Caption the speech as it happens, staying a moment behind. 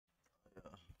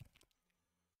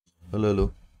Hello hello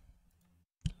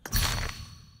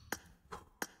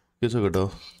के छ केटा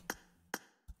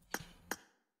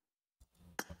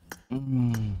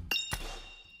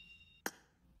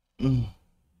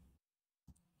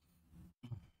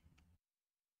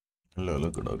हेलो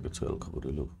हेलो केटा के छ खबर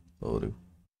हेलो और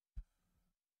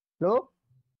हेलो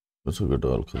के छ केटा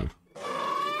हाल खबर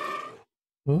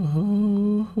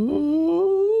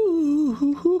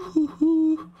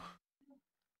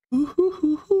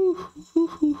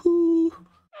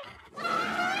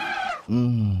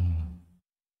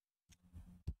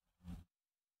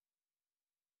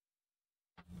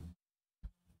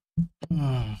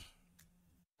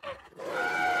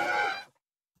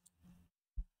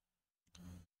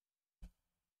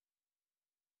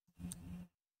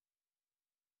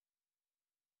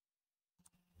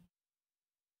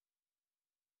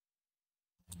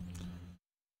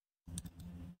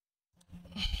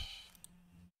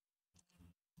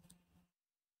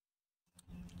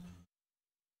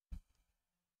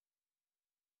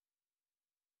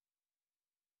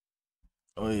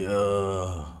ओया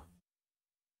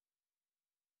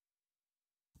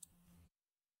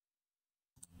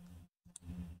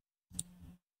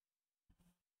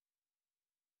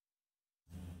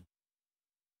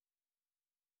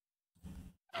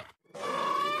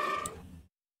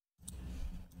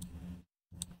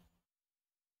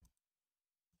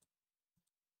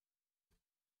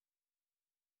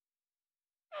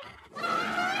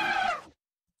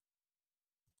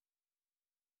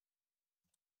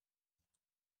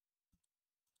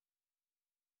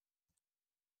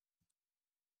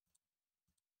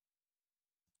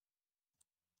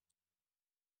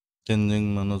Changing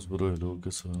Manos bro hello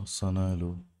के छ सना hello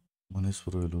मनीष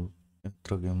bro hello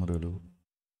यत्र गेमर hello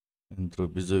यत्र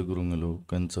विजय गुरुङ hello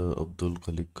कान्छा Abdul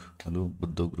Khaliq hello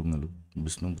Buddha Gurung hello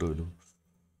Vishnu bro hello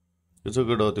के छ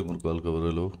केटा तिम्रो हाल खबर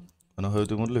hello खाना खायो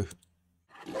तिमीले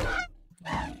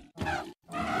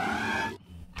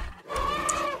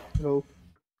hello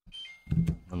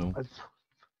hello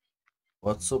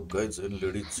what's up guys and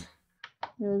ladies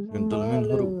gentlemen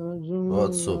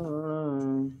what's up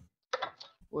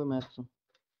ओए मैच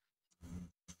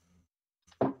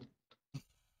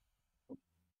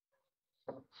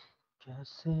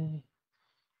कैसे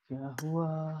क्या हुआ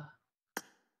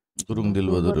गुरुङ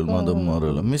दिलबहादुर माधव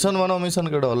मरेल मिशन बनाऊ मिशन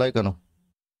केटा होला कनो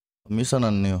मिशन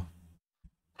अन्ने हो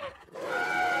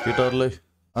केटाहरुलाई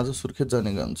आज सुर्खेत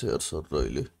जाने काम छ यार सर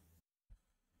अहिले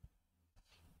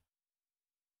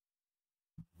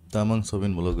Tamang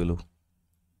Sabin blog hello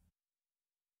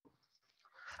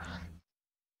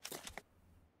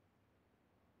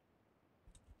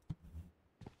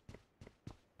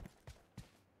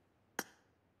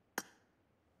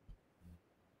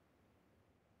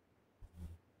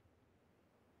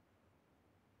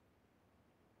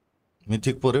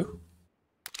mythic पर्यो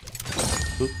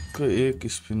टुक्क एक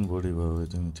स्पिन बढी भयो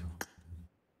त मिथ्यो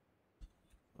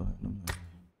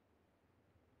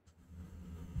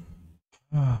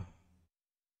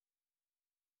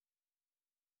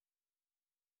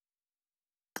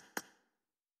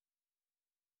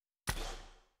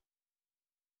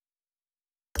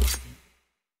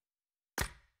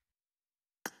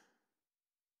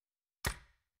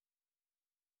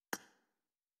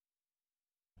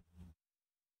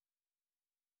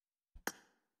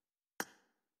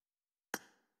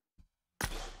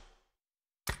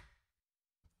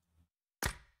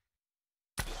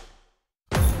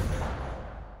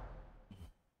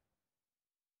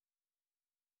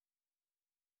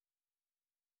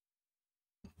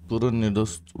पुरन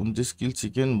निर्दोष 29 किल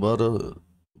चिकन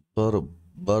 1200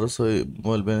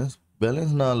 मोबाइल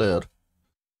बैलेंस ना आला यार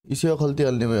इसी खल्ती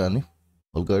हाल्ने भयो नि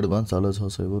हल्का एडभान्स हाल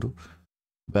 600 बरु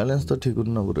बैलेंस त ठिक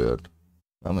हुन्न बरु यार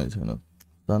कामै छैन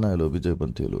साना हेलो विजय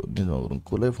पनि थियो निजमा गरौँ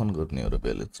कसलाई फोन गर्ने यार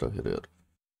बैलेंस राखेर यार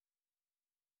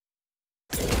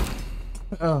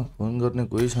फोन गर्ने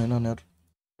कोही छैन यार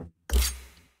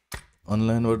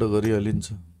अनलाइनबाट गरिहालिन्छ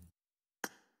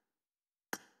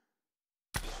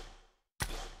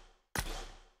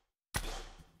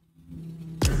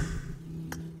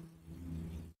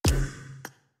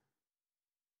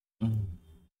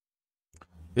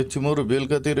एकछिनहरु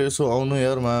बेलुकातिर यसो आउनु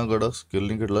यार मागडा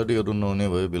खेल्ने केटाहरुहरू नहुने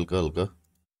भयो बेलुका हल्का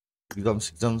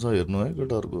एक्जाम छ हेर्नु है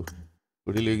केटाहरुको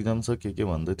बुढीले एक्जाम छ के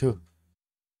भन्दै थियो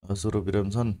असुरो बिराम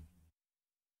छन्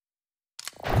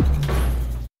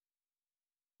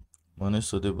Manish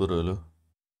सदेपुर hello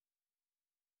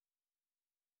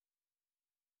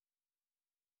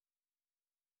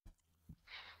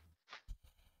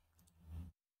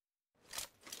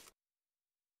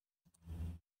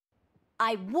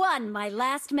I won my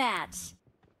last match.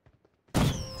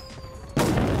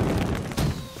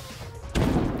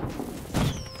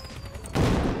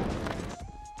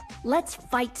 Let's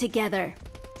fight together.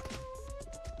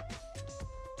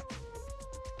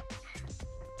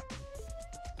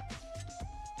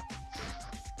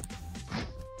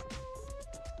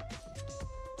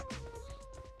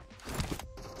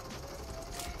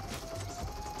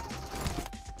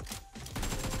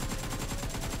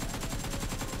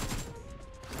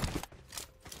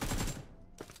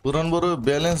 पुरान बरु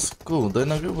ब्यालेन्स को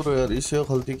हुँदैन के बरु यार इसियो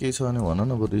खल्ती केही छ भने भन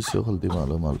न बरु इसियो खल्ती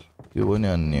माल माल त्यो पनि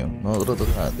हान्ने हो नत्र त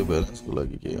कहाँ त्यो ब्यालेन्सको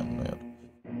लागि के हान्नु यार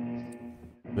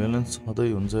ब्यालेन्स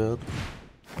सधैँ हुन्छ यार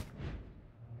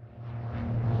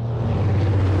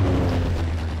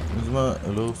यसमा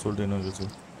हेलो सोल्टिनो के छ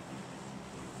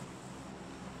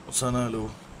साना हेलो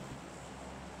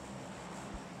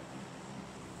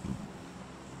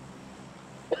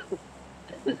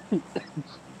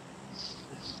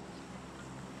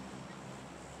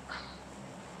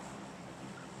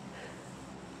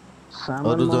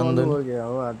सामान जान्दैन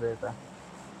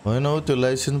होइन हो त्यो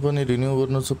लाइसेन्स पनि रिन्यू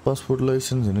गर्नु छ पासपोर्ट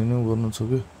लाइसेन्स रिन्यू गर्नु छ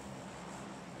कि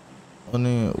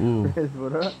अनि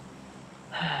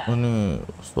अनि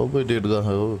सबै डेट गयो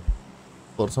हो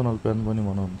पर्सनल प्लान पनि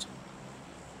बनाउनु छ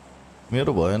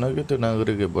मेरो भएन कि त्यो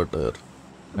नागरिकबाट यार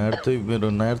नाड चाहिँ मेरो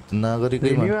नागरिकै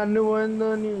यहाँ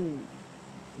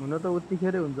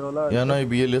नै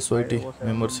बिएलएसवाइटी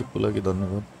मेम्बरसिपको लागि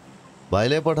धन्यवाद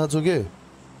भाइलाई पठाएको छु के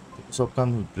सब काम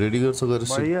रेडी गर्छ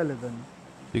गरेपछि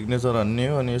सिग्नेचर हान्ने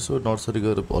हो अनि यसो नर्सरी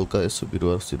गएर हल्का यसो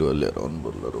बिरुवा सिरुवा लिएर आउनु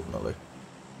पर्ला रोप्नलाई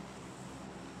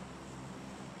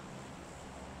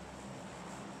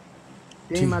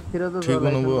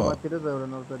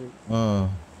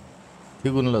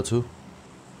ठिक हुनुला छु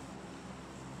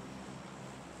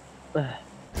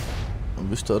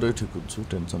बिस्तारै ठिक हुन्छु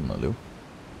टेन्सन नलिऊ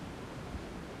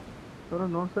तर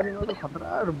नर्सरीमा त खतरा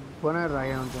बनाएर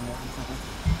राखेको हुन्छ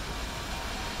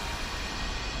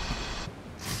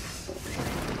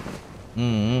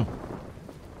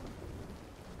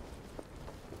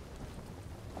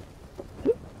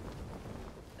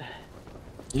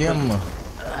Yamma.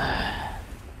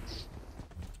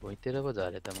 भइतिर पो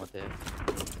झरे त म त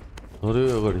अरे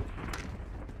अगाडि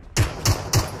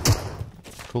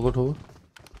ठोको ठोको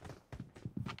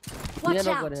Watch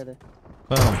out!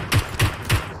 कहाँ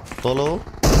तल हो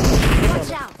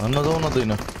Watch out! हान्न जाऊ न त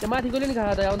हिँड त्यो माथिकोले नि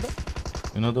खाँदा आउनु त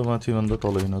हिँड त माथि भन्दा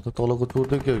तल हिँड त तलको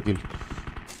छोड्दै क्या किल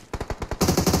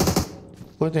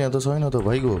खोइ त यहाँ त छैन त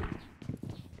भाइको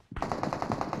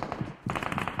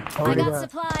I got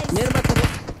supplies.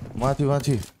 माथि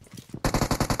माथि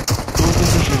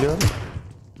छोड्दैछ किल यार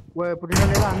ओए पुटिन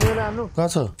लिएर हान्नु कहाँ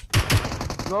छ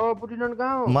ल पुटिन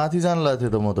कहाँ हो माथि जान लाग्थ्यो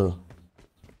त म त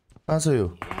कहाँ छ यो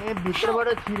ए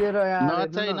भित्रबाट छिरेर यार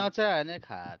नचाइ हाने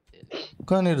खाते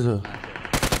कहाँनिर छ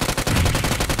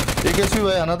एकएसपी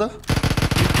भयो हान त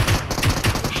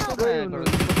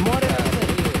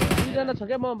दुईजना छ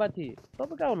क्या म माथि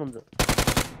तपाईँ कहाँ हुनुहुन्छ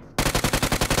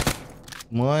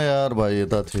म यार भाइ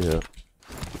यता थिएँ यार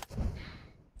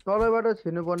तलबाट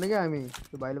छिर्नु पर्ने क्या हामी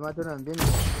त्यो भाइले माथि हान्थ्यो नि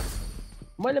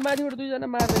मैले माथिबाट दुईजना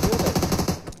मार्दै थियो त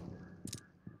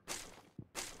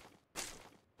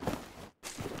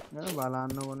भाला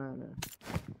हान्नु पर्ने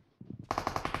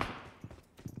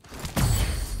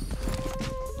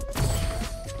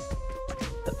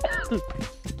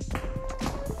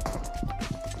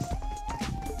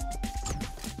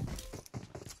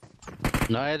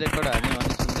नयाँ रेकर्ड हाने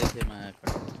भने सुन्दै थिएँ मायाको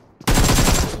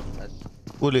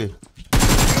कोले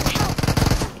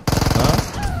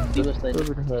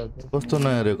कस्तो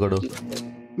नयाँ रेकर्ड हो के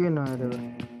नयाँ रेकर्ड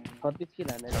 36 किल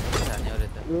हाने हाने अरे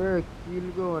त ए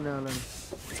किलको भने होला नि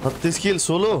 36 किल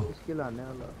सोलो 36 किल हाने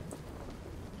होला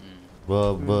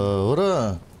बाबा हो र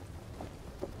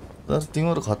तर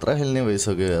तिम्रो खतरा खेल्ने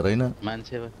भइसक्यो यार हैन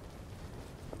मान्छे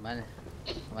पनि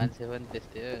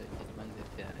त्यस्तै हो पनि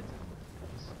त्यस्तै हाने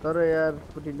तर यार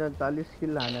पुटिन 40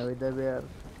 किल हाने भए त यार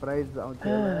प्राइज आउँछ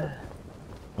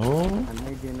हो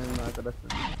हान्नै दिएन मात्र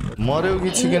मर्यो कि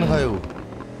चिकन खायो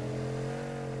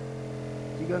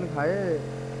चिकन खाए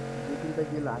दुई तीनटा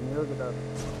किल हान्यो केटा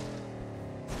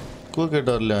को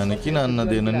केटाहरूले हाने किन हान्न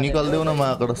दिएन निकाल्देऊ न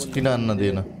माकडा किन हान्न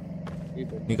दिएन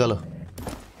निकाल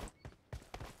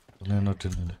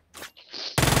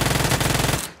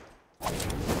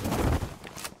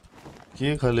के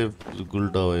खाले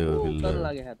गुल्टा भयो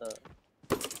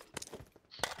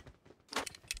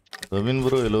रविन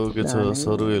ब्रो हेलो के छ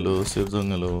सरु हेलो शेरजङ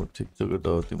हेलो ठिक छ केटा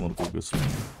हो तिम्रो के छ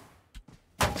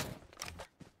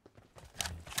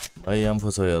भाइ याम्फो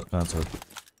छ यार कहाँ छ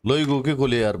लइ गयो के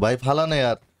गोली यार भाइ फाला न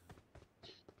यार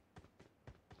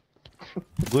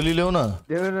गोली ल्याउ न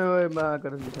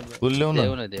गोली ल्याउ न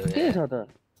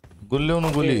गोली ल्याउ न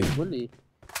गोली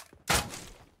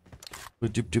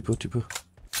टिप टिप टिप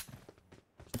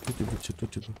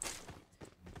छिटो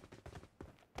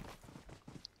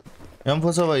एम्फो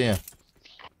छ भाइ यहाँ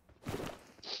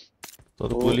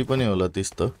तर गोली पनि होला त्यस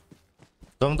त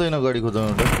जम्दैन गाडी खोज्नु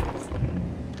एउटा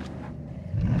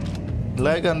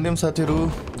लाइक अन्तिम साथीहरु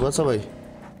बस भाइ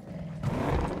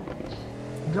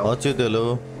अच्युत हेलो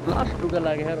लास्ट टुका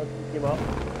लाग्यो यार के भयो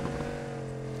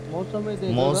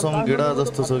मौसम गेडा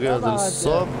जस्तो छ क्या आज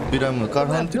सब बिराम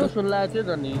काठमाडौँ सुन्ला थियो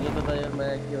झन् हिजो त यार म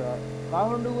के भयो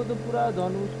काठमाडौँको त पुरा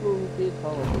झन् उसको के छ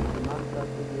मान्छे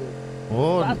हो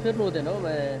फेर्नु हुँदैन हो म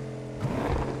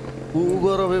उ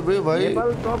गर बे भाइ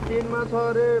नेपाल टप 10 मा छ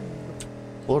रे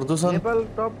प्रदूषण नेपाल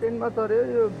टप 10 मा छ रे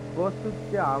यो वस्तु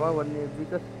के हावा भन्ने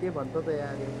विकास के भन्छ त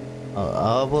यार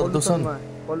हावा प्रदूषण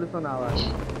हावा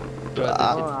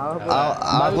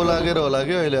आगो लागेर होला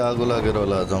के अहिले आगो लागेर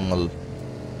होला जंगल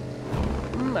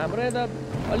हाम्रो यता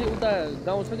अलि उता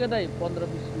गाउँ छ के दाइ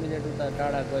 15-20 मिनेट उता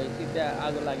टाढा गएपछि त्यहाँ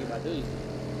आगो लागि भाथ्यो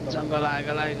जंगल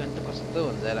आगो लाग्यो भने त कस्तो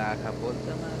हुन्छ र आँखा पोल्छ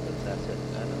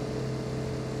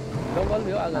जंगल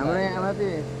भयो आगो हाम्रो यहाँ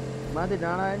माथि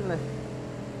डाँडा हैन ल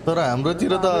तर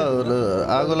हाम्रोतिर त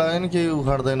आगो लाग्यो नि केही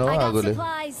उखाड्दैन हो आगोले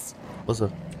कसो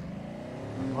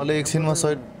अहिले एकछिनमा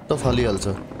सहित त फालिहाल्छ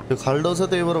त्यो खाल्डो छ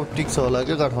त्यही भएर टिक्छ होला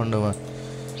के काठमाडौँमा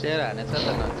शेर हाने छ त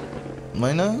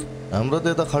हैन हाम्रो त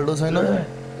यता खाल्डो छैन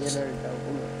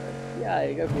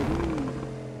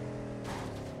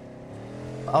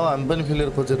अब हामी पनि फिलेर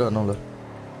खोजेर आउला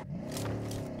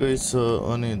केही छ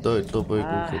अनि दाइ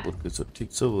तपाईको खबर के छ ठिक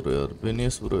छ ब्रो यार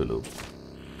बेनियस ब्रो हेलो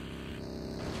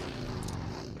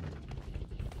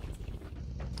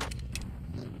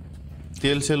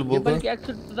तेल सेल बोक नेपालको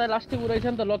एक्सेट त लास्टै रहेछ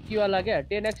नि त लक्की वाला क्या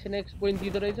 10x कोइन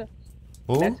दिँदो रहेछ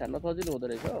हो म्याक्स हान्न सजिलो हुँदो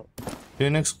रहेछ हो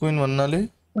 10x कोइन भन्नाले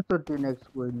कस्तो 10x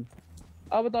कोइन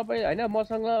अब तपाईँ हैन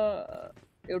मसँग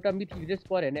एउटा मिथिक ड्रेस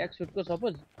पर्यो भने एक्सेटको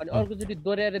सपोज अनि अर्को चोटी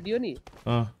दोर्याएर दियो नि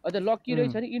अझ लक्की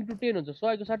रहेछ नि इन्टु 10 हुन्छ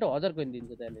 100 को साटो 1000 कोइन दिन्छ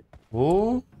त्यसले हो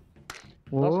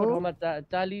 10 को ठाउँमा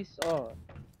 40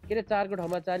 के रे 4 को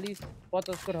ठाउँमा 40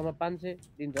 50 को ठाउँमा 500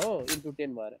 दिन्छ हो इन्टु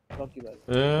 10 भएर लक्की भएर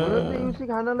मलाई युसी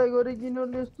खानालाई गरे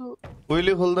किनले यस्तो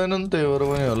पहिले खोल्दैन नि त्यही भएर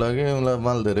पनि होला के उलाई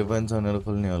माल धेरै पाइन्छ भनेर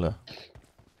खोल्ने होला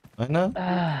हैन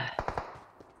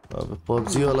अब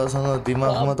PUBG वालासँग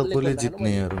दिमागमा त कसले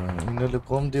जित्ने यार यिनीहरुले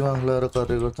कम दिमाग लगाएर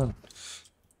कार्य गर्छन्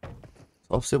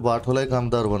सबसे बाठोलाई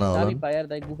कामदार बनायो होला यार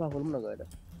दाइ गुफा खोल्नु न गएर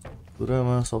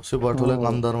पुरामा सबसे बाठोलाई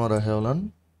कामदारमा राखे होला नि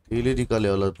त्यसले निकाले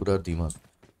होला पुरा दिमाग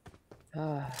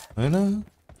हैन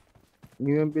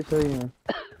यूएमपी छ यहाँ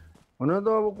हुन त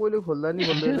अब कोइले खोल्दा नि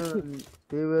खोल्दैन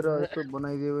त्यही भएर यस्तो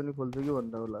बनाइदियो भने खोल्छ कि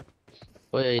भन्दा होला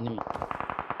ओइ हैन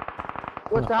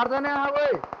ओ चार जना आ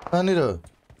गए कहाँनिर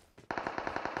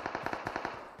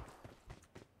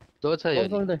तो छ यो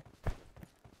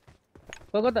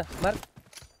कता मार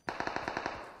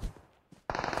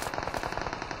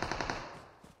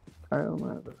आयो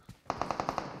मार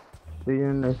त्यही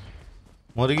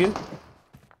मरि गयो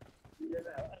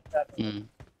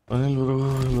अनिल ब्रो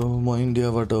लो म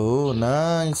इन्डियाबाट हो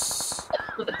नाइस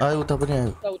आयो उता पनि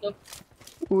आयो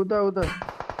उता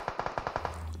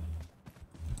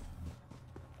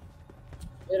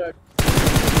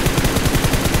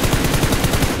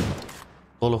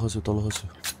तल खस्यो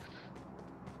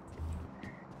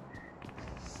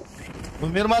ओ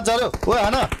मेरो माथ जाल्यो ओ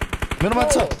हान मेरो माथ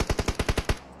छ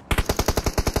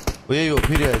ओ यही हो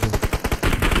फेरि आएछ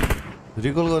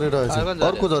रिकल गरेर आएछ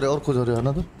अर्को झर्यो हान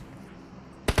त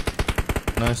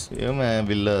नाइस यो मा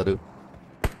बिल्लाहरु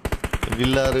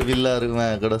मा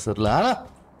कडसहरुले हान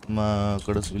मा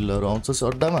कडस बिल्लाहरु आउँछ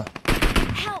अड्डामा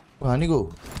ओ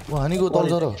हानिगो तल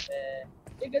झर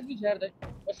एकैछिन शेयर दाइ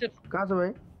बस कहाँ छ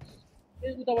भाइ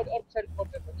एक उताबाट अर्को साइड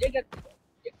कन्ट्याक्ट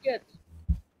एक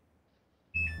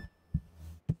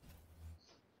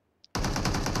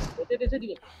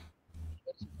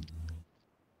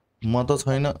म त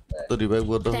छैन त रिभाइभ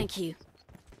गर्दा Thank you.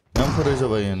 नाम रहेछ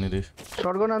भाइ यहाँनिर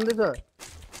सर्गन आन्दै छ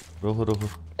रोखो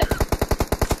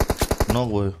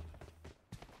नगयो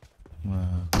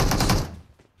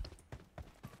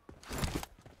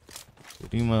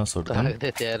रिमा सर्टगन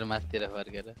त्यहाँ माथितिर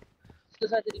फर्केर त्यो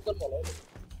साथी रिकल भयो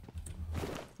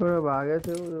एउटा भागे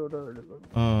थियो एउटा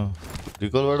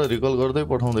रिकल गर्दै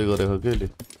पठाउँदै गरेको के ले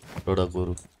एउटा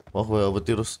गोरु अब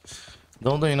तेरो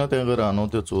जाउँदैन त्यहाँ गएर हानौ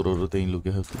त्यो चोरहरु त्यही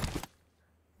लुकेको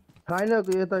छैन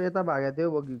यता भागे थियो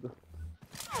बगीको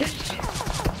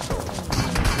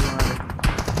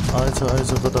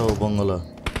आएछ कता हो बंगला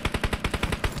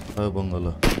आयो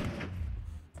बंगला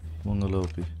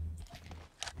ओपी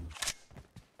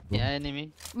यहाँ एनिमी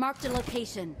Marked a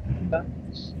location.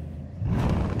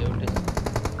 एउटै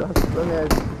कस्तो यार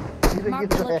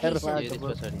Marked a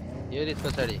location. यो रिस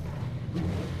पछाडी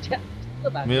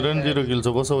मेरो नि 0 किल छ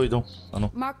बस भाइ जाउँ आनो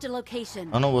Marked a location.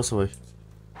 आनो बस भाइ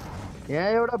यहाँ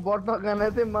एउटा बट नकाने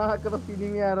चाहिँ महाको त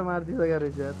पिनिङ आएर मार्दिसक्यो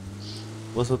रहेछ यार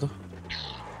बस त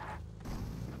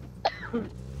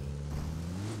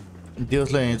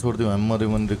त्यसलाई यहीँ छोडिदिउँ हामी मऱ्यो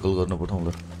भने रिकल गर्न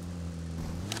पठाउँला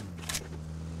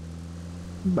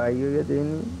भाइयो के त्यही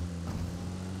नि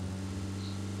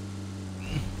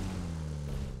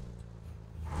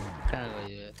कहाँ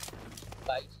गयो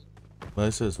भाइ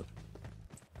छ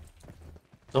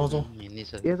जाउँ जाउँ हिँडिस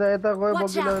यता यता गयो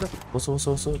Watch बग्गी out. लगेर बस बस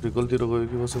बस रिकलतिर गयो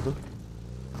कि बस त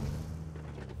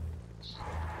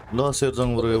ल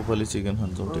शेरजङबाट योपालि चिकन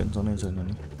खान्छौँ टेन्सनै छैन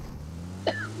नि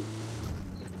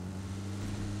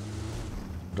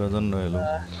रजन रहेलो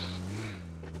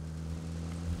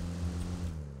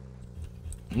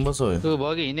बस है त्यो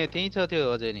बगी हिँड्यो त्यही छ त्यो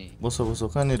अझै नि बस बस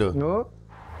कहाँनिर हो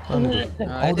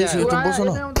आउँदैछ यता बस न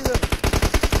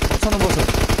बस न बस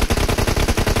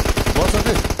बस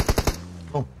के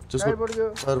त्यसको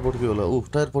टायर पड्क्यो होला ऊ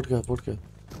टायर पड्क्यो पड्क्यो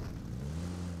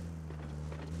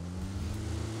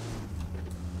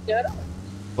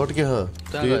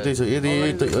यतै छ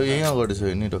यही अगाडि छ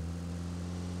नि त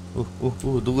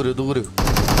दुगुर्यो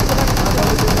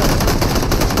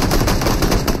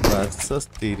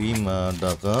तेरीमा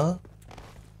डाका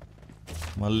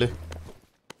मल्ले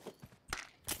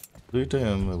दुईटै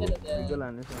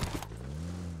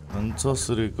भन्छस्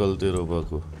रिकल तेरो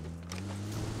भएको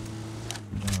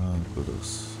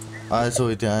आएछ हो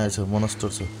त्यहाँ आएछ मोनस्टर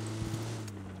छ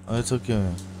आएछ क्या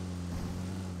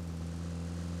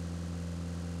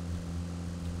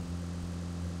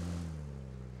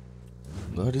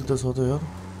गाडी त छ त यार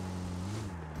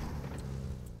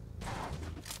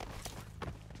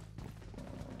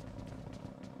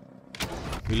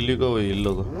हिल्लीको भाइ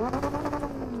हिल्लोको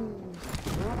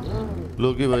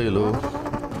लोकी भाइ हेलो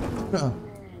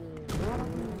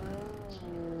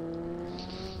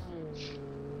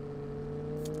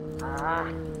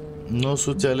नो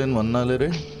सु च्यालेन्ज भन्नाले रे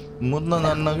मुद्न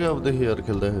जान्न क्या अबदेखि यार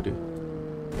खेल्दाखेरि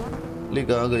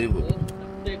अलिक आगै भयो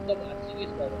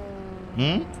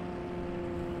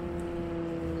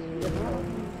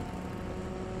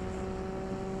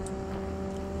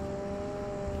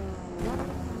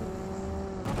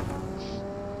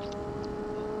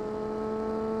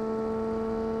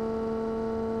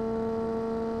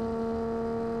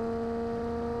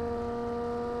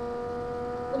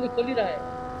चली रहा है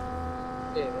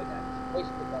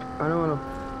आनो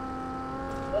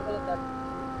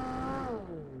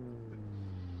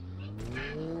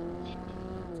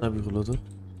चाबी खोलो त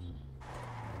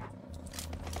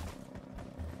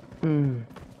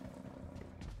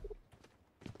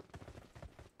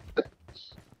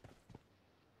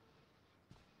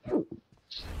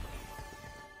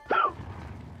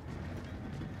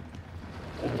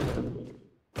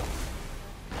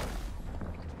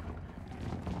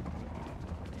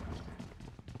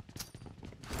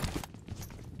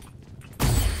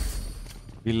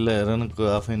पिल्ला हेर न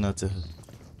आफै नाचे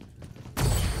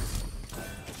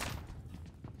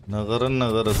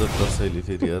नगर कसैले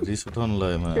फेरि यार रिस उठाउनु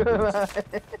लाग्यो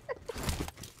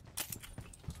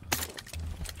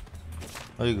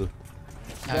आइगो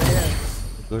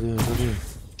गड्यो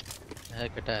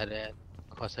केटा अरे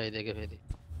खसाइदिएको फेरि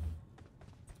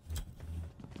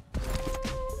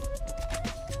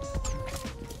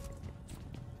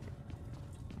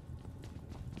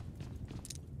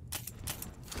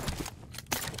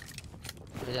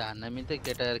हान्न मिल्थ्यो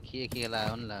केटाहरू के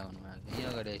लाउनु यहीँ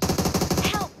अगाडि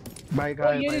बाइक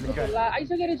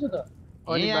आइसकेको रहेछु त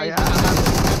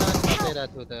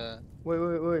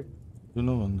किन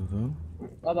भन्नु त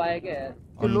अब आयो क्या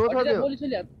लो छ त्यो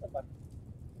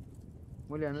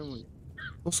मैले हाने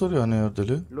कसरी हाने यार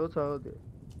त्यसले लो छ हो त्यो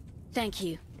Thank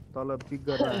you. तल पिक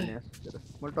गरेर हाने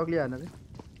मैले टक्ली हाने रे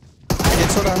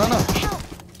एकशट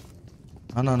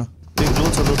हान न एक लो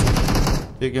छ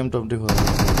एक एम टप देखो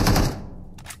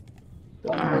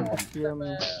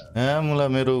मुला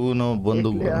मेरो उनो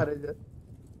बन्दुक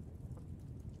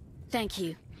Thank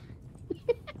you.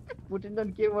 पुटिन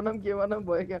के बनाम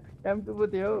भयो क्या एम2 पो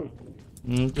थियो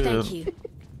Thank you.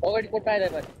 अगाडि कोठा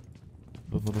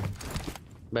आइरहेको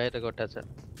बाहिर कोठा छ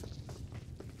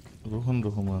रोखन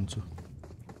मान्छु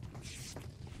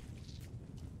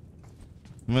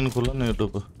मेन खोला न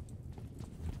युट्युब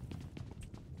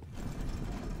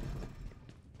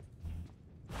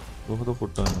बहुत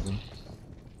फोटो है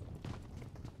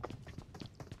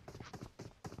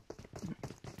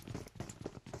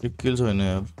एक किल छैन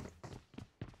यार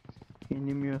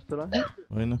एनिमी जस्तो लाग्यो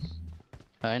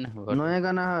हैन नयाँ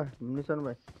गाना निसन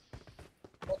भाइ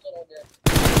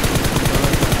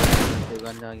त्यो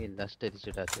गाना अघि लास्ट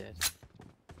एपिसोड आएको थियो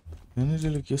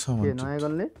एनीले के सामान के नयाँ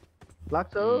गनले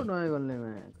लाग्छ हो नयाँ गल्नेमा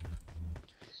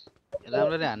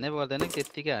राम्ररी हान्नै पर्दैन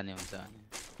त्यतिकै हान्ने हुन्छ अनि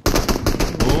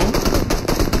हो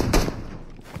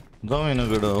जाउँ हैन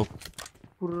केटा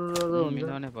पुर्र हुन्छ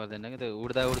मिलाउनै पर्दैन कि त्यो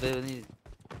उड्दा उड्दै पनि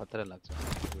खतरा लाग्छ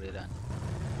उडेर हान्ने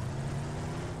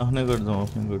आफ्नै गाडी जाउँ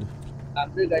आफ्नै गाडी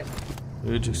हाम्रै गाडी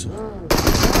ए ठिक छ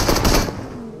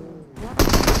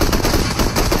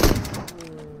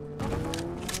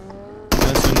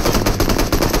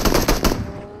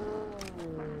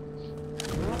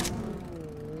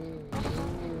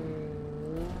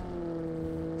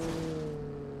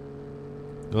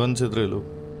गन क्षेत्र लो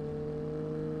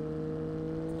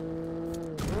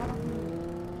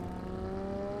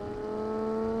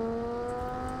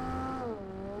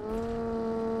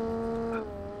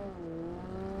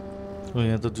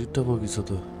यहाँ त जुट्टा बोकी छ त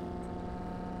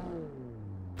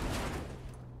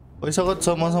पैसा कति छ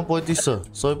मसँग 35 छ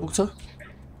 100 पुग्छ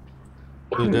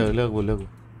ल्याएको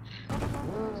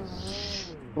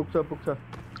पुग्छ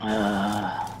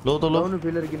लो त लो ल्याउनु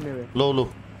फिलर किन्ने भए लो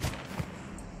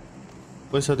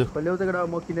पैसा दियो ल्याउँछ केटा म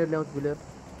किनेर ल्याउँछु फिलर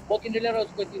म किनेर ल्याएर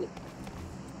उसको दिनु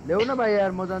ल्याउ न भाइ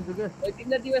यार म जान्छु के ओइ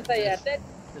किन्न दिवस त यार त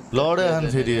लडे हान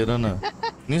फेरि हेर न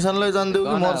निशानलाई जान्देऊ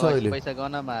कि मर्छ अहिले पैसा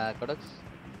गनमा कडक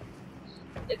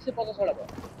 150 वटा भयो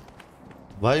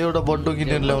भाइ एउटा बड्डो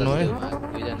किनेर ल्याउनु है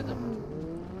दुईजना जाम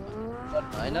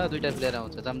हैन दुईटा प्लेयर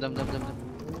आउँछ जाम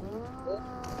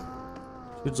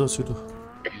छिटो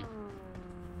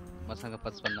मसँग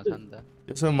 55 छ नि त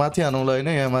यसो माथि हानौला हैन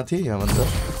यहाँ माथि यहाँ भन्छ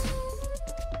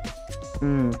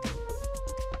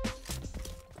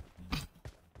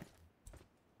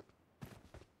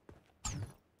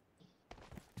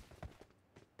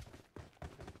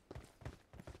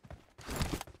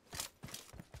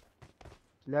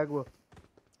ल्यागो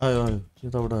आयो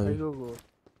यताबाट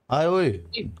आयो ओइ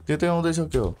त्यतै आउँदै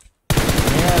सक्यो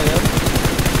यहाँ आयो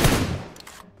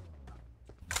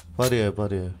परे आयो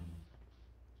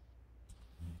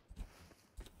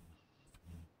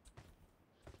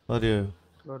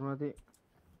घरमा चाहिँ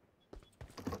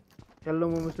येल्लो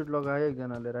मोमो सुट लगायो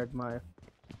एकजनाले राइटमा आयो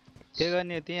के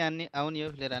गर्ने त्यही हान्ने आउने हो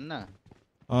प्लेयर हान्न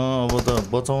अब त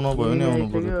बचाउन भयो नि आउनु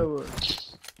पर्यो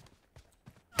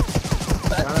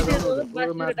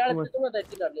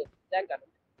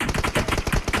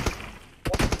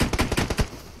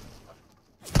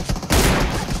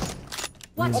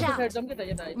Watch out!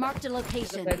 Marked a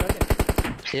location.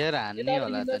 Player हान्ने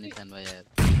होला त निशान भाइ यार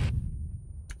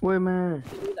ओइ मा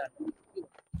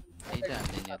यही त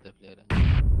हान्दैन यो त प्लेयर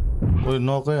ओइ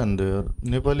नकै हान्दै यार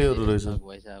नेपालीहरु रहेछ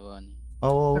भइस अब अनि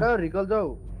एडा रिकल जाऊ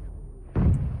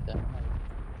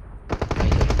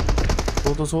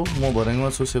तो छौ म भरेङमा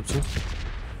छु सेफ छु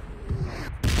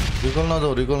रिकल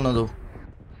नजाऊ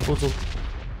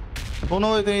छौ न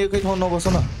ओइ त्यही एकै ठाउँ नबस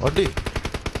न हड्डी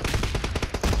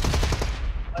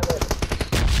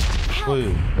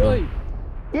ओइ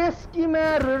यस की मा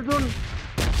red zone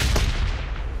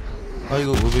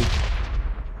iGo Gobi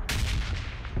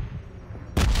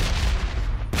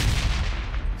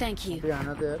Thank you.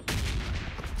 आना त यार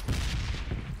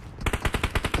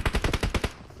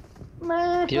मैं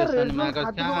त्यो सनमा का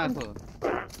कहाँ आको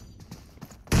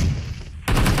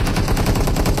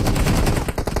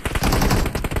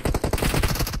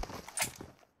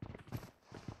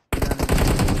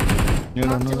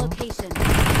Marked a location.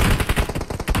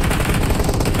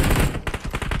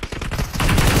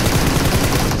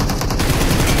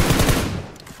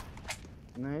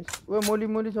 Nice oh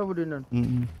Molly sub dinner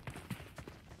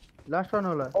last वन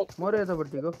होला मरे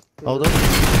यतापट्टिको आउँदा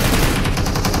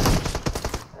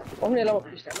आउने ल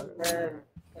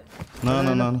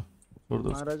न छोड्दो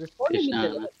महाराज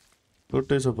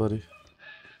टोटै छ परे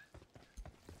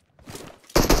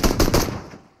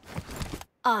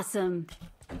Awesome.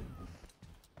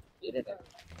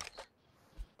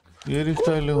 हेयर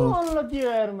स्टाइल हो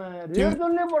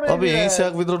अब यही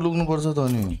स्याक भित्र लुक्नु पर्छ त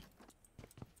अनि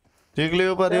टेक्ले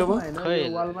हो पारे अब खै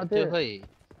त्यो खै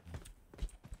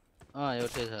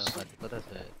एउटै छ कता छ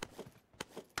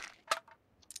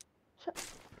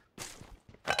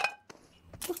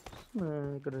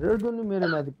रेडजोन नि मेरो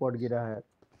माथि पड्किरा यार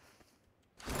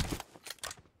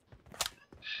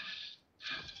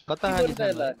कता हानि छ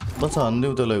बस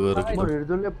हान्देऊ त्यसलाई गएर म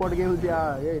रेडजोनले पड्केउ दिया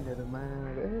यही हेर मा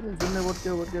रेडजोनले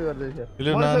पड्क्यो गर्दैछ यसले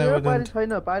नाने पारी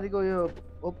छैन पारीको यो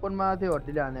ओपनमा थियो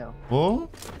हड्डीले हाने हो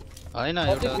हैन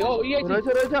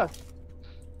एउटा रहेछ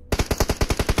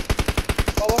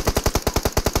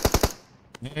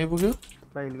यही पुग्यो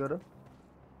फाइल गर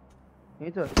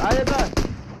यही छ आयो त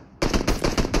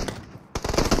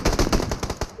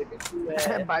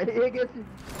भाइ एक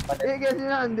एसी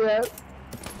हान्दियो यार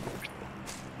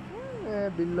ए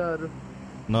बिल्लहरु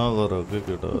नगर के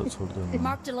केटा छोड्दैन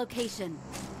Marked a location.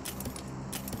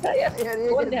 यार ये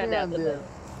कौन कितने ध्यान आते आता हैं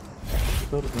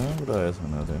तर कहाँ बुलाया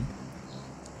सुना थे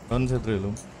कौन से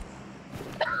त्रेलू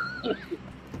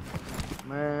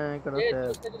मैं कर ए सकता है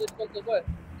उसने जो रिस्पॉन्स देखो है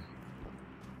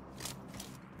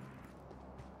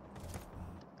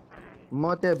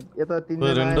मत यता तीन ओए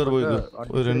जना आए रेंडर बोय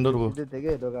ओए रेंडर बो सीधे थे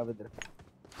के ढोका भित्र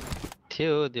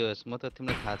थियो दियोस् म त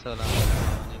तिमीलाई थाहा छ होला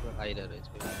भनेको आइरहेको रहेछ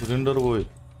रेंडर बोय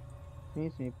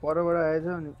सी परबाट आएछ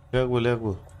अनि ल्याक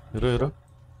बो हेरो हेरो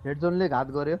हेड जोनले घात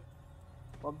गर्यो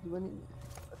पब्जी पनि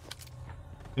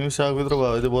तिमी साग भित्र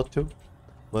भयो भने बत्थ्यौ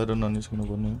बाहिर ननिस्किनु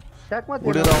पर्ने हो ट्याकमा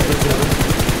उडेर आउँदैछ हेरो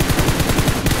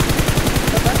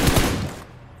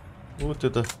ऊ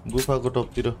त्यता गुफाको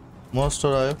टपतिर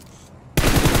मस्टर आयो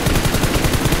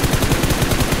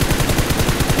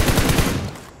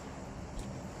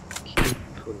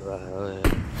फुल भयो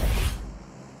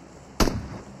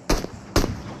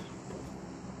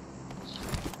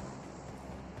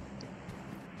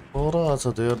पर आछ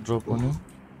त एयर ड्रप पनि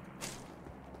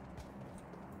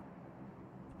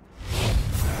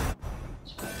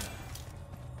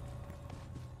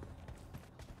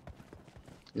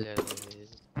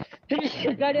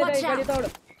गाडी Watch गाडी out. तौड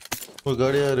ओ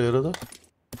गाडी आएर हेर त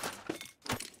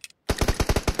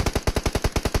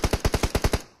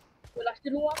लास्ट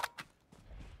रुवा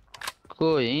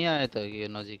को यहीँ आयो त यो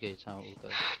नजिकै छ उ त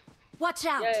Watch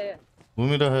out. या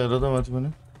घुमिरहेको हेर त माथि पनि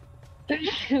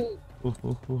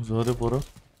ओहो झरे पर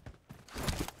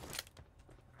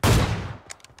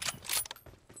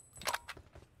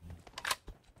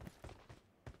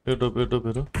पेटो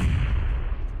हेर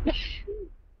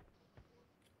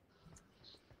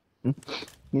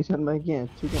निशान भाइ के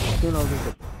ठीक है के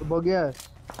लाउँदैछ बग्या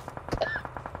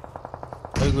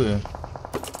आइगयो यहाँ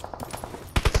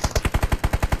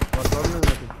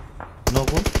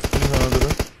नको किन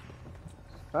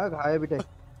खायो बिटाइ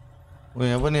ओ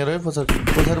यहाँ पनि हेर है पछाडि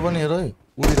पनि हेर है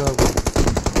उडिरहेको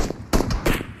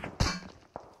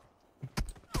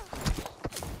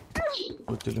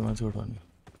त्यसले माथि उठाउने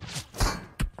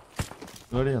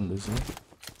गाडी हान्दैछ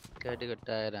गाडीको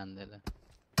टायर हान्दैन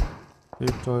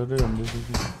एक टायरै हान्दैछ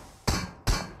कि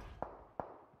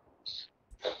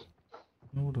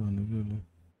उठाउने कि उसले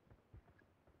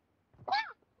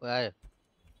आयो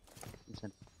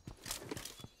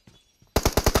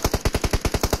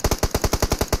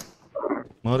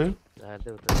मर्यो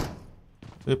झार्दै उता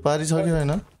ए पारी छ कि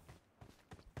होइन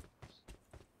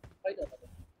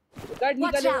गाडी Watch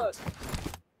निकाल्यो out.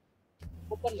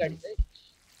 ओपन गाडी चाहिँ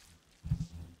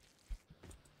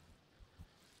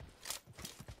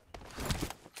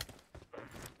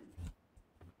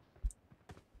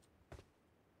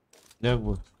ल्याक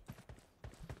भयो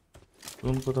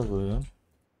रुम कता भयो यार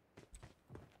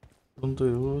रुम त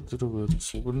योतिर भयो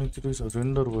सुकुर्नेतिरै छ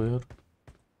रेन्डर भयो यार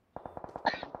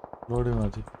लडे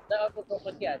माथि अर्को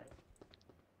टोकन के आयो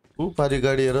ऊ पारी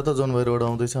गाडी हेर त जोन भएर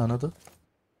आउँदैछ हान त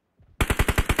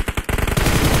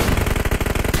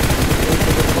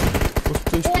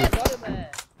कस्तो स्पिड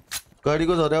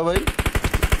गाडीको झर्या भाइ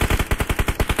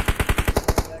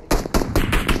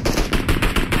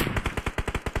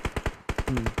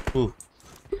ऊ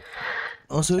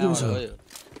असरी छ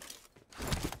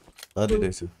हारी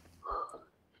रहेछ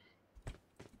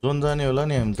जोन जाने होला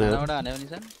नि हामी त यार खानाबाट हान्यो भने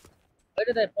सन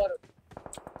अहिले त पर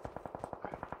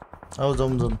आऊ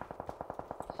जाउँ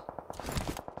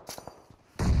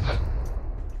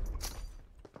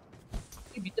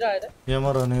कि भित्र आएर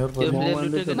यहाँ रहने यार त्यो प्लेयर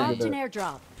लुट्यो कि Marked नै an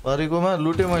airdrop. पारीकोमा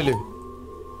लुटे मैले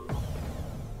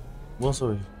बस है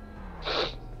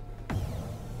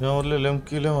यहाँ उसले ल्याम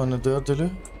के ल्याम भने त यार त्यसले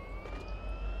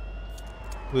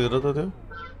ऊ हेर त त्यो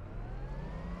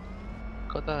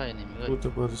कता आयो नि ऊ त्यो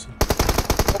परिस आयो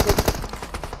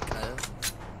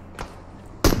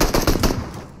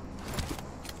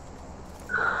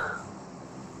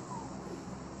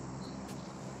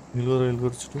हिल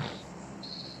गर छिटो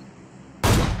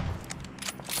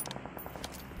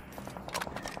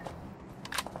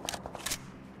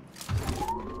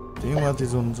त्यही माथि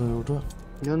जोन छ एउटा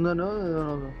यन्दैन हो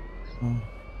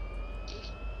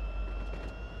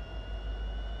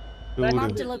त्यो Marked a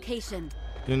उड्यो location.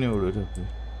 त्यो नि उड्यो ठ्याक्कै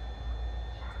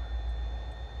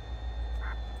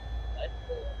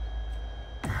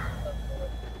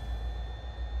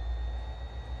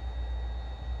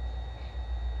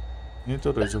यहीँ त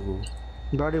रहेछ को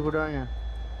गाडी फुटा यहाँ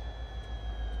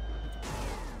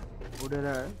उडेर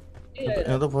आयो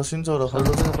यहाँ त फसिन्छ होला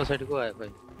सल्लोसँग पछाडिको आयो खोइ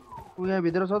ऊ यहाँ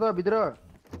भित्र छ त भित्र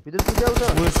सुत्याउ त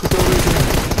ऊ सुत्याउँदैछ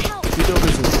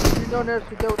इन्टरनेट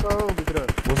सुत्याउ त हो भित्र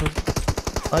बस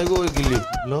आइगयो गिल्ली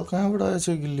ल कहाँबाट आएछ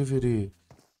गिल्ली फेरि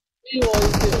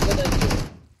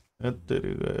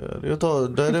यत्तेरी यार यो त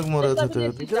डाइरेक्ट मरेको थियो त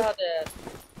भित्र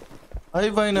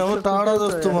आइपाइन हो टाढा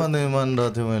जस्तो मानिरहेको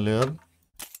थिएँ मैले यार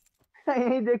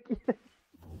यहीँ देखि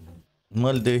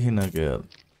मैले देखिनँ के यार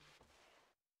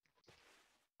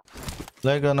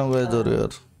लाइक आना गए जरो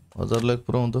यार 1000 लाइक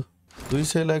पुऱ्याउँ त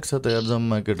 200 लाइक छ त यार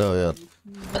जम्मा केटा हो यार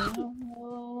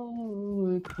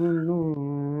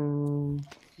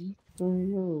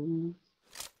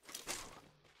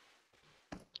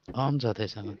आउँछ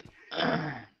त्यससँग त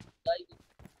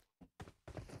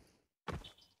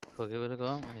खोके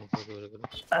बेरको खोके बेरको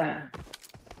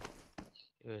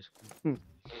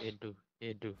एडु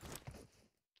एडु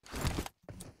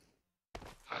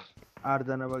 8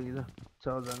 जना बाँकी छ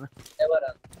 6 जना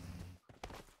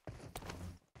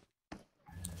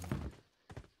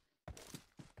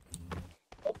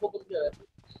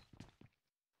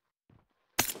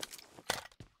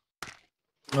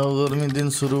नवगर्मी दिन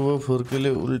सुरु भयो फुर्केले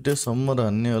उल्टे सम्म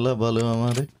हान्ने होला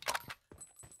बालुआमाले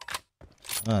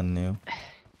हान्ने हो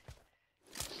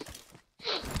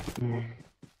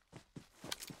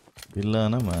बिल्ला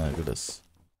न मागडस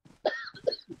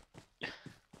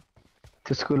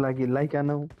त्यसको लागि लाइक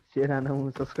आनौ शेयर आनौ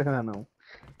सब्स्क्राइब आनौ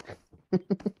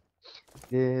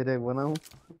धेरै बनाऊ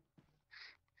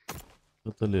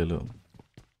त ले लो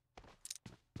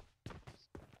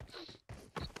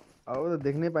अब त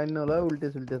देख्नै पाइन्न होला उल्टे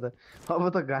सुल्टे त अब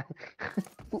त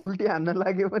उल्टे हान्न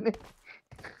लाग्यो भने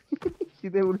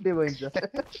सिधै उल्टे भइन्छ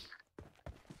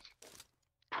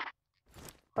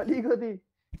अलिकति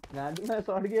घाँटीमा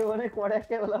सड्क्यो भने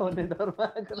कड्याक्कै होला भन्ने डरमा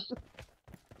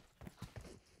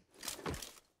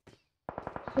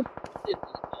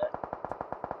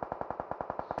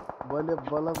बले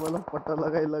बल बल पट्टा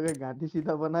लगाई घाँटी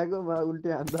सिधा बनाएको उल्टे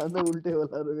हान्दा उल्टे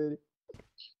होला र फेरि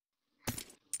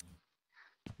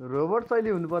रोबोट शैली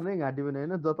हुनुपर्ने घाँटी पनि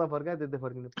होइन जता फर्कायो त्यतै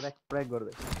फर्किने प्र्याक प्र्याक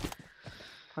गर्दै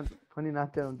फनी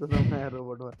नाच्या हुन्छ नयाँ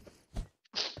रोबोटमा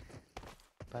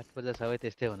पाठ पूजा सबै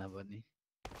त्यस्तै हुन पर्ने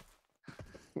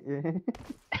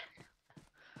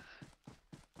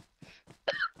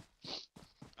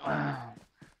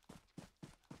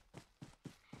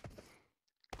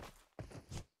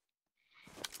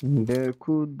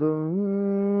देखु दो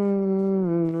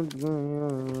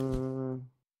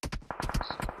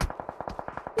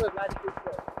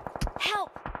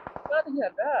Help!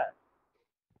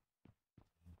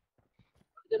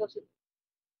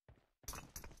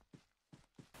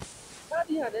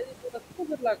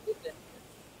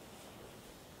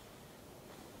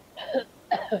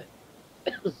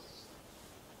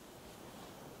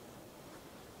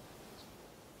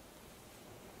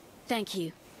 Thank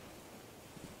you.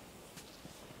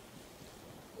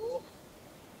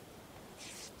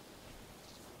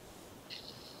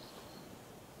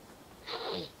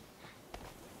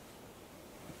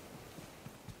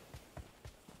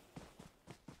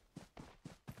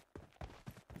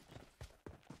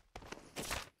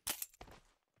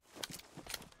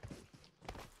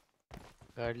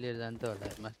 गाडी लिएर जान्छ होला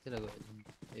मास्तिर गएछ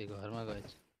ए घरमा गएछ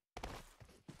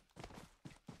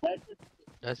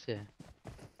दसै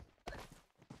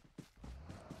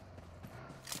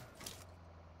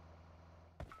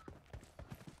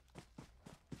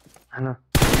हैन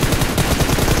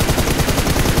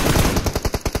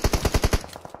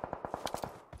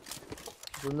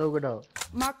सुन्दो केटा हो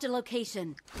Marked a location.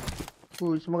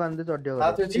 उसमा कान्दै चड्यो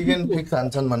त्यो चिकन फिक्स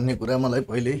खान्छन् भन्ने कुरा मलाई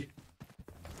पहिले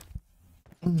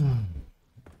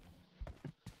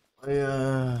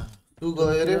तु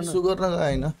गयो रे सु गर्न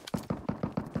गएन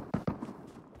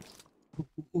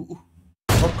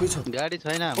अर्कै छ गाडी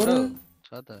छैन हाम्रो छ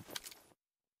त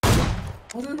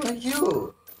अरे भाइ के हो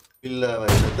बिल्ला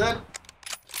भाइ त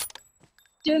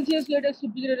चेन्सियस लेटे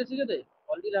सुबिग्रे रहेछ के त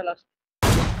हल्दिरा लास्ट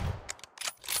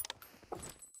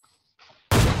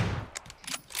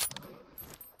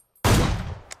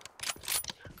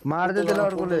मार्दै त्यसलाई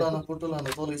अर्कोले फोटो लान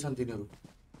चलेछन् तिनीहरू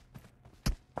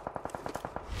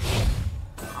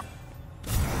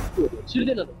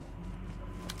छिर्दैन त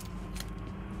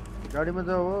गाडीमा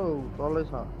जाऊ हो तलै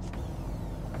छ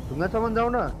ढुङ्गासम्म जाऊ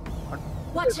न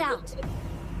Watch out!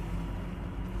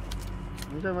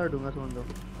 हुन्छ म ढुङ्गासम्म जाऊ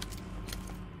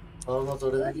छलमा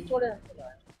चढेको कि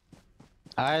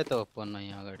आयो त ओपन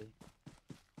यहाँ अगाडि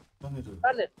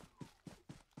आले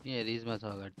यहाँ रिजमा छ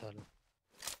अगाडि तल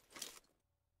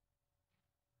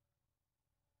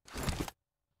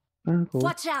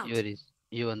Watch out! यो रिज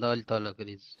यो भन्दा अलि तलको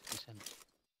रिज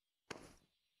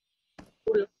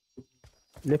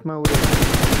लेफ्टमा उड्यो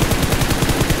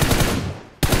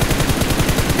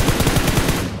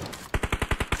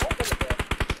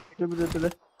त्यसले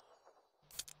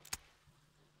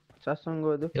साससँग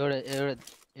गयो एउटा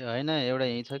हैन एउटा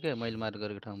यही छ के मैले मार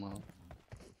गरेको ठाउँमा हो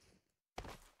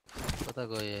कता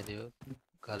गयो अरे यो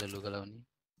कालो लुगा लाउने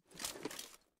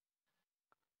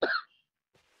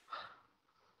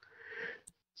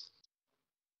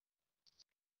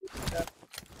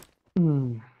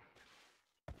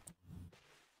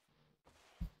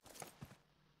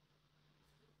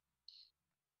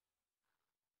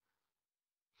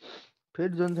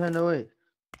फेरि जोन छैन ओइ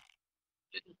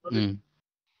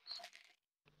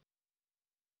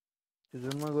त्यो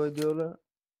जोनमा गइदियो होला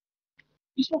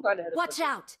Watch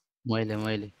out!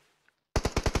 मैले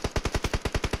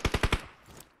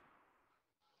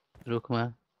रुखमा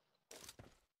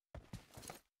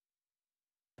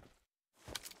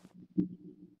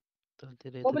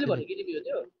तपाईले भने गिल्ली हो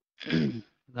त्यो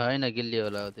हैन गिल्ली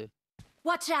होला हो त्यो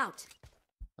Watch out!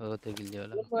 हो त्यो गिल्ली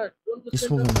होला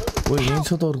स्मोक ओइ यही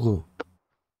छ त अर्को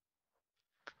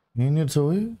यहीँनिर छ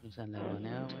ओइ निशानले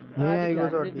भन्यो यहाँ आइगयो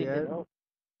छ अड्डी यार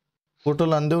पोर्टल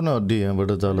हान्देऊ न अड्डी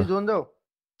यहाँबाट जाला जोन जाऊ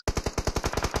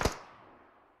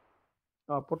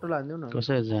पोर्टल हान्देऊ न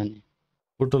कसरी जाने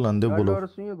पोर्टल हान्देऊ बोलो गाडीबाट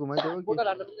सुइयो घुमाइदेऊ कि पोर्टल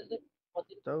हान्न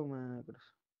जाऊ म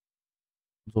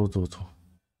जाऊ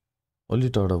अलि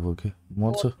टाढा भयो कि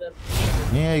मर्छ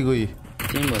यहीँ आइगयो यी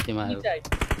टिम भयो तिमीहरू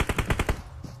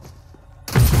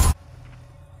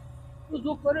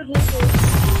जो करे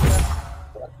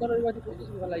वादी कोशिश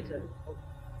मलाई छ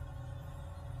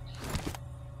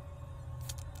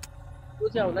त्यो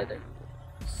चाहिँ होला है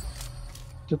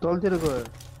त्यो तलतिर गयो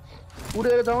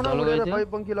उडेर जाऊ न उडेर बाइ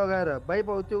पंखी लगाएर बाइ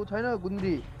त्यो छैन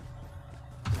गुन्द्री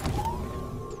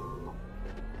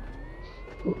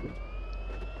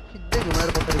सिधै घुमाएर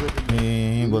पछाडि गयो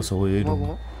यहीँ बस हो यही रुम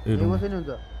यही बसे नि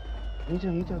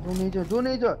हुन्छ जो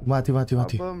नै छ माथि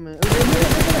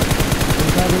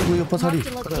अब गयो पछाडि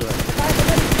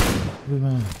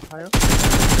आयो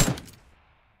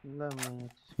ल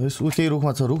यस उ त्यही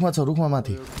रुखमा रुखमा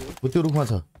माथि उ त्यो रुखमा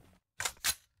छ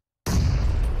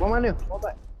कमान्यो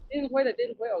त्यही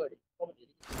खोइ अगाडि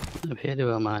फेरि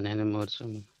भयो माने नि मर्छु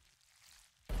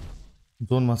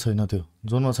जोनमा छैन त्यो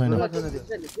जोनमा छैन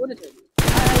जोने छैन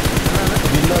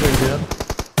बिल्ला रहेछ यार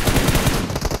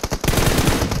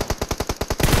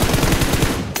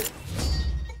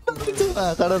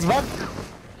कडस भाग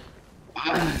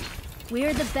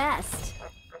We're the best.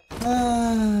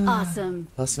 Awesome.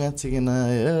 First match chicken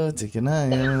आयो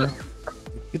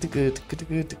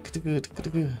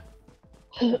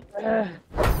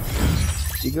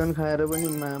चिकन खाएर पनि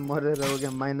मरेर हो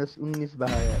क्या -19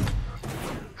 भयो यार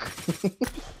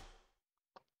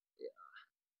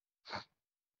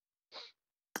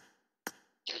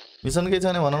मिसन के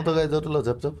छैन भनौँ त गाइजहरु ल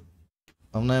झपझप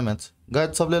हम नयाँ म्याच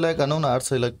गाइज सबले लाइक हानौ न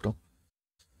 800 लाइक प्रो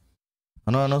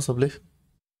हानौ सबले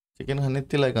चिकन खाने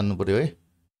यति लाइक हान्नु पर्यो है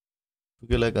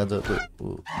के लाइक आज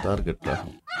टार्गेट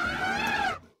राखौँ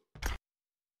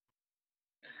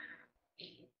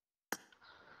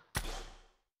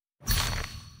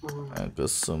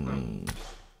कसम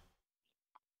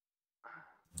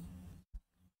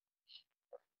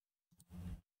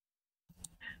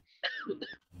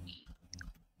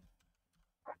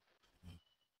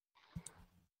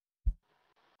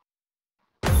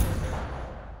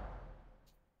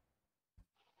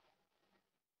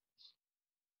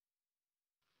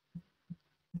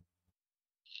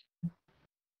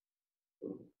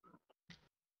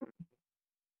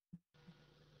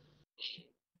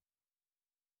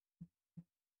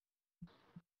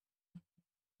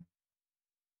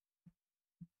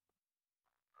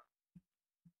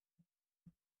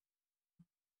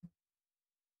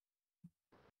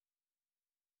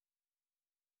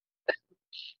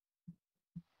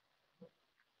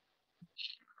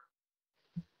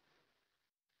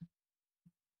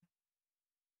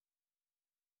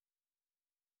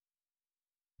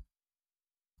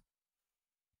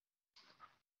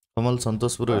कमल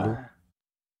संतोष ब्रो हेलो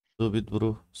शोभित ब्रो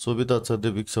शोभित आचार्य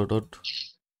big shout out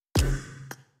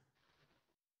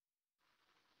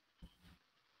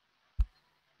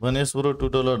Benes bro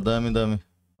 $2 दामी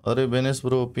अरे बेनेस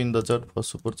bro pin the chat for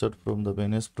super chat from the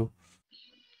बेनेस bro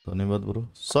धन्यवाद ब्रो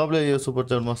सबले यो सुपर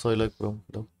चैट मा 100 लाइक फ्रम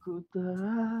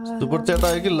सुपर चैट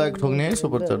आयो कि लाइक ठोक्ने है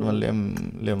सुपर चैट मा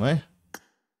लेम है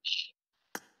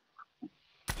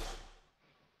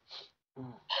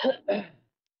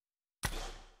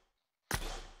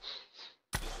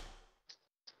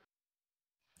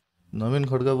नवीन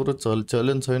खड्का ब्रो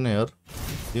च्यालेन्ज छैन यार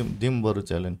दिम बरु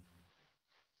च्यालेन्ज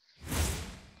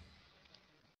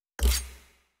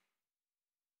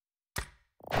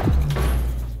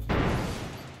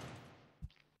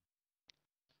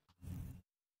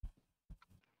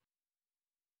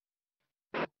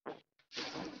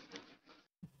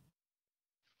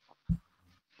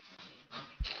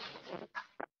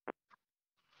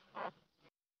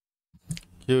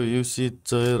यो युसी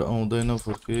चेयर आउँदैन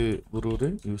फर्के ब्रो रे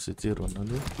युसी चेयर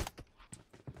भन्नाले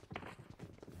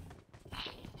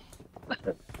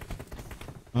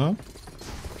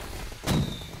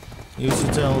युसी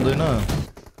चाहिँ आउँदैन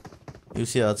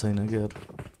युसी आएको छैन कि यार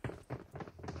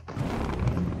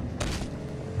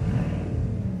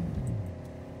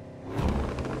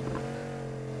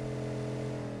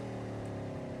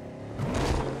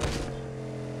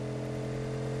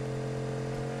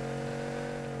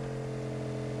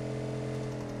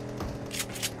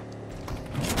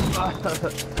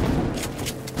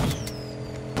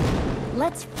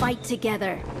Let's fight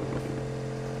together.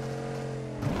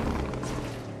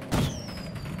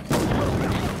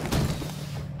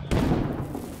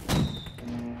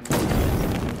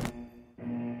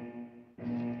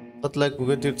 कति लाइक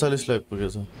पुग्यो 43 लाइक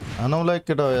पुगेछ हानौ लाइक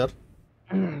केटा हो यार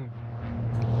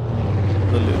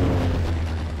चल्यो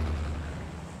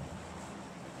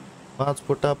 5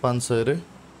 पुट्टा 500 अरे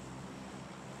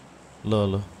ल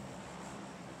ल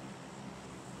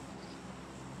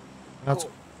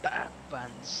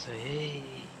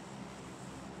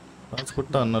 5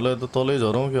 पुट्टा हान्नलाई त तलै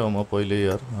झरौँ क्या म पहिले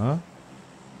यार है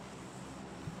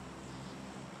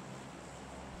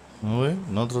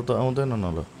नत्र त आउँदैन न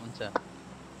ल हुन्छ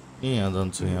यहाँ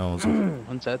जान्छु यहाँ आउँछ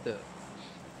हुन्छ त्यो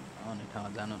आउने ठाउँमा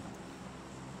जानु न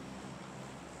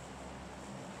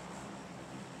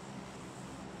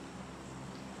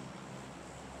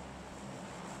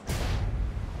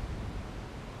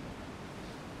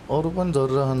अरू पनि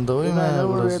झरेर खान्छ है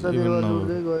मायाबाट इभेन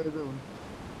नभए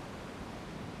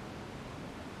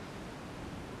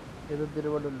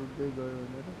यतातिरबाट लुट्दै गयो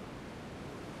भनेर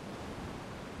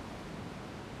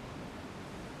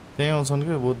त्यहीँ आउँछन्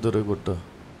क्या बहुत धेरै खुट्टा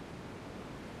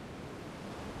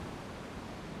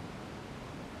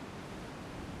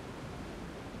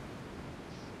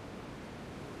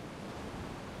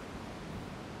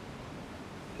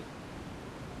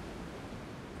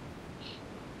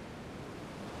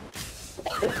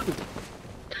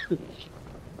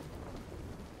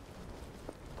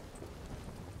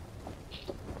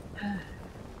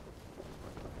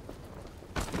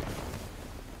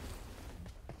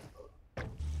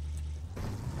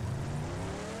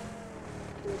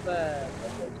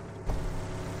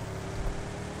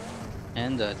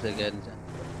एन झर्छ गाडी छ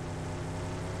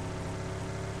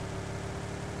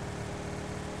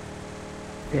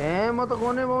म त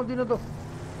कोनै पाउँदिन त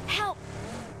Help!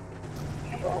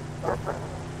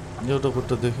 एउटा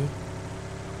खुट्टा देखेँ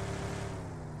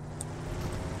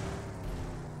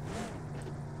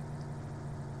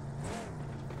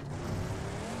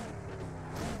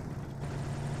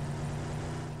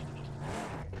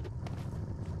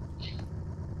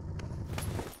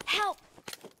Help!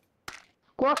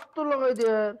 कस्तो लगाइदियो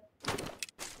यार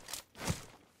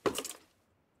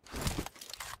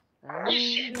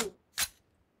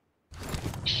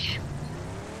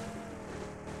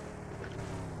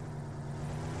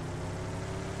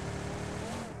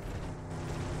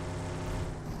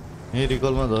यही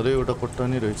रिकलमा झरे एउटा खुट्टा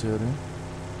नि रहेछ अरे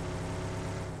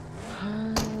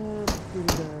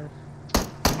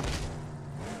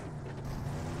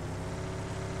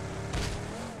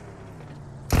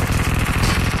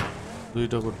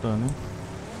दुईटा खुट्टा अनि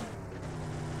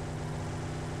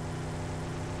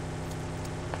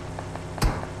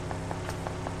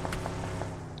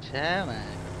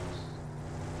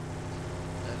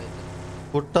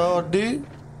खुट्टा अड्डी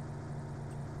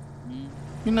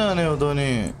किन हाने हो त नि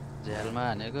झ्यालमा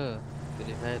हानेको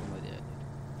फ्री फायर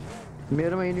मरिहाल्यो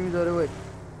मेरोमा इनिमी झऱ्यो भाइ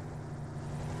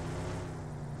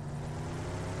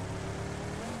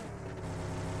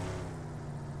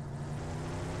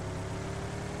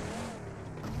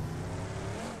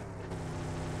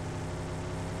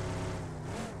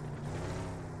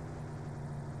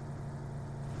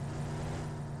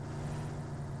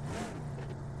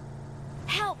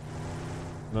Help!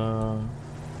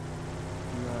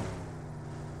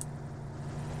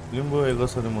 लिम्बू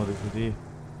कसरी मऱ्यो फेरि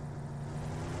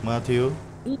माथि हो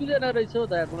दुईजना रहेछ हौ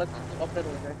त मलाई अप्ठ्यारो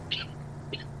हुन्छ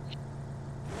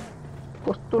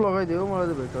कस्तो लगाइदियो मलाई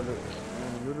त भेटले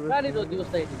कहाँनिर दिवस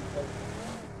त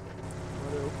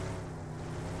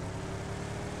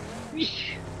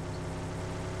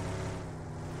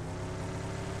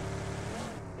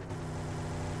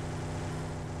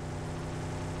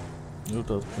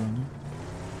एउटा अर्को नि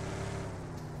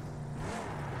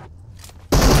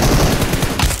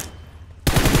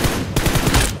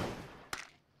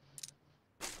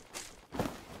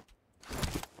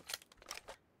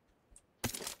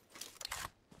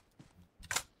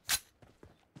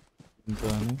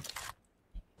Done.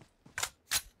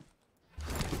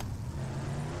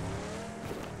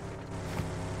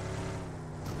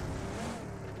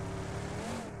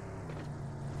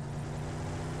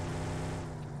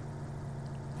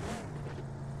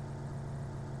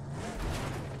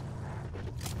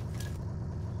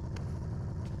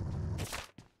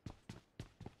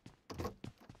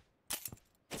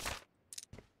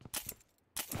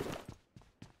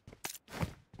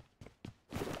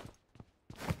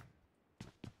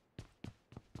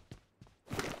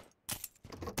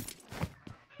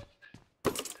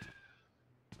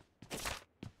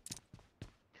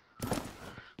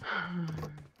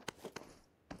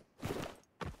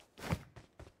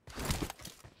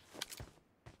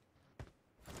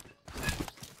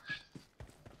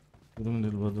 गुरुङ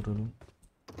दिलबहादुरहरु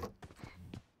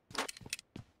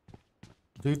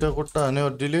दुईटा कोट्टा हाने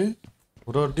अड्डीले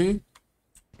र अड्डी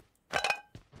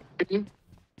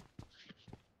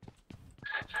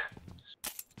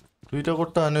दुईटा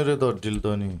कोट्टा हाने रे त अड्डीले त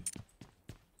नि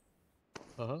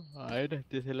आएर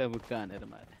त्यसैलाई मुक्का हानेर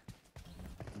मारे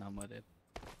नमरेर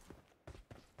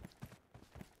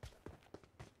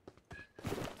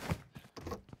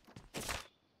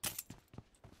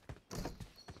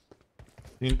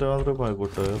तीनटा मात्र पाए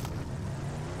कोट्टा यार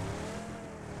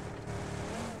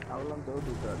आउलाम त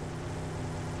दुईटा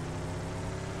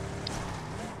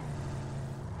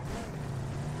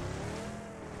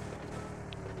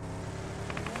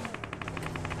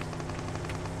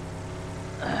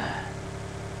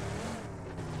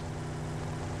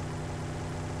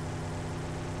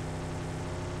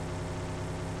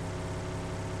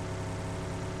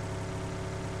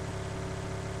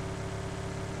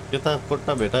यता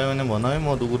कोट्टा भेटायो भने भन है म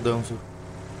दुगुर्दै आउँछु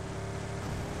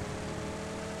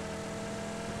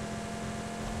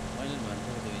मैले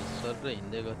भन्छु त्यो ईश्वर र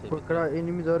हिँड्दै गथे कोक्रा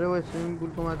एनिमी झर्यो ओइ स्विमिङ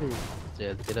पुलको माथि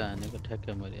जेलतिर हानेको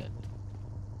ठ्याक्कै मरिहाल्यो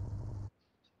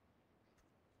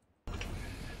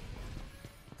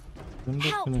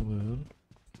किन भयो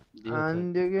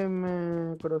आंदे के मैं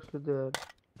क्रॉस कर दे यार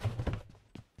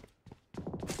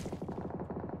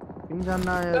इंसान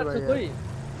ना यार भाई कोही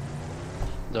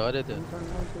झर्यो त्यो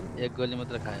एक गोली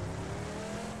मात्र खायो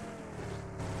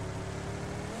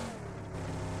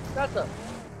कहाँ छ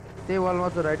ते वाल में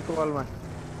तो राइट को वाल में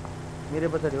मेरे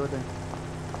पछाडि हो त्यहाँ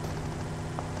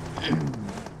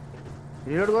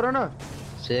रिलोड गरो न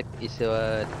शेख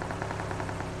ईश्वर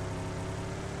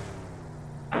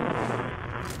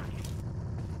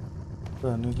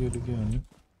हाने के हाने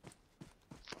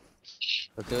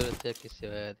त्यो शेख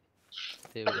ईश्वर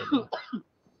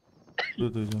त्यो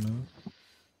दुईजना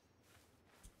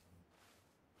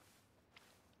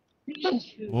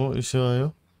हो इस्यु आयो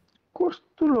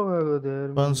कस्तो लगाएको थियो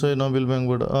यार 500 नबिल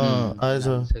ब्याङ्कबाट आएछ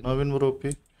नवीन ब्रो पी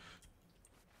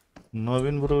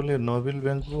नवीन ब्रोले नबिल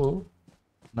ब्याङ्कको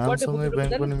नामसँगै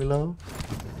ब्याङ्क पनि मिलाओ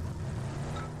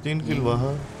 3 किल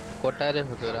भयो कोटारे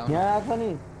फोटो राउन्ड यहाँ आछ नि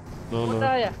ल कोटा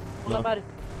आया कोला मारे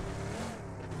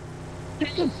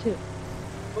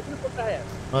कोटा आया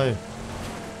आयो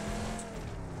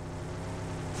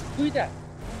दुईटा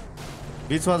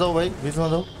बीचमा जाऊ भाइ बीचमा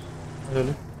जाऊ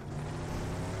अहिले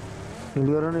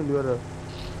लिएर नै लिएर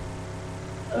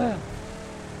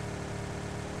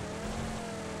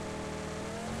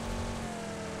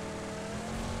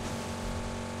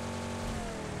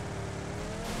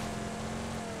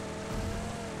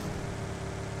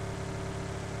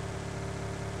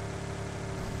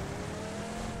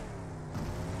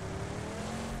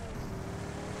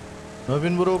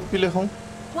नवीन ब्रो पी लेखौँ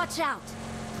Watch out!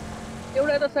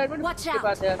 एउटा यता साइडमा नि Watch के out.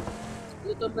 बात यार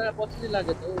यो त मेरा पछि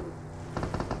लाग्यो त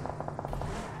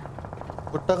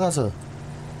खुट्टा कहाँ छ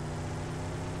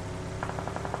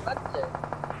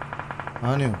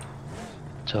हान्यो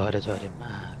झरे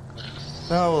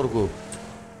कहाँ अर्को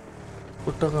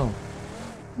खुट्टा कहाँ हो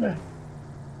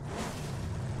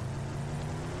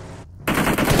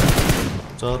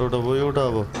चारवटा भयो एउटा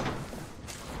अब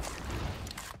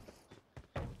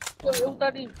एउटा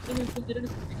नि स्विमिङ पुलतिर नि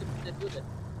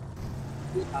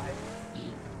त्यो थाहा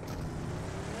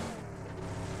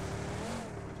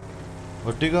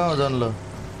हड्डी कहाँ हो जान ल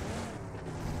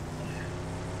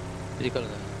रिकल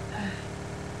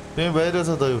त्यही बाहिर छ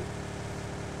त यो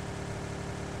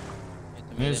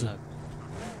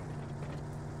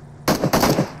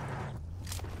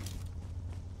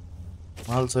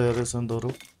हाल छ यार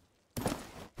सन्तोरो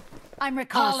I'm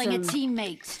recalling a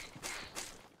teammate.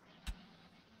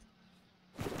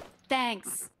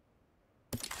 Thanks.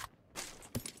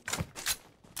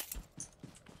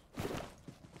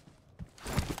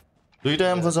 दुईटा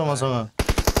एम्फो छ मसँग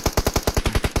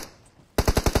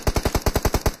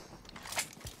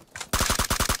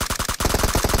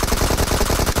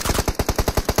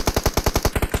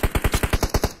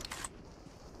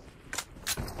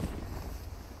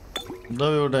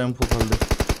एउटा एम्फो फाल्दै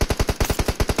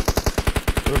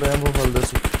एउटा एम्फो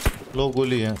फाल्दैछु लो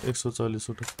गोली यहाँ 140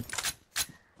 वटा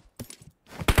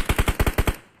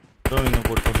रमिन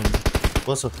कोट्टा फाल्दै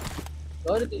बस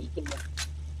गरे त्यो स्कुलमा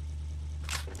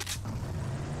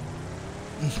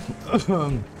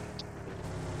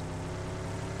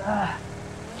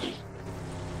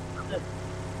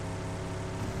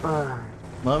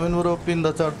नवीन ब्रो पिन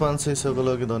 4-5 सयको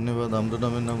लागि धन्यवाद हाम्रो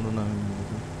नवीन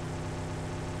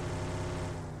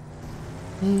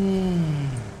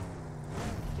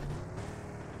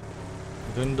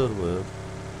रेन्डर भयो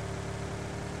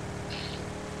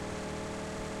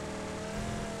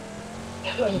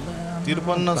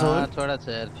 53 छ 5 वटा छ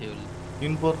यार फ्युल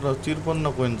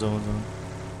 53 कोइन छ मसँग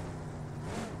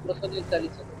मसँग 40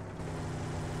 छ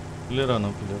क्लियर आन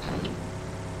क्लियर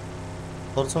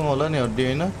सरसँग होला नि हड्डी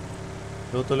हैन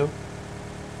ल्याउ त ल्याउ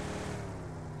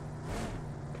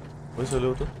पैसा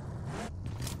ल्याउ त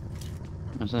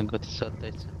मसँग कति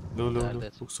 27 छ ल्याउ ल्याउ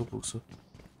पुग्छ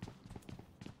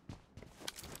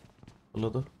ल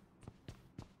त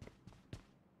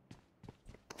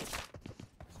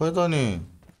खोइ त नि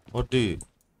हड्डी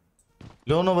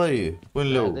ल्याउ न भाइ कोइन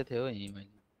ल्याउ राख्दै थियो यही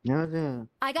मैले यहाँ चाहिँ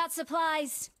I got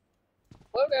supplies.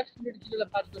 एउटा एक्सिडेन्ट किनेर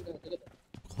 5 गर्नु हुन्छ के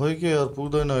खोइ के यार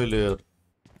पुग्दैन अहिले यार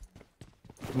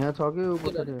यहाँ छ कि उ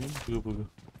पछाडि हैन पुग्यो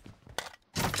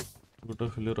एउटा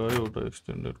फिलेर आयो एउटा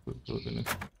एक्सटेन्डेड को दिने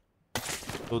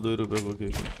 2 रुपैयाँको के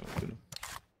किन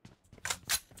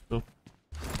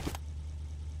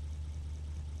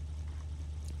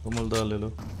कमल दाल लो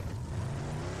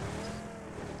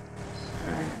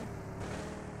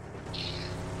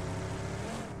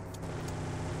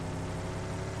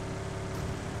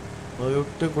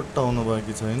एउटै खुट्टा हुनु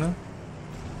बाँकी छ हैन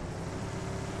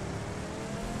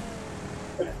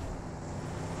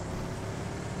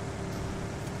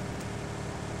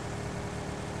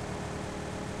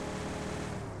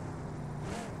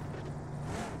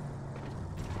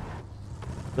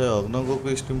हग्न गएको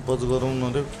स्टिम पच गरौँ न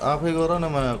रे आफै गर न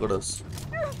माया कडस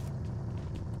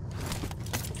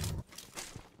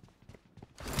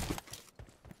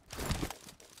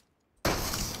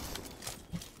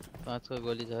पाँचको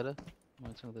गोली छ र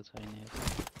मसँग त छैन यार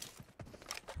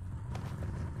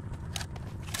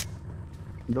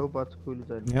दो 5 गोली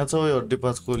चाहिए यहाँ छ हड्डी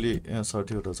 5 गोली यहाँ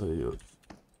 60 वटा छ यो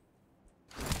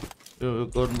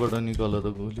गनबाट निकाल त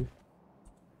गोली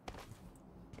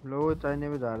लो चाहिने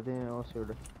में झार दे और से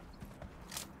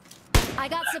I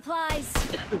got supplies.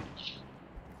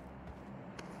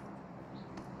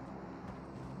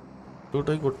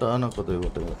 एउटै खुट्टा आन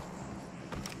कतैबाट यार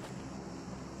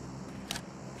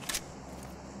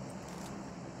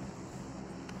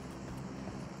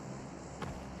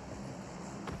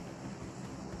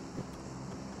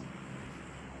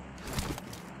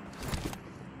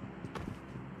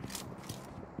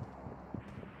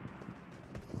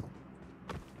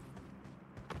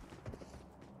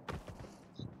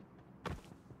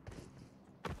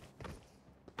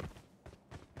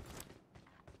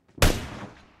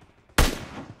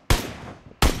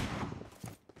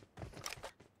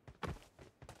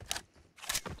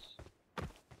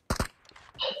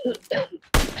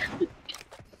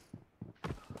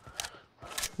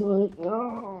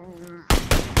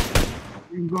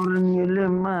गोरनीले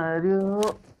मार्यो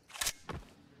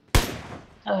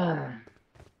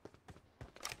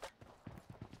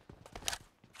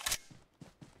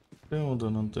के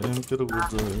हुँदैन नि त एमतिर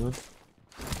गुड्छ यार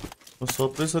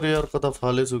सप्रेसर यार कता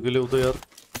फालेछु कि ल्याउ त यार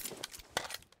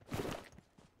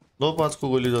लो 5 को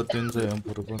गोली जति हुन्छ यहाँ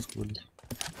पुरो 5 गोली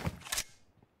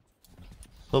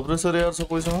सप्रेसर यार छ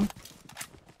कोइसँग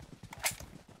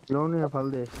लो नि फाल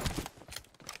दे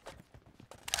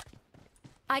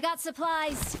I got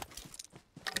supplies.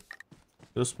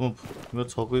 यसमा मेरो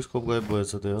 6 को स्कोप गायब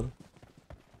भएछ त यार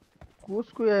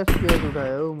कसको एसपीएस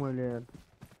उठायो मैले यार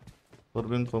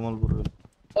परबिन कमल पुरो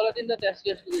तल दिन त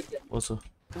एसपीएस को देखिया ओछ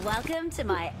Welcome to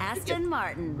my Aston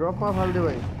Martin. Drop मा फाल दे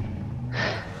भाइ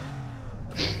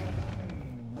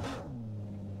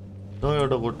त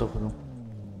एउटा गोट्टा पुरो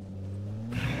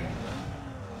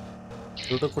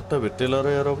एउटा खुट्टा भेटेला र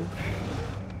यार अब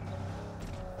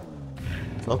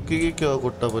सक्की कि क्या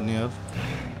खुट्टा पनि यार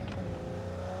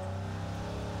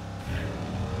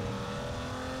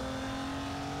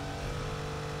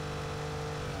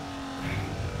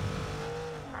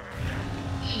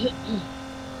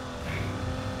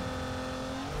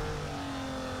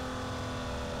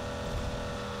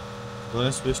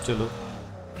गणेश पिस्टल हो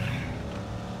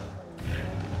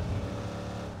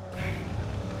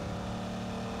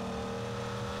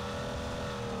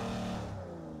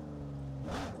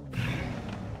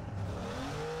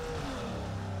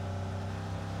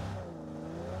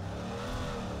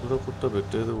एउटा खुट्टा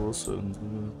भेटे त होस्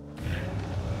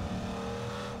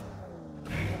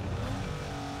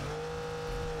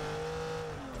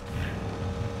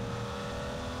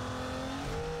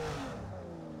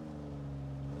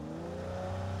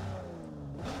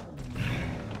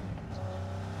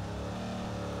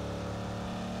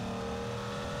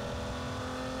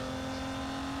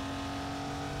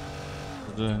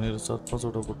यहाँनिर 4-5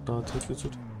 वटा खुट्टा थियो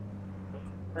एकैचोटि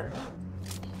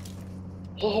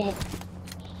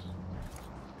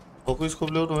फोको स्कोप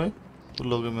ल्याउनु है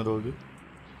लग्यो मेरो अघि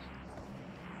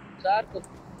 4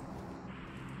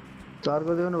 चार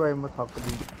को देऊ न भाइ म थक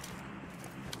दिन्छु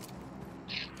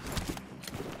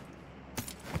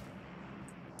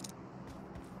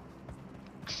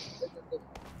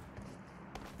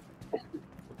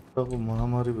अब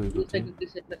महामारी भएको थियो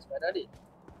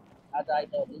आज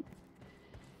आइतो नि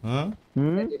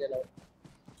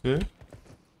के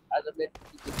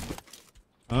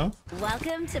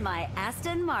Welcome to my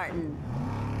Aston Martin.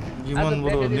 गिमन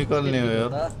bro निकाल्ने हो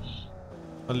यार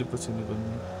अलि पछि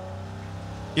निकाल्ने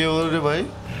के हो रे भाइ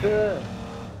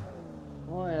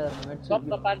यार सब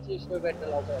 500 स्क्वायर ब्याट्री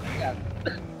लाउँछ यार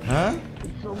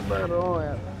सोमबार हो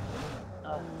यार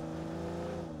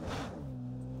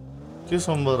के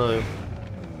सोमबार आयो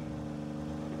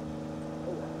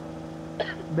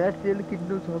ब्याट सेल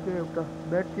किन्नु छ के एउटा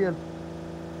ब्याट सेल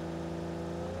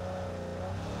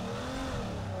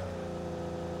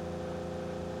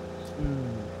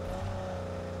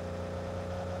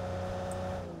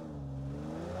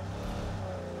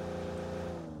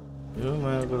यो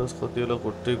माया गरस कतिले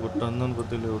कोट्टै कोट्टान्दैन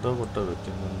कतिले एउटा कोट्टा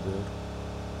भेटिँदैन यार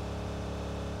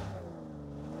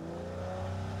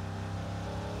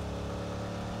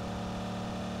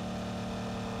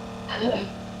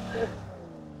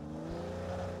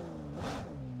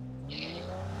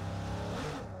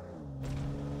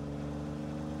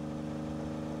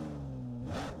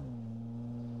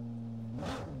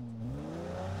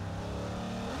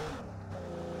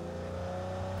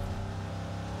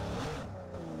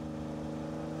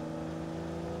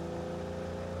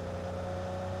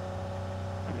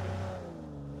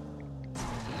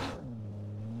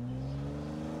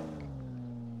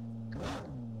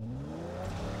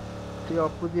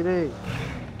अप्पुजी रे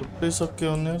कोट्टै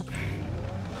सक्यो भने यार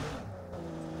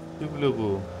टिप्लेको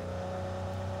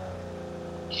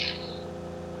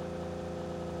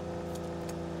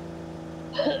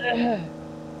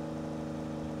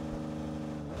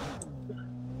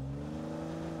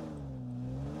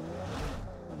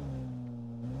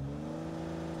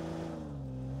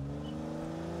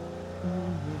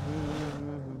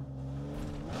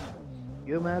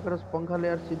यो मायाक्रस पंखाले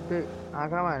यार सिधै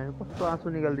आँखामा हानेर कस्तो आँसु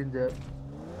निकालिदिन्छ यार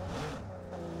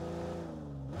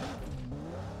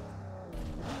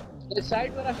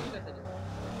साइडमा राख्नु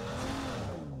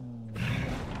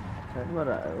साइडमा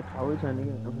ठाउँ छैन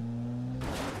कि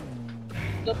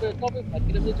तपाईँ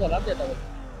फर्किएर चाहिँ होला नि तपाईँ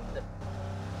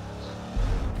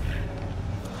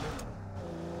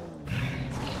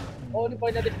अनि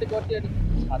पहिला त्यस्तै गर्थ्यो अनि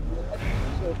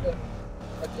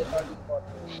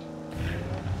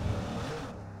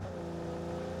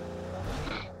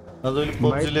अझैले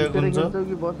पब्जी ल्याएको हुन्छ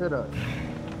कि बसेर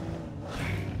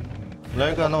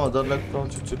लाइक 9000 लाख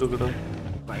पाउँछ छिटो केटा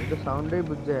भाइ त साउन्डै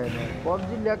बुझ्छ हैन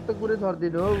पब्जी ल्याक त कुरै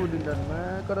छर्दिनु हो बुडिन्डनमा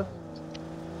कर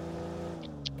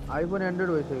आइफोन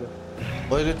एन्ड्रोइड भइसक्यो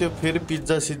अहिले त्यो फेरि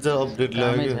पिज्जा सिज्जा अपडेट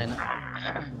ल्यायो छैन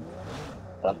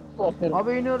अब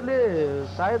यिनीहरुले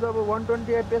सायद अब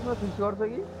 120 एफपीएस मा फिक्स गर्छ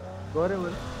कि गरे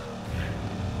भने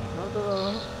न त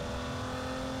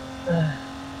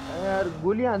यार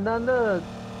गोली हान्दा हान्दा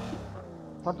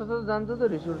फटफट जान्छ त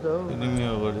रिस उठ्छ हो एनिमी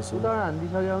अगाडि छ उता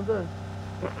हान्दिसक्यो हुन्छ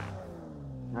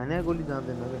हाने गोली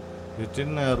जाँदैन के भेटिन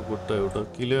न यार कोट्टा एउटा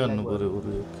किले हान्नु पर्यो बरु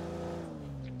एक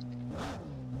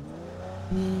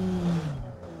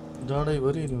डाँडै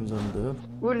भरि एनिमी जान्छ यार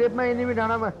उ लेफ्टमा एनिमी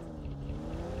डाँडामा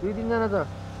 2-3 जना छ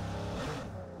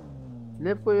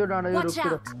लेफ्टको यो डाँडा यो Watch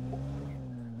रुखतिर out!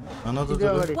 हान त सिधै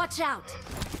अगाडि Watch out!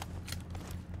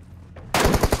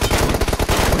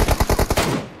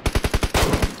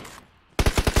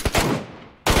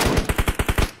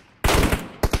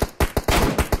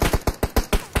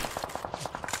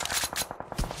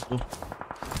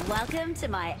 Welcome to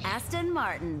my Aston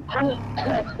Martin.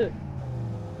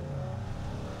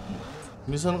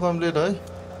 Mission complete है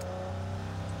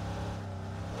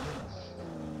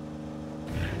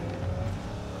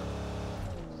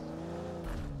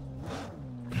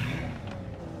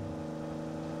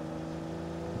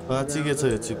बाँची के छ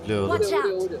यो चिप्ले Watch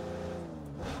out!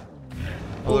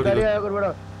 गाडी आयो करबाट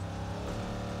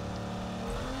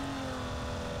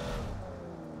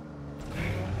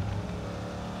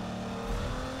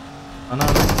आना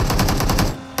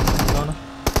आना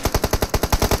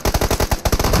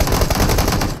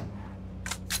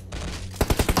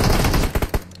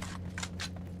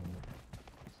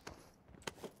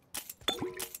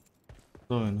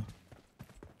तो हैन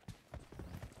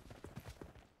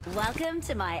Welcome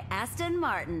to my Aston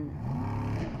Martin.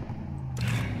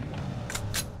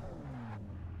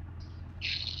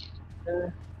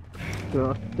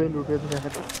 त्यो लुटे छ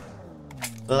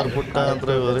तार फुट्टा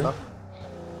मात्रै गरे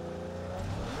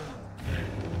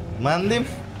मान्दिम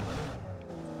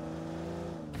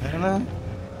हैन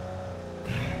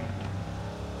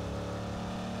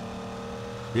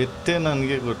भेट्टेनन्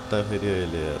के खुट्टा फेरि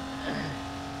अहिले यार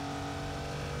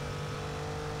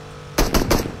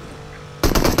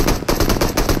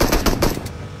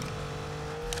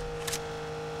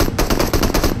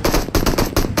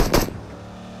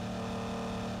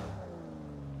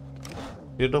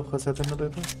हेड अफ खसा थिएन त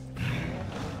यता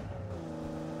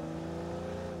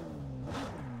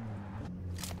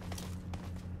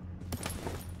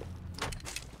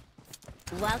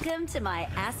Welcome to my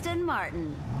Aston Martin.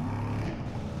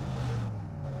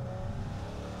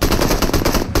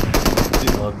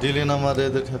 हड्डीले नमारे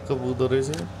त ठ्याक्क पुग्दो रहेछ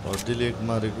हड्डीले एक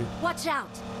मारे कि Watch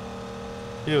out!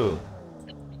 के हो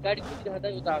गाडी कुदिरहँदा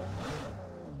उता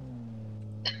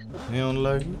यहाँ आउनु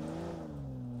लाग्यो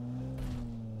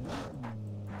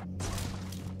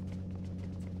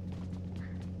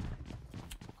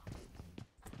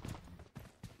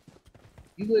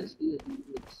युएस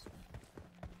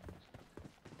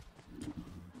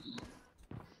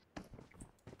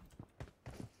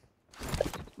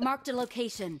Marked a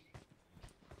location.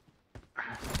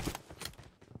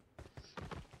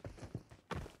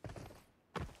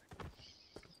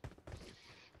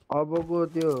 अबको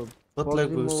त्यो कतिलाई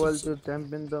PUBG मोबाइल त्यो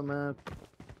च्याम्पियन त मा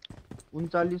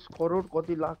 39 करोड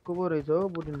कति लाखको पो रहेछ हो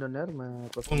बुटिन्डन यार मा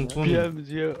कुन कुन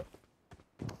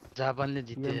जापानले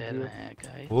जित्यो यार म्याक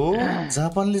है हो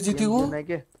जापानले जित्यो हो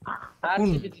के कुन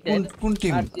कुन कुन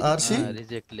team RC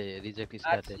reject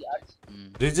started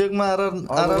रिजेक्टमा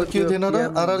RR Q थिएन र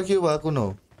आरआर क्यू भएको न हो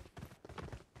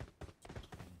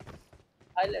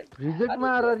रिजेक्टमा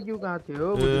आरआरक्यू कहाँ थियो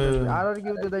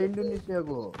आरआरक्यू त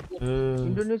इन्डोनेसियाको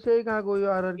इन्डोनेसिया कहाँको यो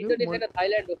आरआरक्यू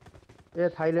थाइल्यान्ड ए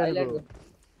थाइल्यान्डको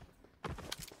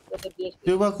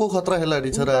त्योमा को खतरा खेलाडी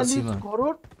छ र आरसीमा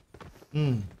करोड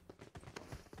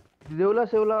देउला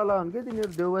सेउला वाला हुन् के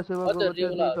तिनीहरु देउवा सेवा गर्छ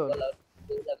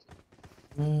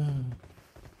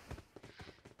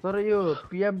तर यो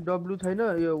पीएमडब्ल्यू छैन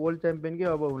यो वर्ल्ड च्याम्पियन के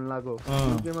अब हुन लाग्यो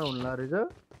युकेमा हुन लाग्यो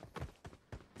रहेछ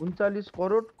 39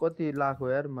 करोड कति लाख हो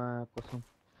यार मा कसम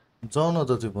जाऊ न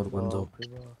त त्यो मर्पन जाऊ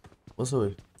कसो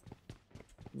है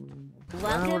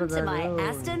Welcome to my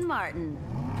Aston Martin.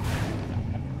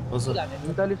 कसो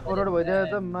 39 करोड भइदियो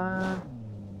त मा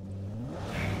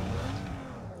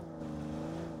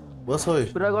बस है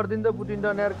पुरा गर्दिन त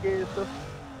पुटिन्डन यार के यस्तो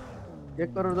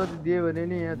 1 करोड जति दिए भने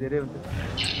नि यहाँ धेरै हुन्छ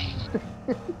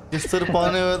त्यस्तो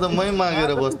पाउने भए त मै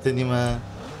मागेर बस्थे नि मा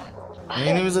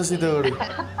एनिमी छ सिधै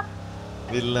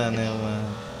बिल्ला ने मा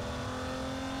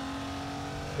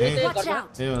Watch out!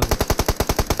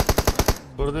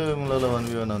 छोड्दै मलाई ल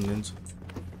 1v1 हान्दिन्छु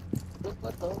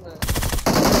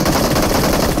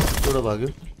एउटा भाग्यो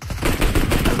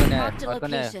Marked a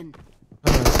location.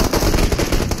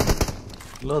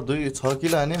 ल 6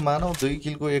 किल हाने मानौ 2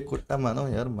 किलको एक कोट्टा मानौ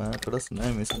यार मा कडस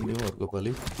नयाँ मिसन दियो अर्को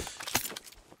पाली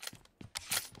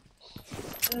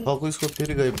छको इसको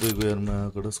फेरि गायब भइगयो यार मा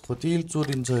कडस कति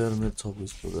चोरिन्छ यार मेरो छको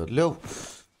इसको घर ल्याउ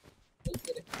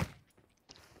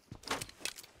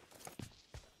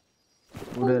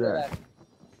उडेर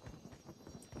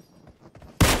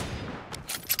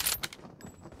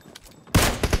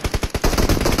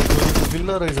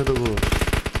बिल्ला रहेछ त गो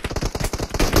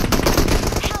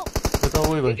यता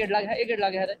ओइ भाइ एक हेड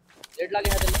लागे है हेड लागे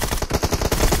है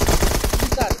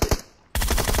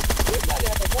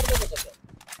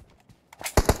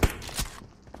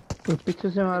पीछे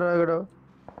से मारो अगड़ो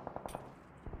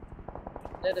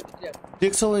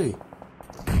देख सो भाई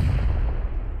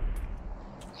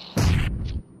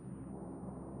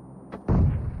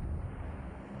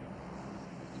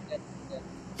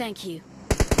Thank you.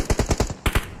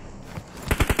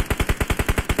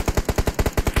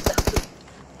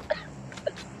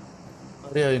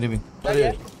 अरे एनिमी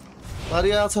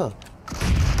अरे आछ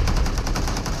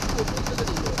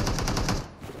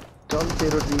चल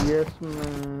तेरो डीएस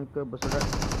में का बसड़ा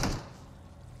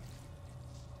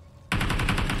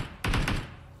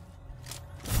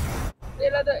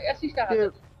तेला तो एसिस्ट आ के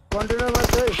कंटेनर में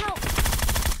छै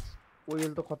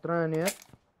ओयल तो खतरा है नि यार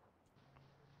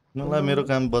मलाई मेरो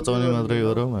काम बचाउने मात्रै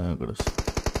गरौ मायाकडस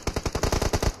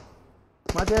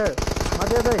माथे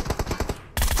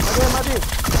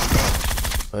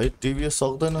भाइ टिभीएस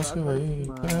सक्दैनस् के भाइ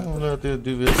कहाँ होला त्यो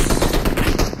टिभीएस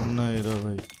नआइर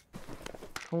भाइ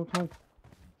छौ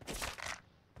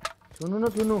सुन्नु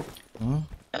छो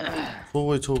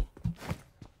भाइ छो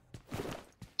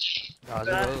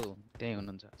हजुर हो त्यही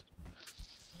हुनुहुन्छ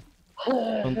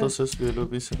सन्तोष हेलो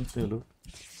बिसन हेलो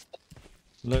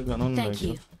ल गनौँ न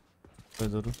भाइ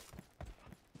हजुर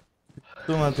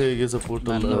त्यो माथि के छ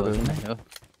पोर्टल हो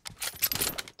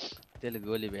त्यसले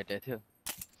गोली भेटेको थियो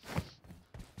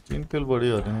सिम्पल बढी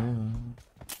अरे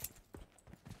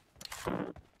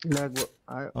ल्याग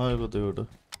आएको त एउटा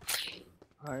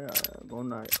आयो गउन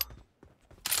आयो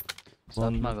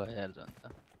सपमा गयो यार जनता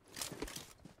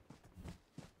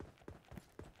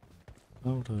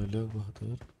आउट ल्याग भयो त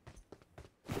यार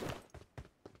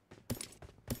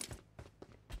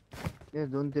ए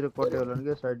जोनतिर कट्यो होला नि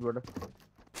के साइडबाट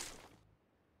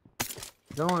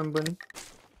जाउँ हामी पनि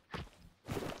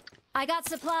I got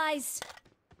supplies.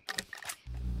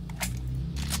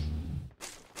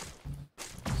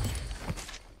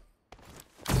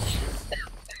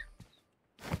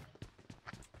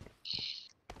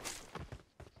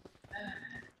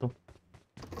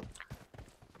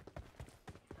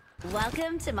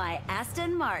 Welcome to my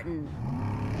Aston Martin.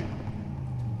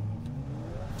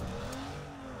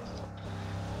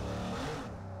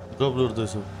 Drop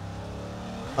लुट्दैछु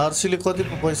आरसीले कति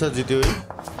पैसा जित्यो है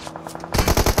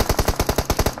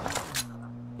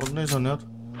पक्नै छ नि यार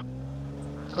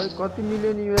खै कति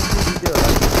मिलियन युएसडी जित्यो होला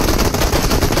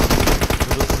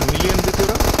मिलियन जित्यो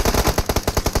र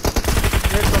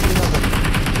नेट कति छ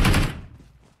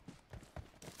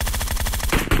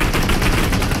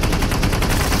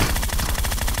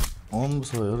अम छ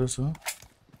हेर यसो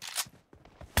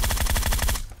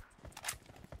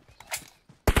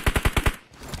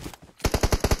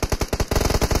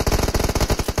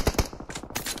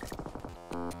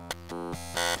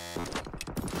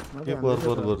के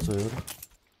बर्बर गर्छ यार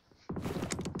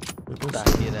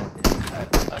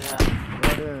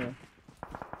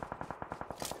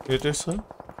एटेस छ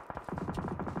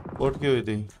पड्क्यो है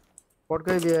त्यही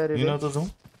पड्काइदियो अरे हिँड त जाउँ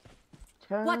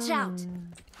Watch out.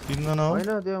 तिनजना हो होइन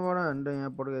त्योबाट हान्दा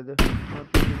यहाँ पड्काइदियो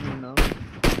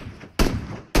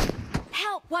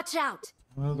Help, watch out.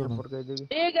 पड्काइदियो कि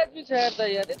एक आदमी छ यार त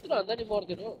यार यत्रो भन्दा नि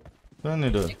मर्दैन हो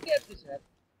कहाँनिर एक आदमी छ यार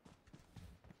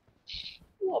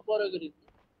उ पर गरी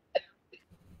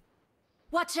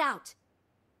Watch out.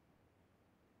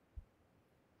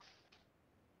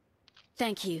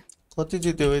 Thank you. कति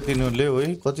जित्यो है तिनीहरूले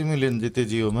है कति मिलियन जिते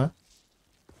जियोमा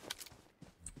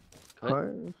खै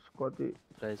कति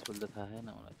प्राइस फुल त थाहा छैन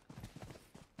मलाई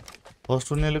फर्स्ट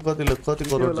उनीहरूले कति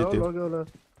करोड जित्यो लग्यो होला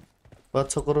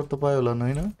 5-6 करोड त पायो होला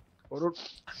होइन करोड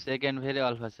सेकेन्ड फेरि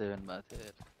अल्फा 7 भएको थियो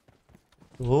यार।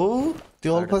 हो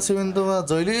त्यो अल्फा 7 त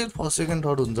जहिले फर्स्ट सेकेन्ड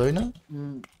थर्ड हुन्छ होइन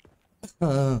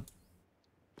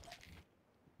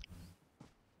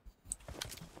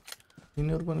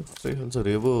तिनीहरू पनि खुट्टै खेल्छ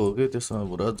रेबो हो कि त्यसमा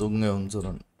पुरा जोङ्गे हुन्छ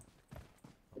रन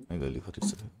गाली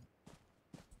खरिसक्यो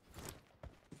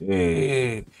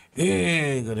ए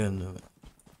गरे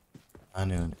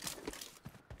हाने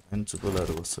चुप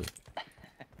लाएर बस्छ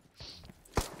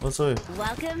बस्छ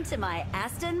Welcome to my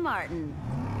Aston Martin.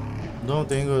 जाउँ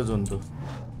त्यहीँ गयो जुन त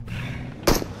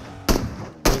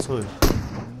बस्छ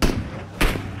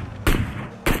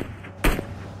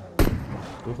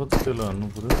कति तेल हान्नु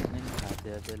पर्यो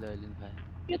त्यसले अहिले नि खाएँ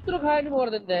यत्रो खायो नि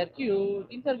मर्दैन त यार के हो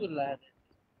 3-4 गुल लाग्यो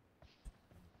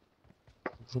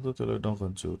कता त्यसलाई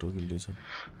डकान्छु एउटा गिल्ली छ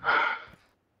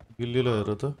गिल्लीलाई हेर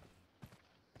त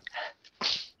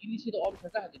इलिसित अफ छ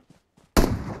कहाँ दिन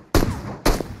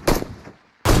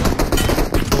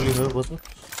गोली खायो बस्छ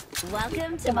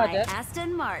Welcome to my Aston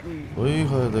Martin. ओइ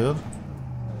खायो त यार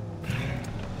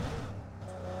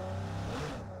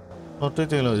सट्टै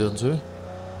त्यही लैजान्छु है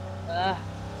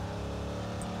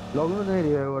लग्नु नै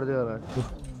रिभाइभ गर्दै होला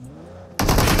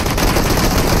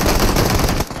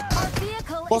Our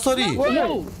vehicle is कसरी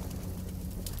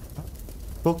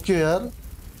ठोक्यो यार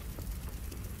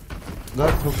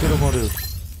गाडी ठोकेर मर्यो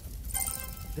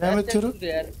ड्यामेज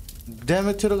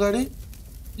थियो र गाडी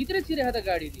भित्रै छिरेको त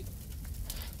गाडी नि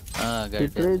गाडी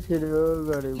भित्रै छिर्यो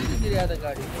गाडी छिरेको त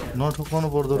गाडी नठोकाउनु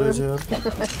पर्दो रहेछ यार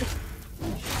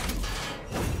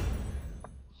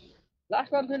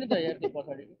लास्ट वान थियो नि त यार त्यो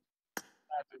पछाडि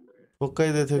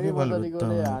ठोक्काइदिएको थियो कि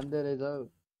मैले हान्दै रहेछ हौ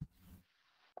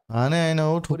हाने होइन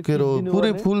हो ठोकेर हो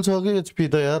पुरै फुल छ कि एचपी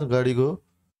त यार गाडीको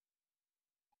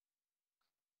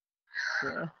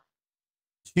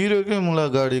छिर्यो के मुला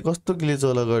गाडी कस्तो ग्लिच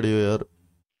वाला गाडी हो यार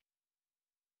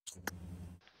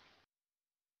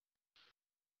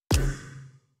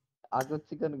आगो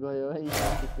चिकन गयो है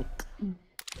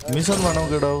मिसन बनाऊ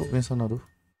केटा हो मिसनहरू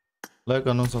लाइक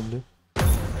हानौँ सबले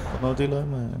बनाउँदै ल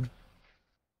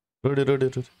रेडी रेडी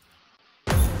रेडी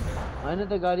होइन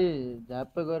त गाडी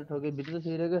झ्याप्पै गएर ठोके भित्र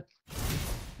छिरेको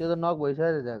त्यो त नक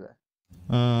भइसक्यो जग्गा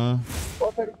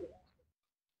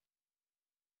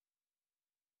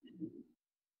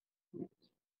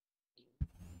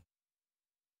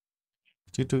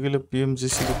टिटुकीले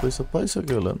पिएमजिसीको पैसा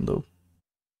पाइसक्यो होला नि त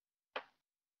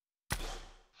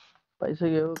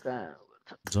पाइसक्यो कहाँ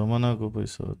जमानाको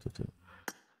पैसा हो त त्यो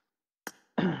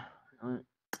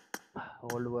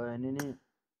होल्ड भयो भने नि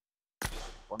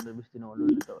 15-20 दिन होल्ड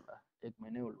हुन्छ होला 1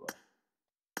 महिनै होल्ड भयो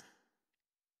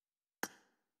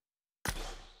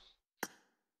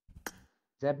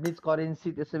जापानिज करेन्सी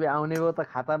त्यसै भए आउने भयो त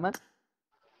खातामा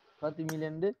कति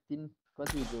मिलियन रे 3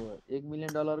 कति $1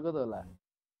 मिलियन को त होला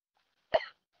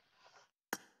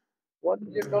 $1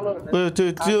 million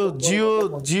त्यो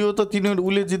जियो त तिनीहरू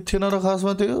उले जित्थेन र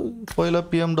खासमा त्यो पहिला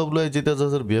PMWI जिते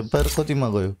जसरी भ्याम्पायर कतिमा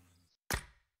गयो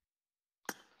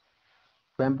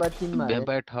भ्याम्पायर 3 मा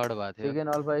भ्याम्पायर थर्ड भएको थियो सेकेन्ड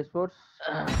अल्फा स्पोर्ट्स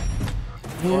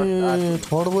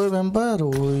थर्ड भयो भ्याम्पायर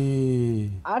ओइ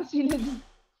आरसीले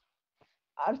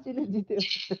जित्यो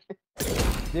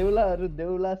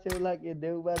देउला सेउला के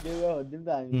देउबा भन्दिम त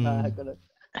हामी खाएको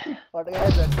पटकाए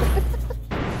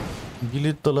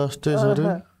गिलित त लास्टै छ रे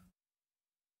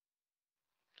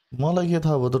मलाई के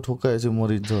थाहा भयो त ठोक्काए चाहिँ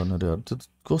मरिन्छ भनेर यार त्यो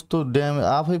कस्तो ड्यामेज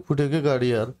आफै फुटेकै गाडी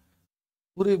यार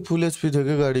पुरै फुल एचपी थियो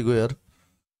के गाडीको यार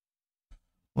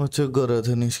म चेक गरेको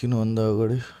थिएँ निस्किनुभन्दा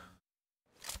अगाडि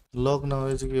लक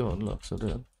नभए चाहिँ के भन्नु लाग्छ र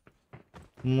यार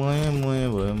मय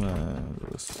भयो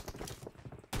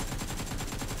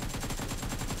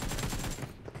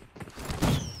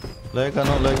लाइक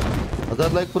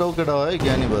 1000 लाइक पुरा केटा हो है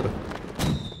ज्ञानी भएर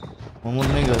म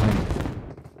मुन्नै गर्ने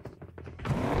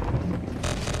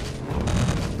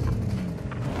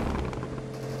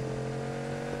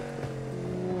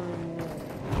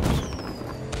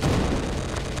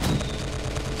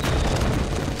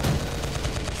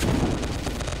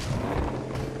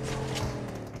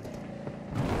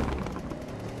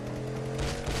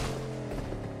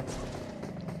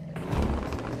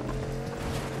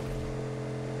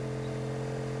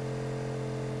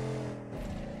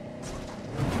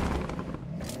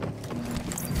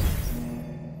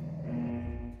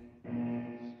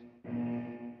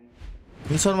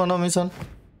मिशन भनौँ मिशन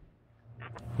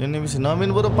एनिमी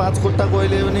नमिन बरु 5 खुट्टाको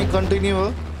अहिले पनि कन्टिन्यू हो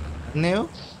ने हो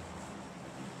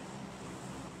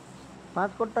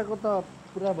 5 कोट्टाको त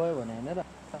पुरा भयो भने हैन र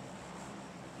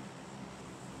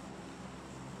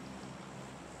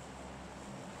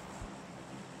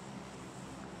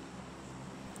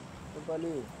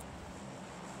नेपाली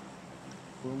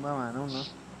रुममा मानौ न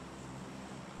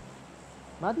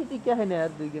माथि टिक्या छैन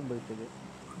यार 2 गेम भइसक्यो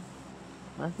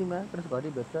माथिमा क्रस घरि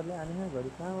भेक्टरले आने है घरि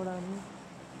कहाँबाट आने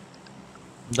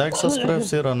लाइक सब्सक्राइब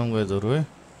शेयर आउनु गएजहरु है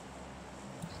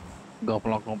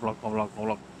गप्लक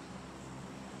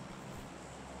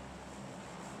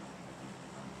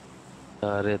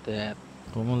अरे त यार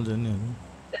कमल जनी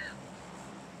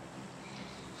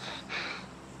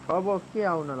अब के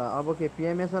आउनला अब के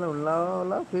पीएमएसएल हुनला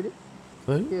होला फेरि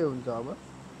के हुन्छ अब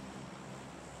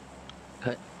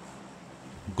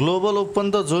ग्लोबल ओपन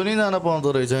त जो नि जान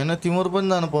पाउँदो रहेछ हैन तिम्रो पनि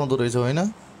जान पाउँदो रहेछ हैन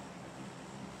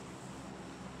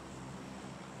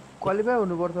क्वालिफाई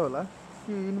हुनुपर्छ होला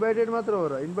कि इन्भाइटेड मात्र हो र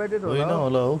इन्भाइटेड होला हैन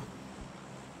होला हो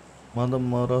मादम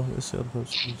मरा शेयर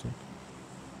गर्छु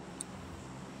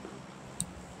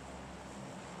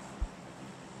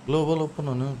ग्लोबल ओपन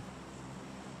हुनु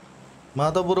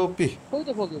माता बुरो ओपी खोइ त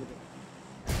फोक्यो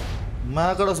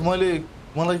माकडस मलाई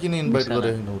किन इन्भाइट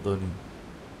गरे हैन त नि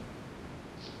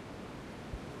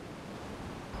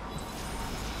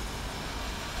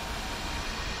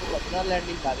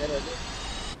ल्यान्डिङ भागेर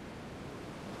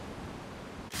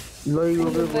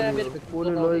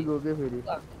लइगयो के फेरि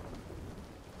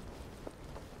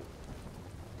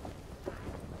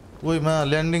ओइ मा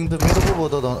ल्यान्डिङ त मेरो पो भयो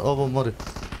त अब मरे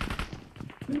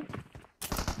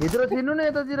भित्र छिर्नु न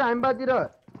यतातिर हामीबातिर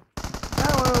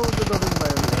कहाँ भयो त दबिङ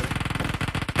भयो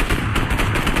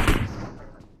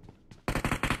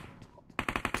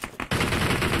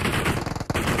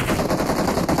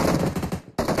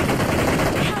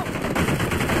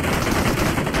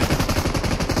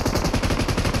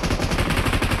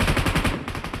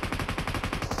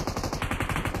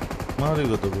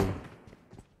मारेको त गयो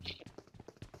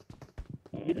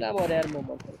बिल्ला मरे यार म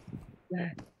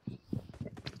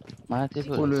माथि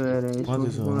पो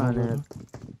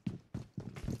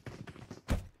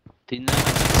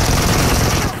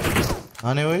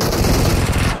हाने ओइ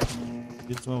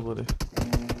बिचमा परे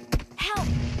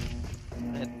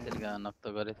त्यसका नक्त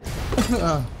गरे थिए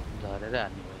झरेर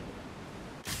हान्ने भयो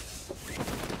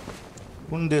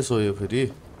कुन देश हो यो फेरि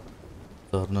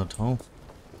झर्न ठाउँ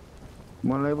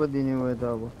मलाई पो दिने भयो त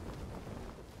अब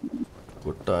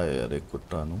खुट्टा आयो यार एक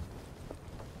खुट्टा नु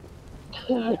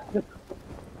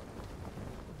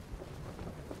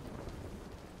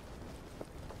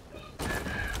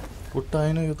खुट्टा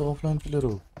आएन यो त अफलाइन प्लेयर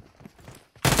हो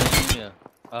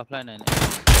अफलाइन हैन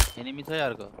एनिमी छ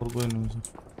यारको अर्को एनिमी छ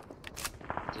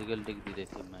जिगल टिक दिदै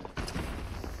थिए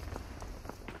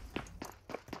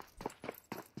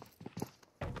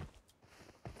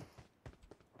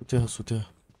म सुत्या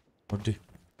हड्डी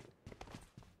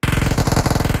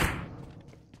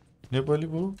नेपाली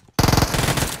पो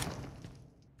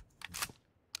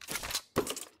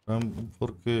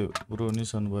रामपुरके पुरो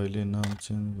निशान भाइले नाम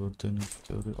चेन्ज गर्दैन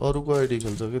अरूको आइडी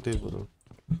खेल्छ के त्यही कुरो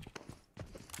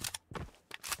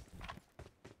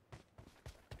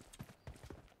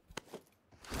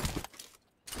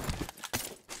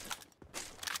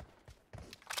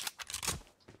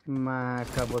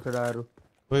माका बछडाहरू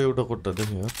ओ एउटा कोट्टा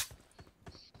देखे यार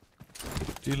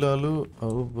टिलालु औ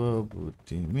बाबु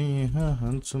तिमी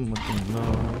हान्छु म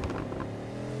तिमीलाई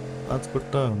आज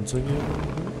कोट्टा हुन्छ कि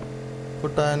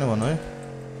कोट्टा आएन भन है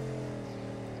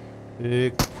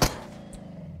एक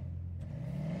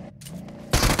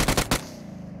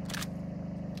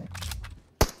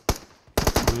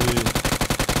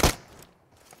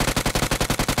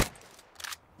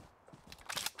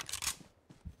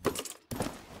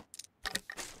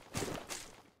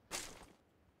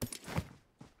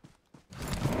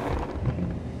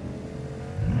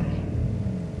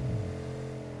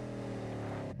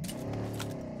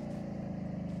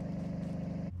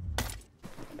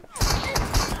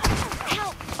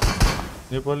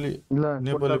नेपाली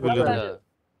नेपाली बोलेर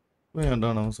को यहाँ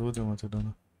डाँडामा छ त्यो माथि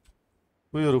डाँडा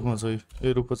उयो रुखमा छ ए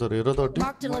रुखको छ हेर त अड्डी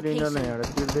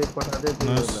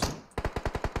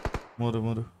मर्यो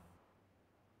मर्यो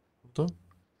त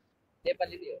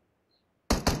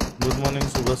good morning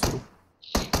Subhash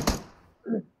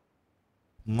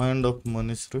mind of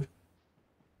Manish रे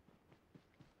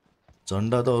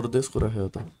झन्डा त अरू देशको राख्यो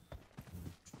त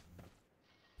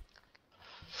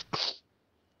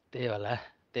त्यही होला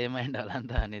त्यही माइन्ड होला नि त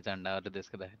अनि झन्डा अरू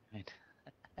देशको राख्ने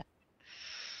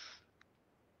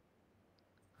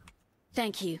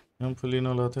Thank you. एम्फु लिन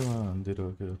लगाएको थियो उहाँ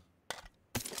हान्दिरहेको क्या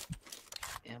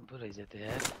एम्फु रहेछ त्यो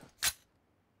यार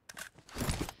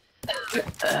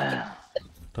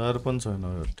टायर पनि छैन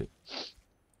अल्टी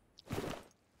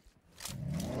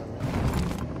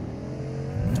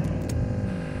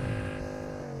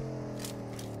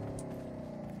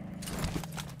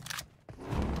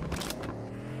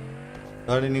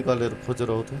गाडी निकालेर खोजेर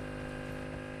आउँथ्यो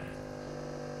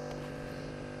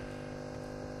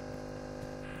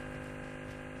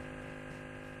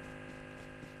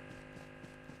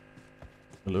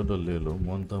हेलो डल्ले हेलो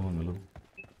मोहन तामाङ हेलो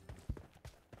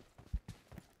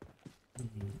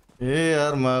ए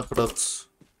यार माकडक्स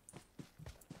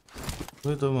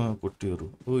खोइ त मा कुट्टीहरू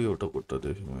ऊ एउटा कुट्टा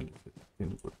देखेँ मैले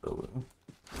 3 कुट्टा भयो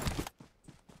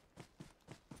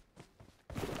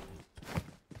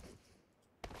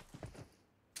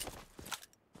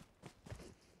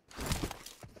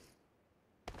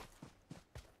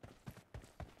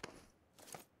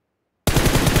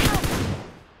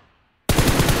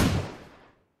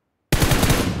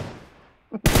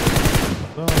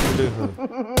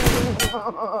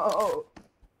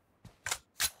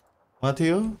माथि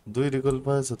हो 2 रिकल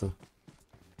पाएछ त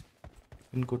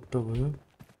 3 कुट्टा भयो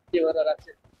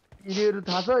यिनीहरू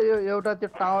थाहा छ यो एउटा त्यो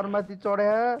टावर माथि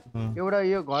चढ्या एउटा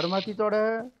यो घर माथि चढ्या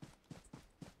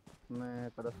म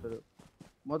त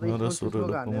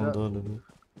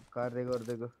कार्य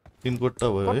गर्दैको 3 कुट्टा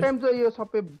भयो है टाइम चाहिँ यो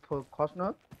सबै खस्न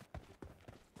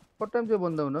कति टाइम चाहिँ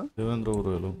बन्द हुन देवेन्द्र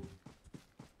उरेलो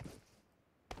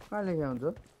कहाँ लेख्या हुन्छ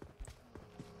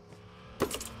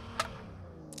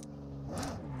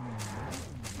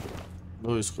लो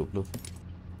स्कोप लो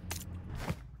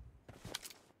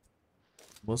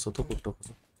बस त कुट्टा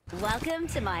Welcome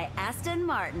to my Aston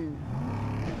Martin.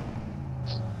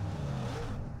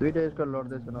 दुईटा यसको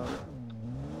लड्दैछ न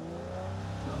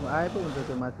आए पो हुन्छ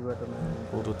त्यो माथिबाट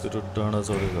पुरोतिर डाँडा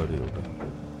चढे गाडी एउटा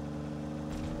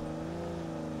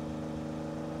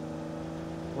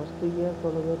बस्दै गया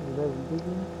कलर हुँदै हुँदै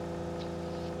गयो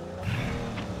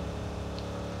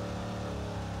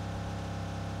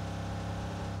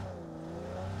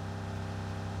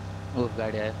ओ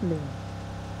गाडी आयो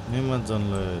निमा जन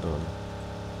लगाएर होला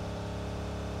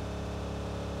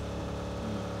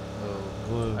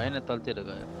हैन तलतिर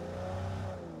गयो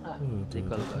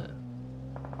निकल गयो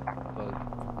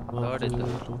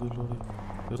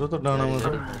हेर त डाँडामा छ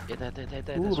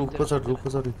रुख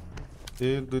पछाडि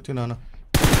 1 2 3 आना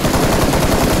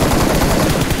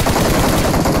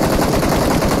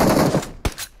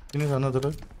किन खाना तर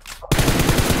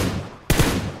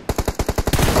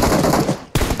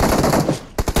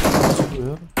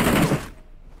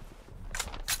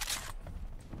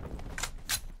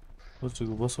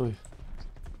बच्चीको बस ओइ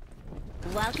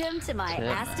Welcome to my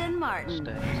Aston Martin.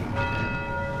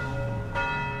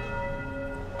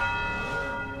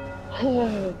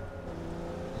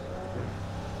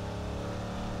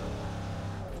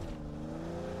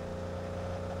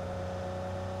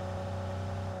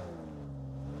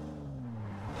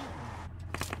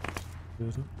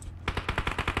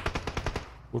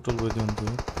 Hotel भइदियो नि त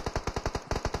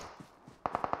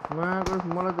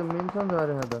मलाई त मेन्सन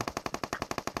गरे त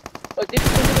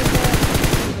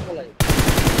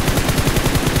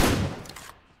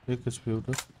एक एचपी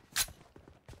एउटा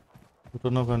फोटो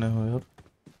नखाने हो यार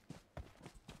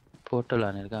फोटो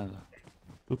लानेर कहाँ गयो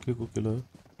टुके कुके लो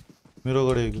मेरो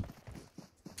गडे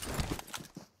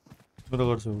मेरो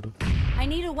गर्छ एउटा I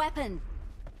need a weapon.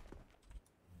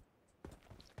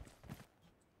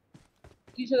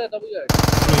 किसले तपाईको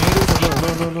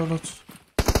ल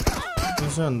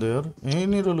किसान दे यार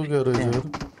यहीँनिर लुकेर रहेछ यार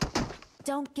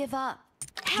Don't give up.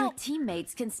 Your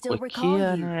teammates can still के recall you.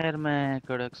 यार मैं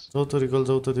कडक्स जाऊ त रिकल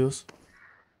जाऊ त दियोस्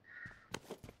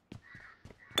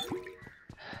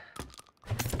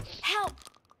Help!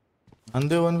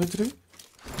 हान्दे 1v3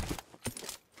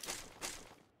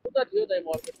 उता थियो दाइ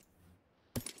मर्के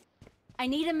I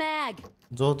need a mag.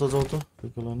 जाऊ त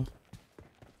रिकल आउनु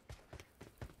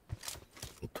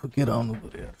ठोकेर आउनु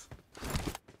पर्यो यार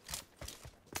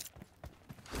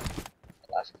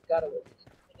लास्ट गाह्रो भयो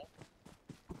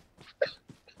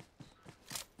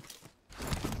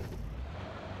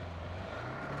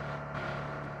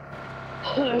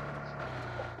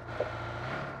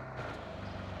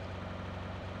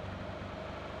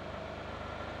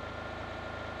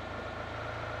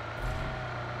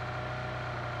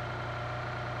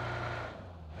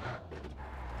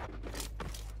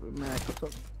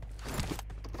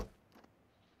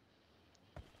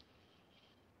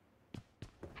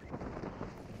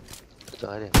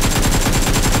अरे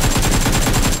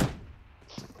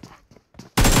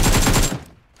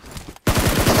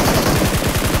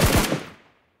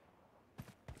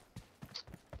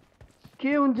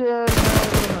के हुन्छ यार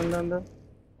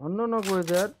भन्नु नगयो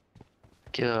यार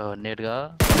के हो नेट गा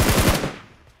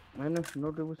हैन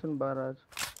नोटिफिकेसन 12 आज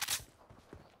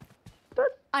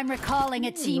I'm recalling a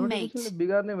teammate. नोटिफिकेसनले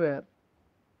बिगार्ने भयो यार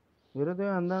हेर त्यो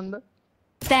हान्दा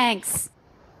Thanks.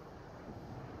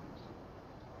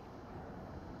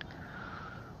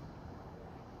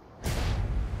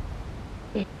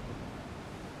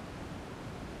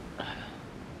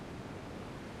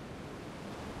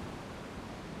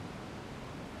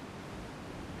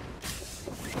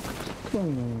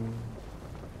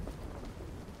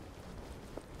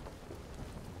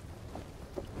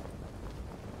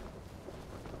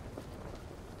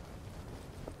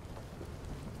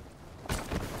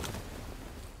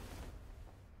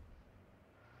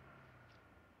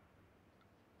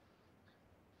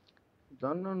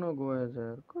 जन्न नगयो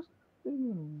यार कस्तो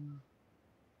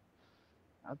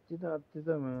आत्ति त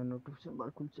मेरो नोटिफिकेसन बार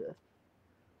खुल्छ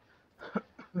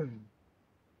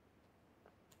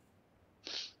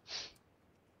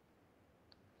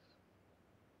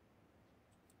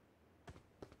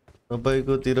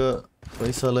तपाईकोतिर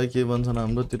पैसालाई के भन्छन्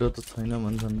हाम्रोतिर त छैन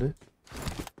भन्छन् रे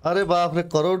अरे बाफ रे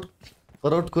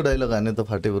करोडको डायलग हाने त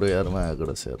फाटे ब्रो यार मायाको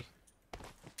रस यार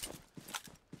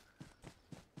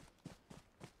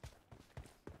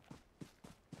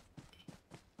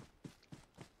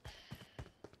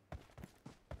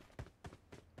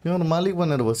किन मालिक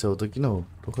बनेर बस्यौ त किन हो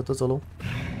रोख त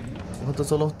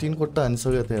चलाऊ 3 कोट्टा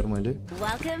हानिसकेको थिएँ यार मैले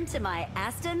Welcome to my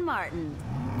Aston Martin.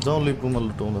 जाउँ लिपुमा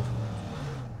लुटाउँला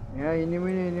यहाँ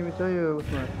इनिमी छ यो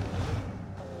उसमा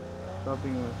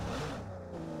शपिङमा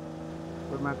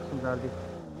मार्क्स जाली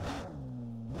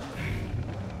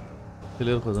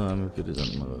प्लेयर खोजौँ हामी फेरि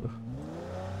जानमा गएर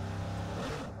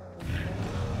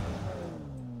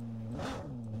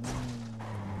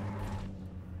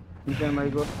किसान भाइ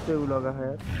कस्तो उ लगा है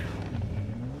यार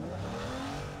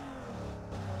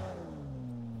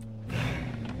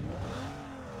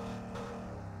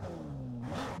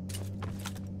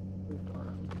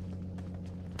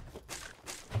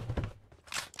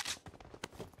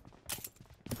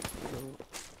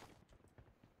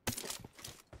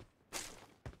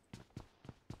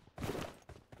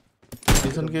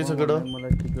किसन के छ केटा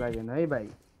मलाई ठीक लागेन है भाइ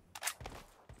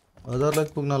 1000 लाख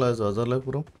पुग्न लाग्छ 1000 लाख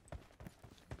पुरौँ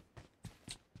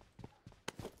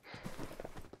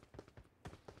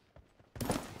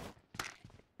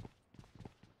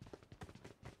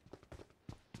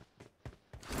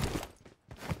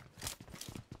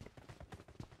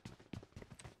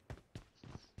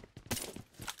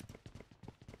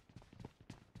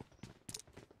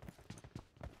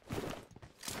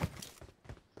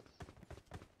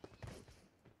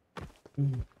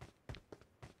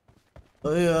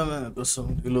कसम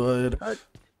ढिलो आएर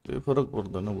केही फरक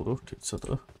पर्दैन बरु ठिक छ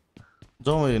त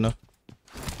जाउँ होइन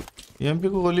एमपी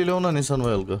को गोली ल्याउन निशान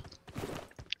भयो हल्का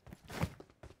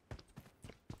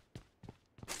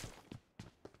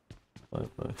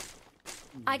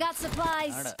I got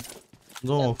supplies.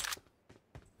 जाउँ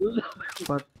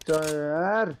बच्चा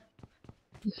यार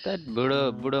त्यही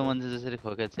बुढो मान्छे जसरी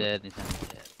खोकेछ यार निशान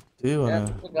यार त्यही भने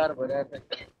गाह्रो भइरहेको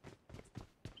छ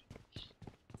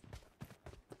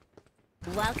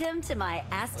Welcome to my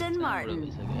Aston Martin.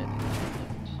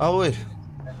 आओ ओए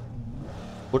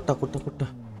कोट्टा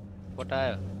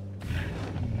पटायो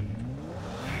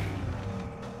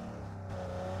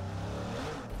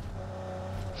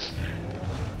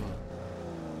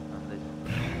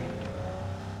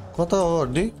कता हो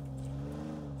हड्डी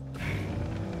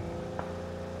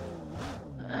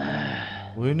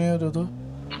होइन यार यो त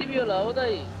तिमी होला हो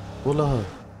दाइ बोला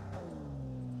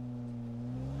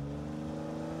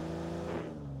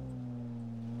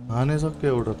हाने सक्यो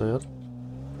एउटा त यार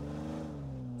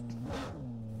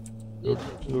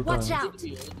एउटा Watch out!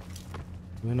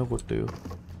 होइन पट्टै हो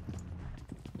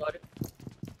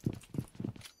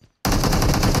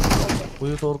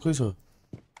उयो त अर्कै छ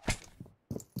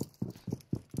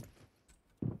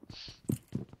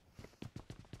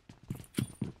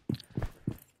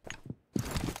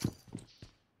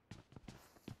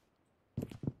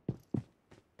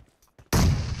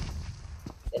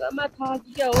एलामा थाहा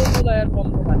कि क्या हो मलाई यार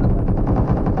बमको खाना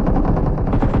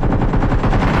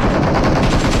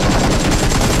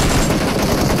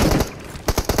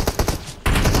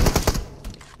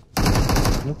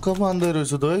मुक्का हान्दै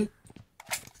रहेछु त है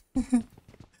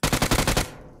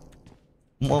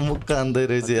म मुक्का हान्दै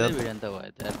रहेछु यार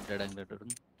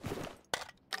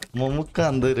म मुक्का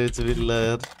हान्दै रहेछु बिल्ला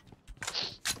यार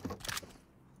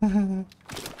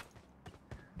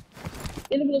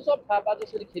यसले सब थाहा पाए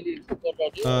जसरी खेलिरहेको छ गर्दा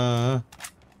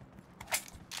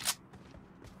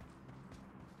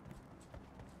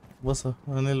बस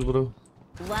Anil bro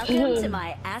Welcome to my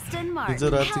Aston हिजो Martin.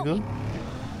 रातिको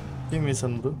के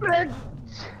मिसन ब्रो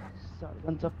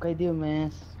सर्गन चप्काइदियो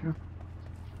म्याच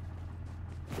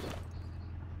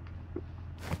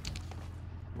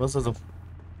बस जाऊ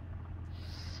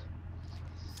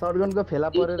सर्गनको फेला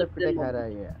परेर पिटाइ खाएर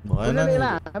आयो भएन नि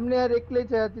हामीले यार एक्लै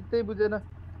छ चित्तै बुझेन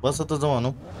बस त जाऊ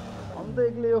हनु हम त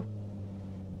एक्लै हो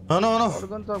हनु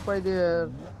सर्गन चप्काइदियो यार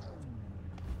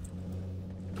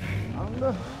हम त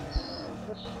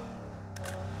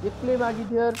एक्लै बाँकी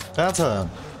थियो यार कहाँ छ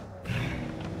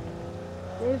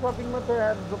यही सपिङमा त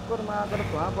यार जोकरमा आएर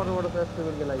वहाँ परबाट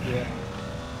फेस्टिभलको लागि यार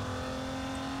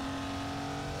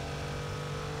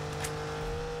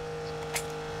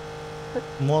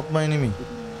मतमा नि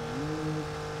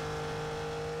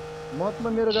मतमा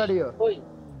मेरो गाडी हो ओइ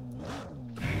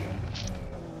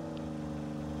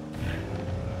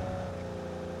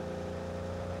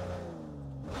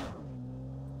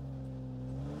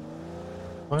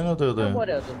होइन त यो त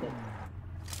पर्यो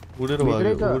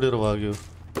त उडेर भाग्यो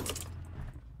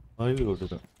अहिले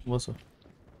उडेर बस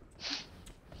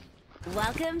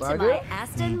Welcome to my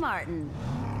Aston Martin.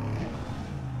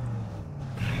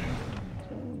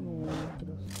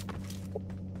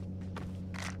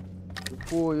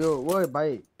 ओ यो ओए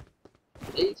भाइ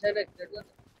यही छैन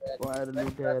वायर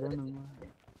लुटेर न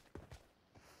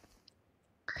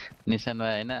निशानमा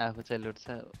हैन आफू चाहिँ लुट्छ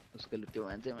उसको लुट्यो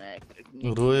मान्छे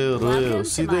रोयो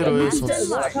सिधै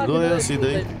रोयो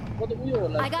सिधै म त उयो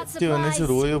होला I got त्यो भने चाहिँ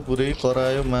supplies. रोयो पुरै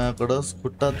करायो माकडस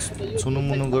खुट्टा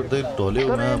छुनुमुनु गर्दै ढल्यो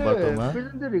मा बाटोमा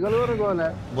प्रेजेन्ट चाहिँ रिकल गरेर गयो होला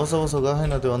बस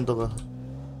गएन त्यो अन्तका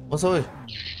बस ओइ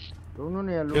रुनु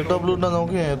नि यार एयरटप लुट्न जाउँ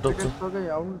कि एयरटप छ सबै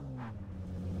आउनु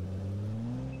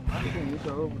अनि चाहिँ हिट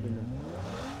हो बुझिन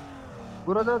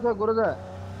गुरजा छ गुरजा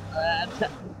अच्छा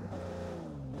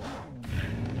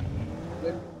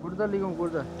गुरजा लिगौँ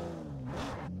गुरजा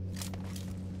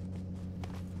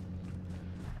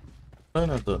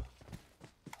छैन त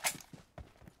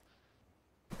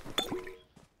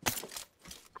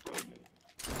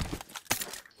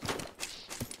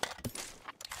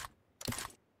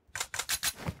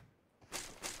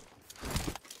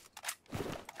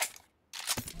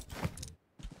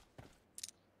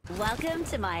Welcome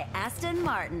to my Aston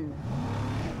Martin.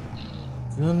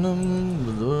 जन्म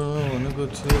भनेको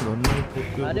थियो भन्ने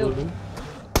पुग्यो अरे बोली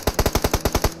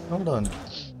कहाँबाट हाने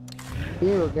ए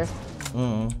हो क्या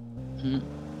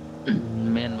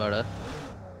मेनबाट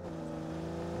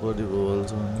बडी भोवल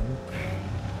छ भने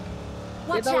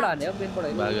Watch यताबाट out! हाने हो मेनबाट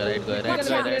हैन भाग राइट गएर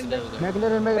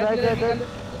मैक्लेरन में राइट राइट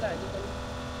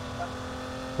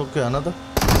ओके हान त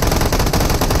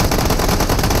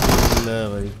ले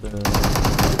भाइ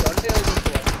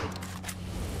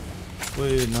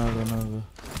ओइ Naga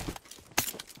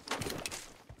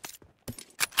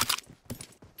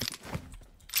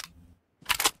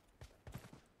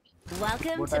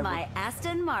Welcome to my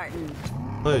Aston Martin.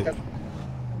 खै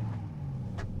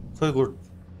खै गुड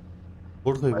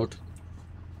खै गुड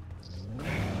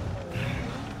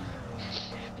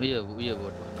उयो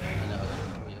बोट हैन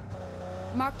उयो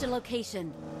Marked a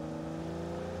location.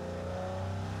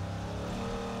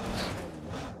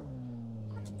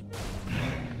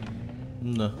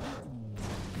 न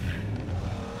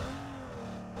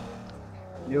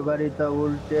यो गाडी त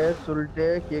उल्टे सुल्टे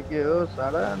के हो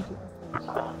सारा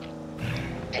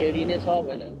खेडिने छ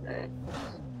हैन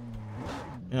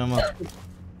यहाँमा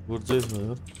गुड चाहिँ छ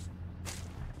यार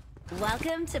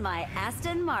Welcome to my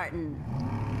Aston Martin.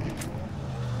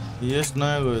 यस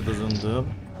नयाँ गयो त जुन त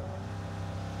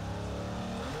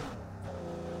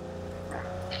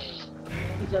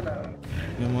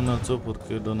यमुना चोपुर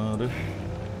के डना रे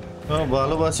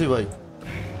भालोबासी भाइ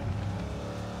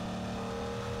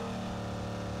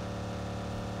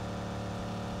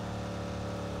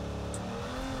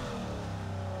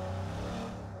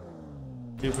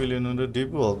डिपी लिनु र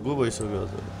डिपी हग्गु भइसक्यो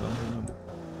हजुर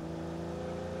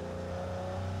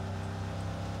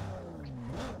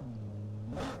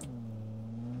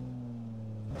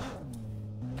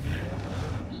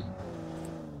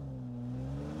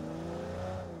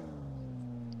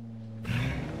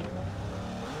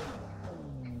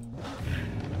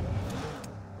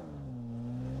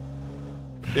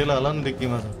तेल हाल नि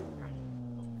डिक्कीमा छ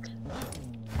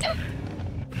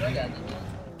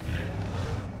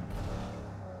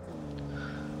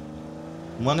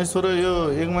मनेश्वर यो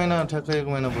 1 महिना ठ्याक्कै 1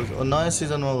 महिना पछि नयाँ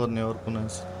सिजनमा गर्ने अर्को नयाँ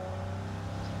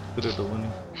क्रिएट हो पनि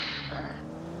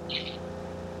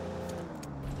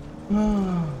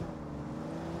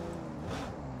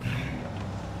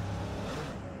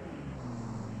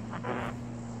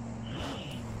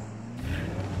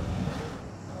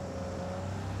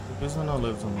कैसा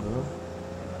नलाइभ छ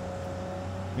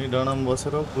नि डाँडामा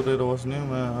बसेर कुरेर बस्ने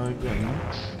म आयो कि हैन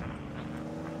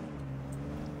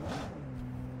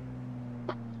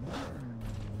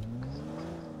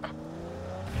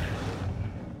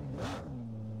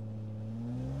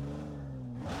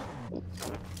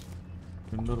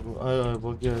आयो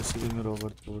बगिया सिधै मेरो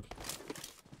अगाडि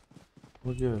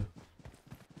बगिया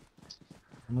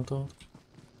न त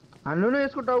हान्नु न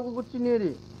यसको टाउको कुच्चिने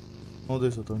अरे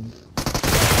आउँदैछ त नि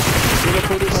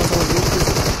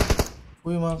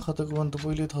कोही मा खाताको भन त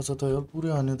पहिले थाहा छ त यार पुरै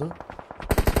हाने त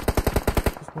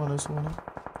यसो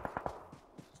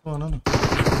भन न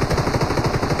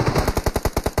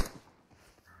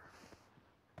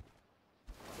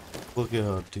बगिया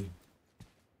हट्टी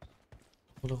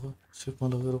Malaga, sip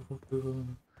malaga rapo pura.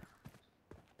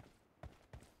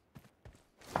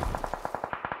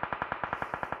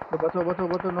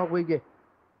 बतो न कोही के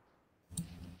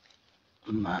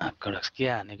कडक्स के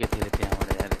हाने के तेरे त्यहाँबाट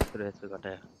यार यस्तो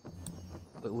घटायो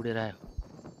कोही उडेर आयो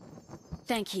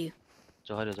Thank you.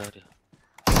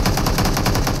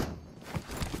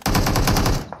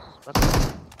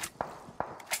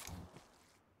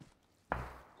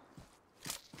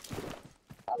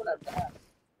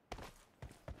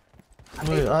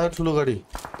 झर्यो आयो ठुलो गाडी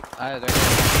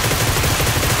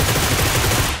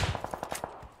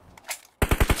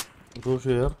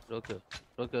रोक्यो यार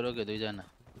रोक्यो दुईजना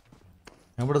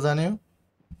यहाँबाट जाने हो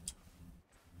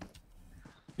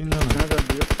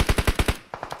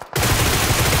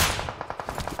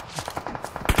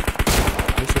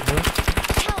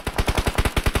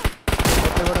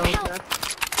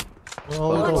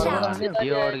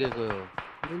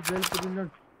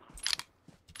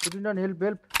तिनजना हेल्प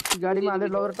गाडीमा हालेर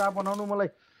लगेर टाप बनाउनु मलाई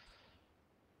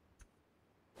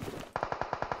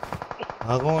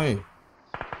भागौँ है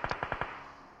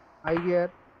आइगे यार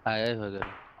आयो हो गयो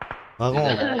भागौँ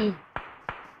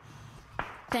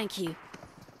Thank you.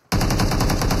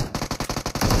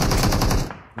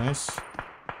 नाइस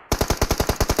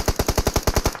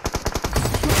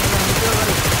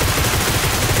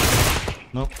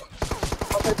नो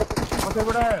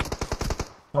कतैबाट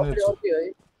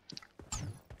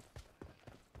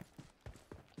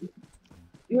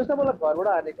यो सब मलाई घरबाट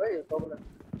हानेको है सबैलाई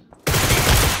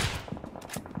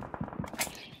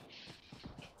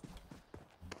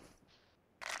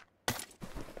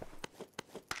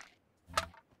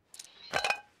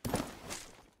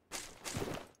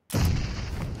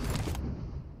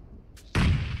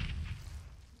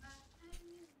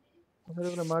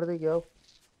कसैले मार्दै क्या हो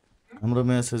हाम्रो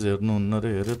मेसेज हेर्नुहुन्न रे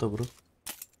हेरे त ब्रो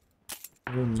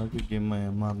हेर्नु कि गेममा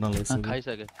मार्न लागिसक्यो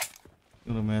खाइसके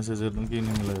तिम्रो मेसेज हेर्नु कि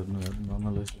निमीलाई हेर्नु मार्न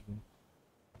लागिसक्यो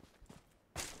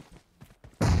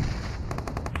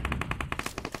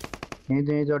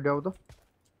यही चढ्याउ त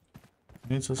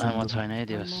यही छ म छैन है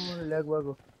दिवस ल्याग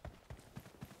भएको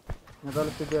यहाँ तल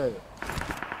सुत्यो आयो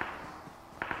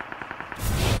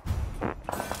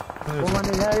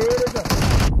कोमाने यहाँ ए रहेछ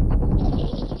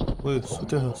ओइ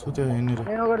सुत्यो हिँडेर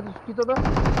यहाँ अगाडि कि त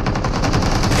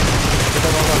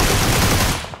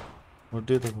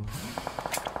हट्यो त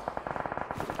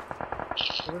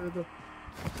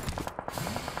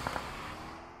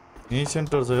यही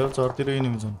सेन्टर छ यार चारतिर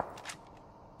एनिमी छन्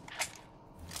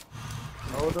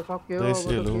अब त सक्यो अब त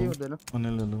केही हुँदैन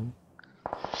अनिल हेलो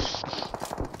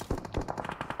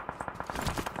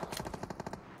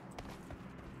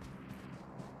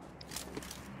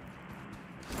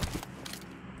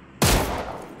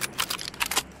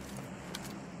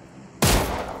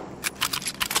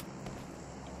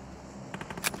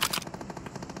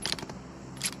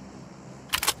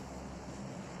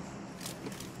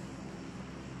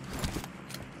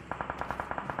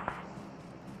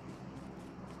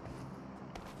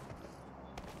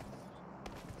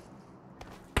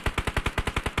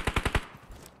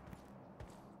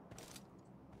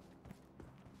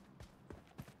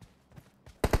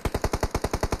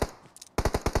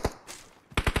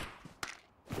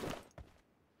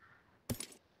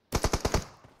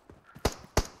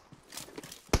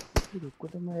रुखको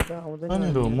त म यता आउँदैन अनि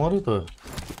रो मर्यो त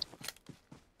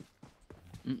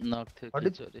नक थियो हड्डी।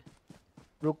 के चोरी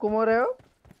रुखको मर्यो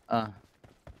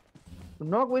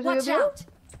नक भइसक्यो Watch त्यो out!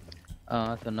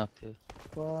 त्यो नक थियो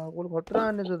पागल खतरा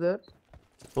हानेछ त यार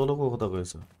तलको कता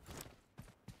गएछ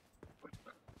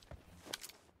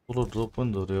तल ड्रप पनि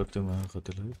धर्यो यार त्यो माया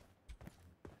कतिलाई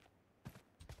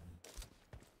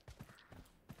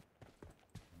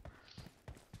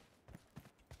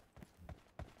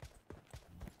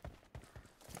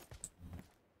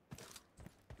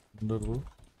डरबो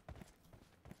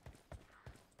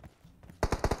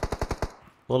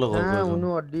तल घर कहाँ गएछ हुनु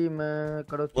हड्डीमा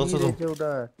कडो बस जाऊ। थिरेछ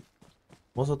एउटा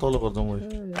बस तल घर जाउँ है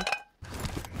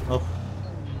अफ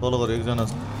तल घर एकजना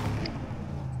छ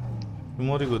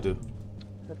मरेको त्यो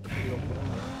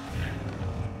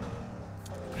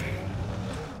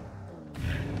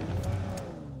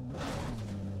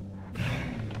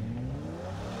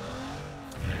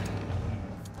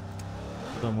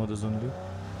मरे जङ्गली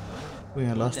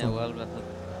यहाँ लास्टमा वालमा त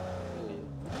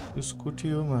यो स्कुटी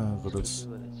हो मायाको त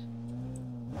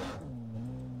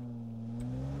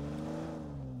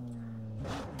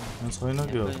छैन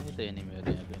क्या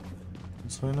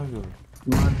छैन क्या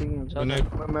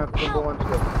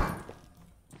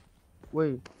ओइ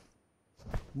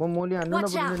मोली हान्नु न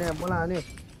Watch out! पर्दैन मलाई हाने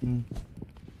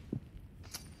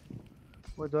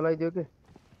ओ जलाइदियो के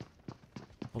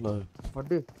होला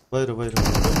हड्डी बाहिर बाहिर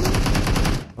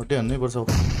हट्टी हान्नै पर्छ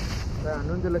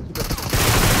हान्नु नि त्यसलाई छिटो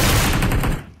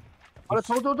अरे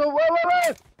छौ छौ छौ ओ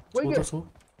ओइ के छु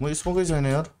म स्मोकै छैन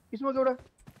यार स्मोक एउटा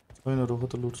छैन रोको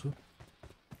त लुट्छु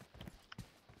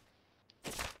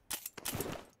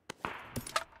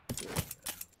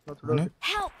अनि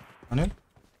Help! अनि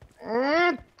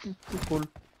फुल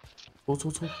छौ छौ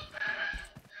छौ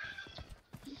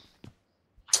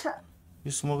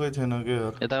स्मोकै थिएन के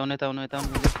यार यता आउनु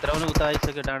उता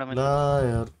आइसक्यो डाँडामा ला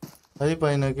यार थाहै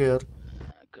पाइन के यार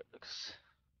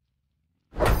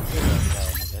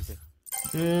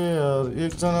ए यार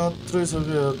एकजना मात्रै छ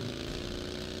कि यार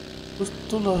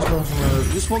कस्तो लास्टमा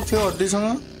स्मोक थियो हड्डीसँग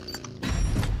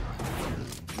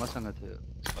मसँग थियो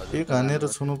एक हानेर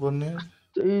छुनु पर्ने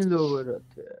त्यही लोगेर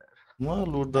थियो म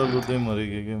लुट्दा लुट्दै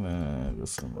मरेको के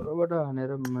परबाट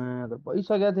हानेर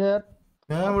भइसकेको थियो यार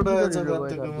कहाँबाट आएछ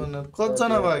गन्तीको मन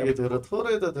कतिजना बाँकी थियो र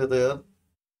थोरै त थियो त यार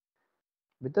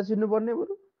भित्र छिर्नु पर्ने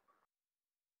बरु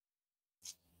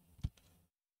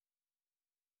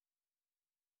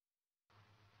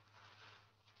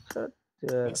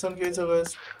एक्सन केही छ गाइस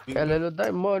हेलो दाइ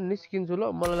म निस्किन्छु ल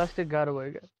मलाई लास्टै गाह्रो भयो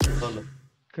क्या ल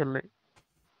खेल्नै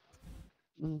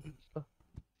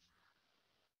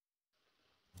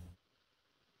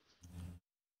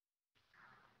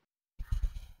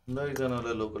ल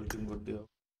एकजनालाई लोकल टिम गरिदियो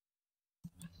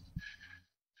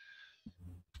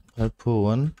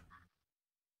 541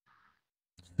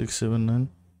 679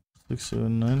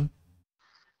 679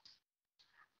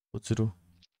 0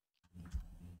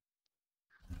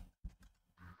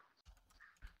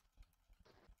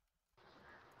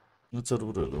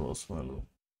 सर्वरहरू होस् malo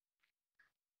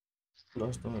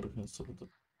लास्ट में रखें सर्वर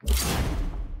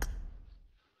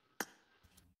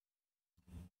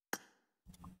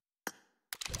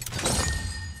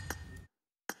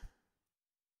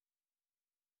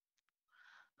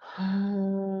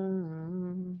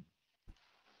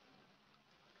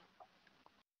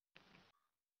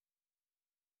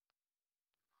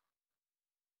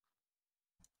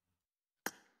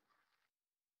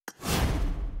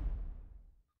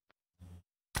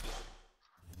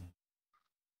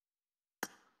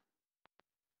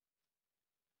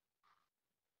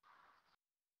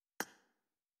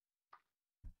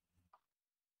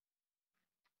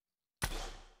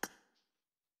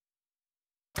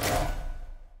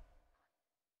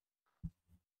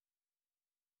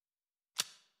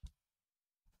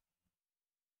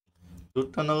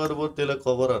जुट्टा नगर बहुत तेला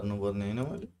कवर हार्नु पर्ने हैन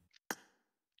मैले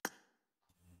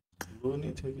लो नि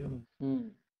थियो के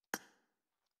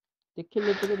एकखेल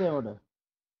लेखेको त्यहाँबाट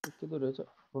यस्तो रहेछ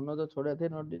फोन त छोडेको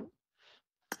थिएँ नडिन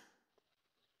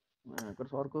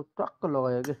सरको टक्क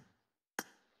लगायो के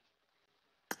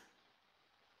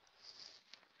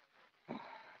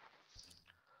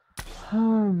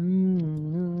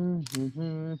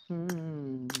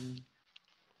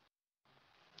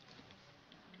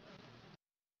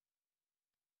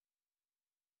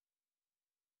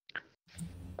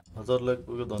हजार लाइक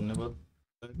पुग्यो धन्यवाद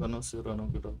लाइक गर्नु शेयर गर्नु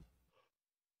केटा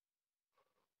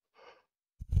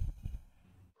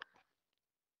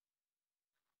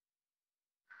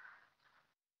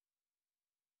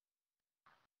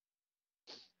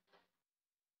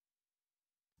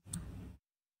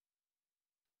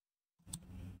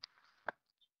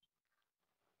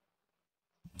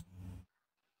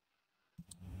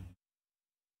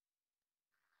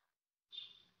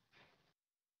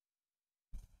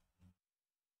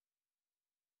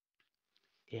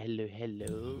हेलो हेलो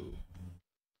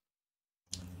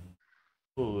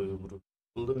ओ यो ब्रो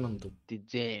बोल्दैन नि त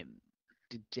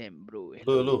टिजेम ब्रो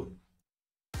हेलो हेलो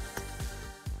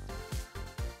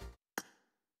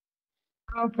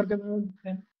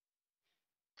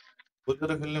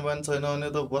बोलेर खेल्ने बानी छैन भने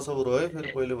त बस ब्रो है फेरि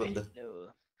पहिले भन्दा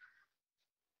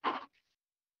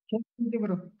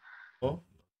हो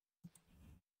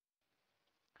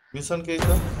मिसन केही छ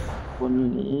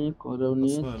बोल्ने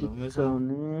कराउने कसमा हेर्नु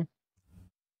चिप्काउने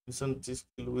मिसन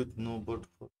चिस्किल विथ नो बट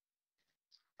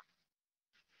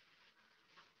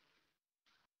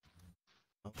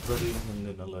गरी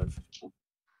भन्दैन होला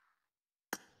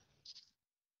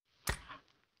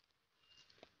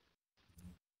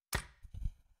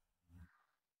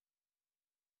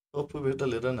पप्पू भेटा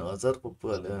लिएर नि 1000 पप्पू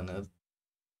हाल्यो भने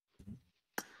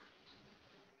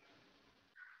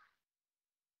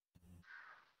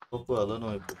पप्पू हाल न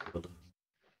पप्पू हाल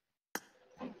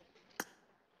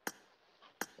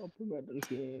पप्पू ब्याटल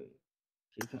के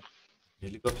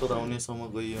हेलिकप्टर आउनेसम्म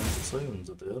गइयो भने त सही हुन्छ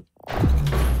त यार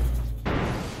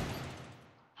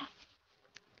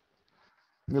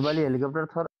नेपाली हेलिकप्टर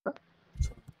छ र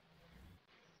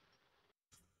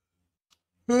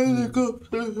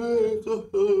helicopter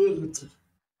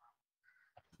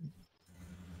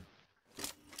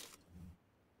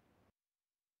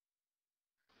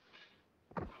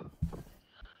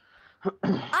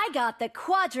I got the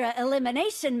Quadra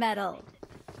Elimination Medal.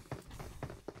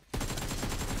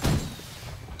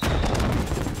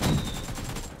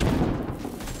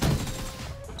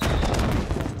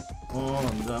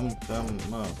 जाम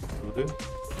काममा रे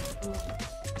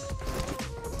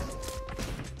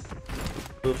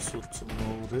सोच्छु म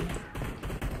रे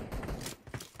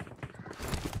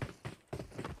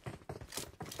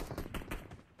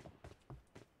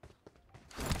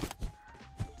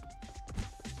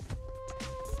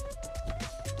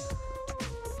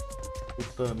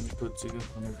मिठो चिकन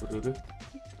खानु पर्यो रे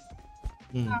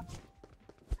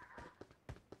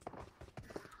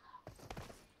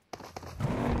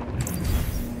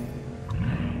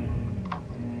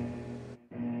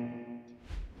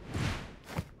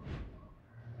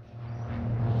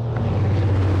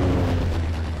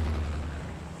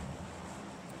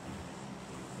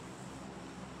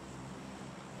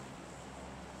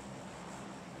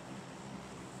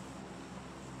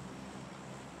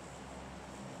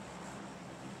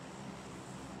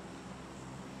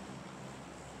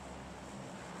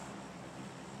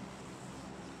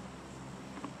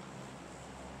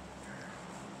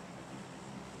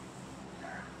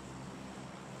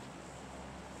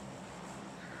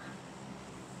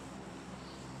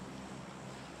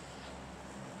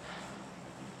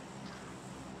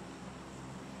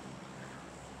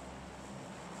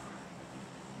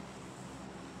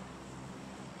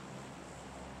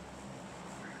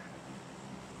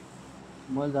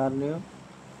म झार्ने हो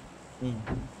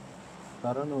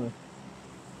तर न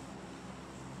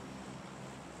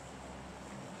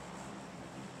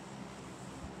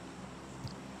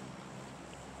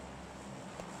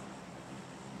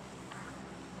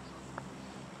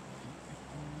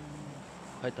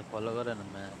खै त फलो गरेन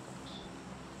म्या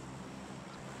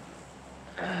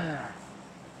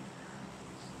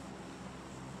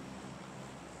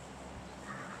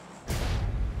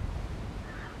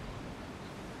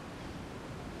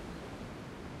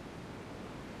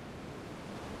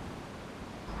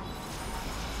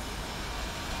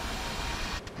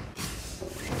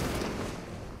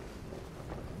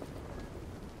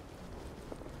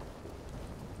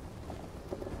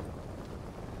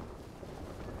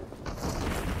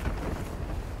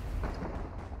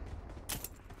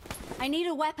I need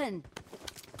a weapon.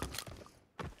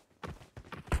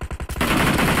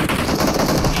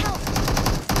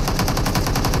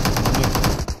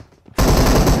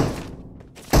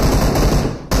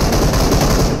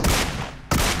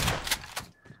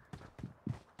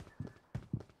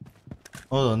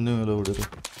 अन्य मेला उडेर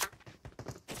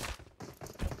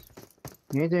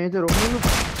यही चाहिँ रोक्नु न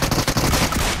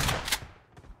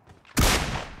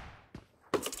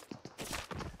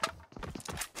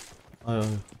आयो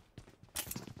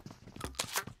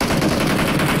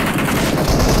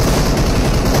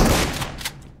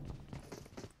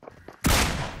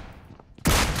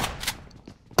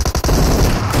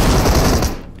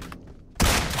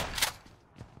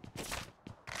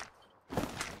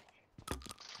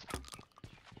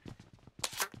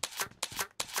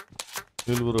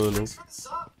Heel bro hello.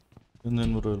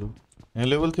 Then bro hello. And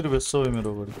level 3 best so है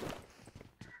मेरा बड़ी.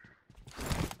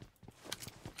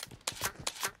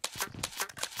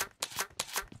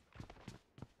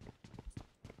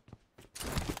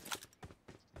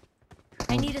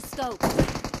 I need a scope.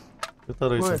 कितना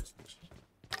रही है?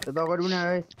 यता अगाडि पनि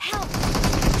आए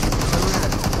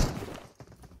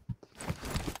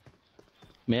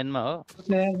मेनमा हो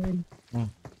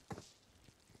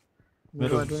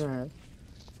मेरो अगाडि पनि आए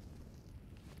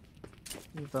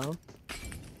यता हो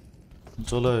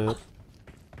चला यार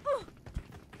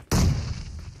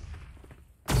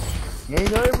यही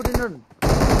गयो पुटिनन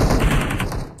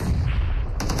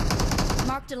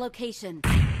Marked a location.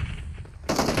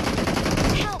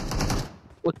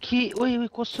 ओके ओइ ओइ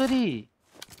कसरी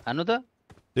हानु त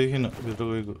देखिन भित्र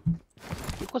गएको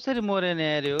यो कसरी मरे नि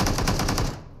यार यो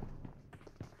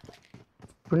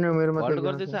पुटिन मेरो भल्ट माथि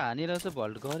गर्दैछ हानिरहेछ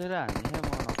भल्ट गरेर हान्ने म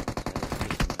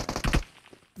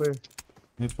ओए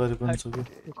नेपाली पनि छ कि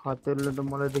खतेरले त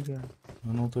मलाई देख्यो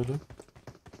हानु तैले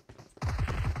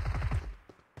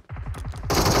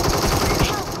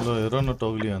ल हेर न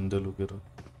टग्ली हान्दै लुकेर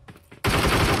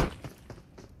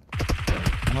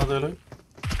न तैले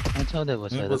नचाउँदै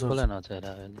बसेर खोला नचाएर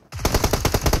अहिले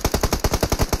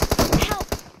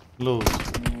लो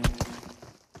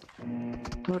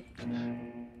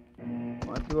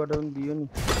माथिबाट पनि दियो नि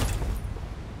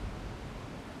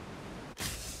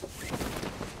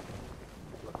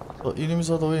इनिमी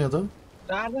छ त हो यहाँ त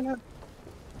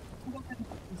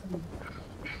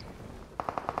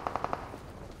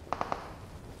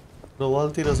र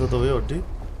वालतिर छ त हो हड्डी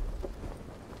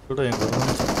एउटा यहाँ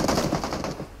घरमा छ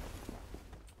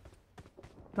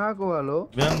कहाँको वाल हो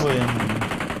बिहान भयो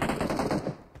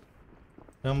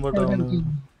यहाँबाट आउने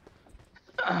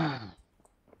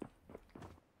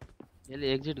यसले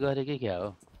एक्जिट गरे कि क्या हो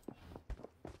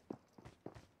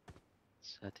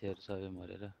साथीहरू सबै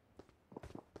मरेर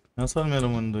यहाँ छ मेरो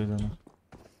मन दुईजना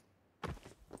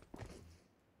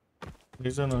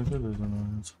एकजना हो क्या दुईजना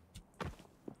यहाँ छ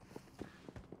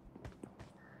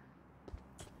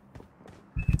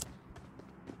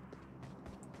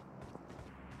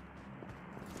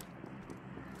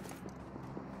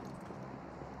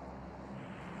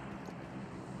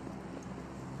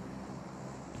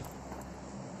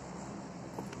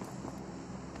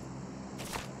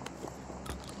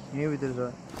यही भित्र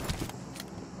छ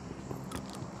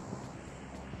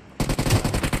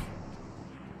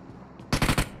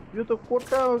यो त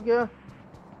कोटा हो क्या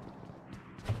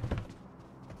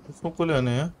त्यसको कसले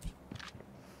हाने यहाँ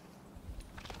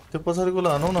त्यो पछाडिकोले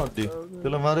हानौ न हड्डी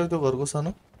त्यसलाई मार्यो त्यो घरको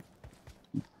सानो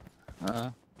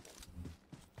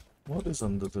मरेछ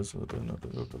नि त त्यसो एउटा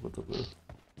कता गयो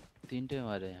तीनटै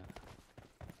मरे यहाँ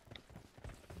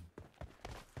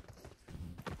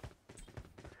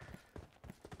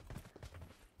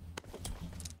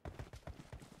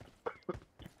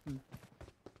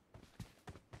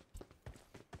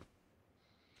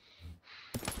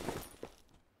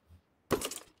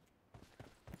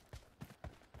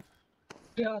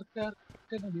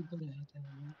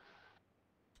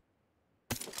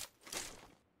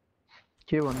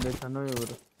के भन्दैछ न यो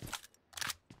बरु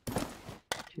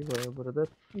के भयो ब्रदर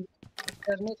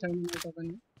करनै छैन त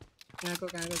पनि यहाँको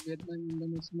कागज भेदमा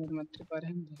इन्डोनेसियामा मात्रै परे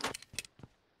नि त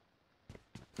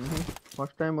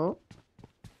फर्स्ट टाइम हो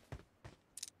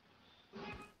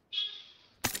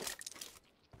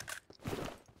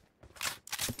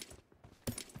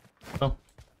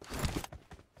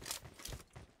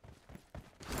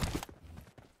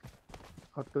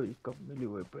हटो इकअप मिली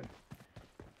वेपन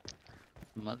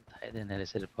मलाई थाहै थिएन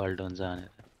यसरी फल्ट हुन्छ भनेर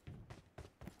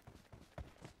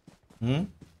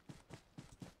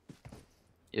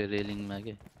यो रेलिङमा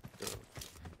के त्यो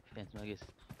फेन्समा के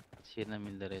छिर्न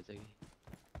मिल्दो रहेछ कि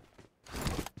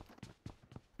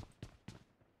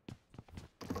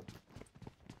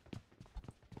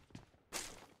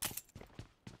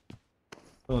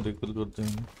रिकल करते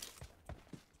हैं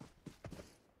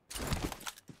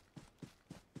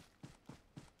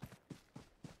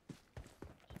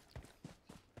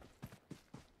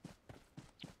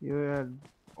यो यार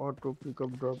ऑटो पिकअप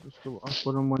ड्रॉप इसको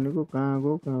आपको मनी को कहाँ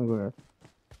गो यार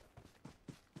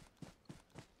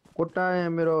कोटा है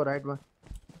मेरो राइट में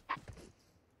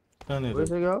क्या नहीं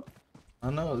वैसे क्या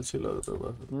आना अलसी लगता है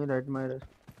बस नहीं राइट में है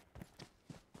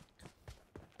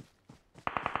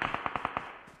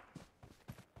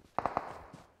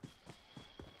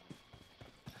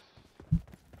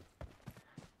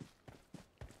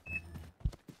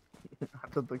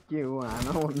तो के हो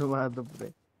आना भन्नु भएको त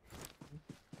पुरै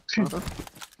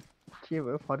के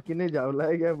भयो फर्किनै जाउला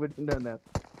क्या बुझ्दैन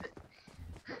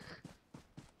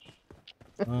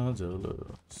जाउला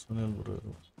सुनेल ब्रो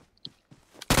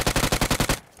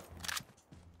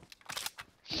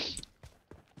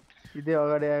सिधै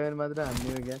अगाडि आयो भने मात्र हान्ने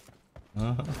हो क्या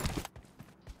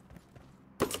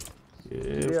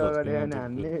सिधै अगाडि आयो भने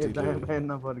हान्ने दायाँ बायाँ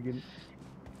नफर्किने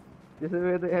त्यसो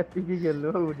भए त एपिकी खेल्नु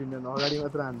हो उठिन अगाडि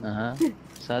मात्र हान्नु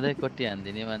सधैँ कोटी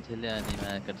हानिदिने मान्छेले अनि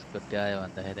कोटी आयो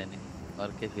भन्दाखेरि अनि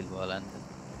अर्कै फिल भयो होला नि त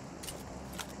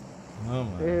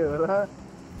ए होला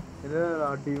र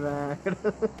हड्डीमा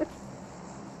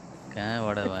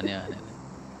कहाँबाट भन्यो भनेर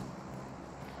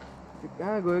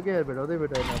कहाँ गयो क्या यार भेटाउँदै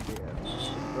भेटाएन यार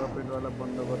वाला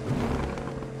बन्द गर्नु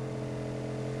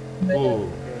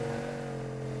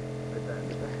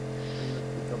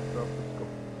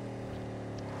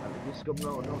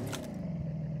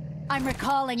I'm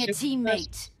recalling a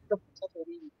teammate.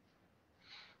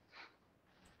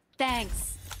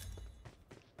 Thanks.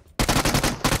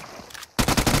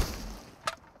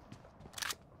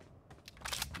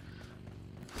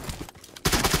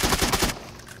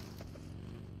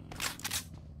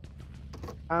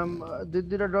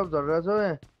 दिदीरा drop झरेर छ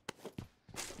ए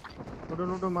उठो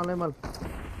उठो मलाई माल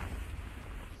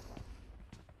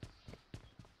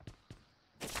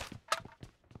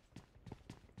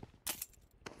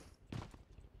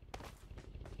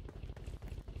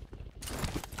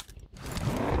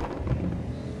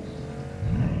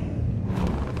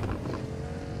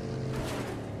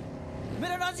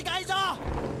मेरो नजिक आइज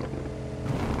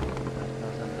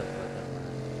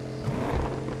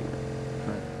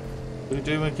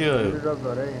दुईटैमा के आयो ड्रप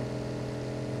झरे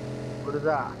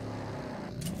गुर्जा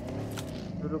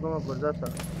सुरुकोमा गुर्जा छ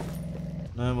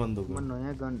नयाँ बन्दुक म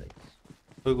नयाँ गन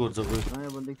खोइ गुर्जा खोइ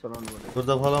नयाँ बन्दुक चलाउनु पर्यो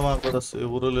गुर्जा फलामा आएको यो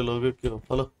बुढोले लग्यो के हो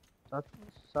फल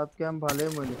सात क्याम्प फाले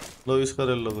मैले ल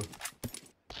स्करेल लग्यो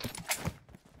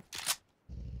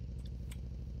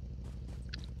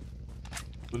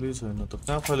पुलिस छैन त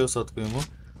कहाँ फाल्यो सातकै म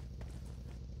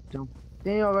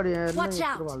त्यही अगाडि यहाँ Watch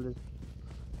out.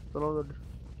 चलाउँदै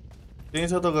त्यही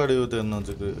छ त गाडी हो त्यहाँ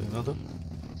नजिकै होइन त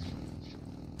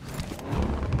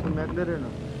म्याक्लेरेन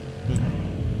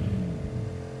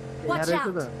Watch रहेछ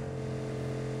out. त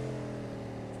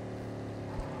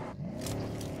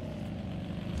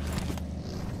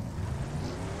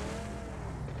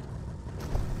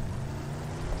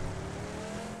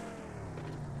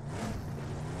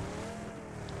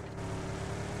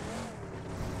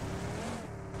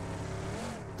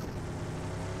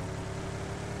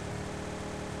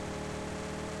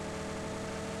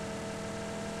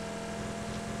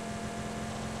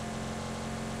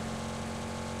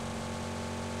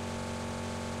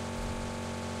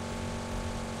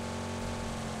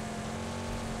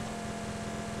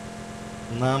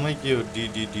नामै के हो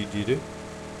डिडिडिडी रे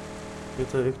यो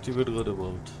त एक्टिभेट गर्यो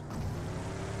भल्ट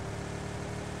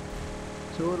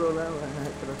चोर होला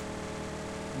तर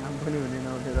नाम पनि हुने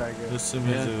नहुने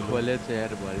लाग्यो खोले छ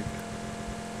यार भल्ट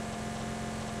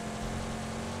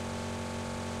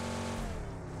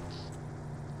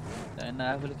होइन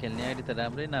आफूले खेल्ने आइडी त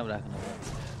राम्रै नाम राख्नु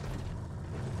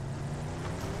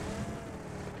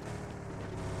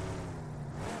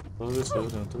लगेछ हो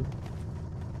नि त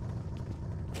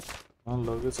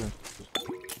लगेछ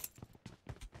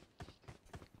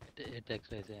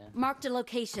एटेक्स रहेछ यहाँ Marked a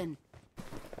location.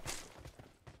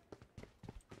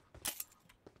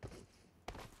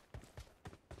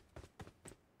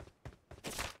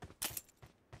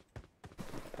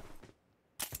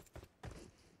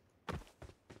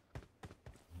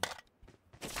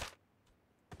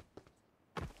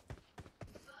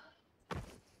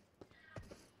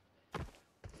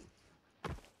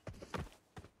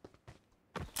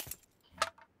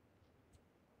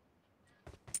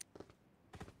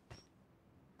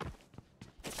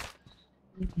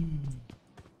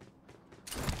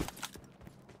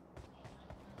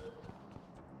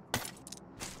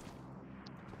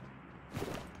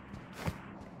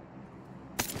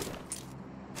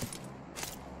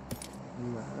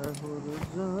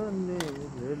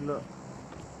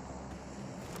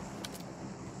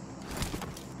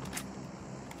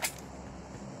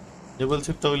 टेबल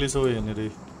छिप तगली सो हेर्ने रे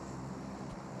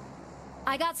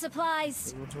I got supplies.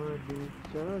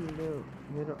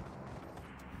 मेरो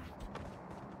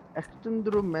एक्सटेन्ड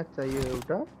थ्रु म्याच चाहियो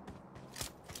एउटा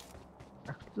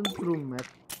एक्सटेन्ड थ्रु म्याच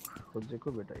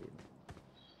खोजेको भेटाइयो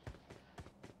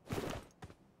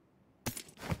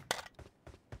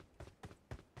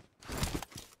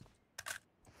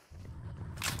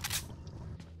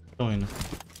होइन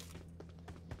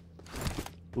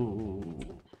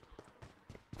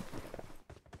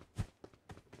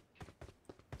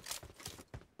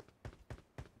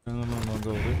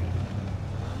नजाऊ रे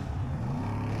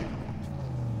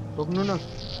टोक्नु न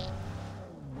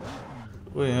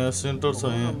ओ यहाँ सेन्टर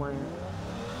छ यहाँ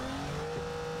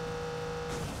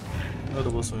अरे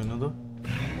बस होइन त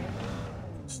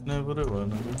स्नाइपरै भएन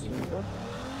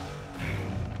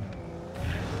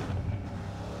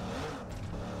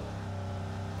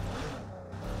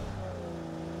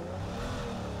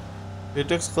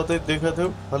एटेक्स कतै देखा थियो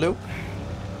हाल्यौ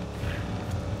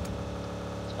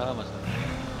छ मसँग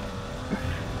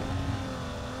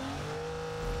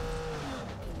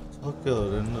सक्यो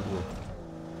रेन्डर भयो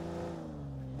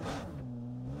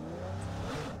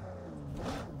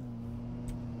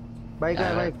बाइक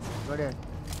आयो बाइक गड्या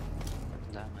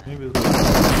यहीँ भित्र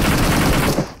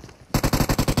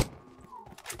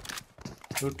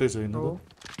एउटै छैन हो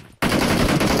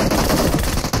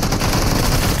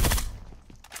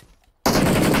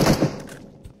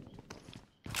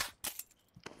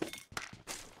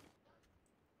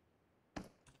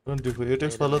त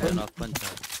एटेक्स वाला त नक पनि छ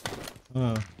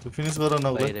त्यो फिनिस गर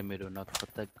न बाहिर मेरो नक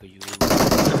कता गयो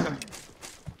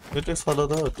एटेक्स वाला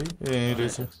त हटी ए यहीँ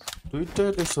रहेछ दुईटा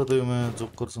एटेक्स छ त योमा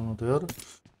जोकरसँग त यार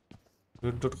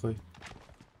रेड डट खै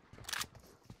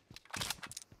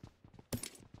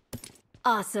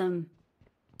Awesome.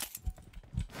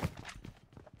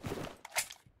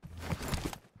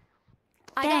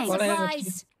 I got Coller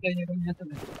supplies.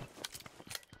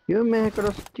 यो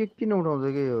म्याक्रस के किन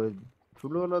उठाउँछ के यो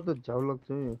ठुलोवाला त झ्याउ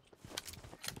लाग्छ यो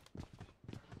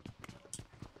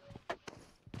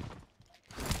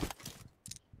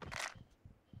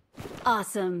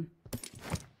Awesome.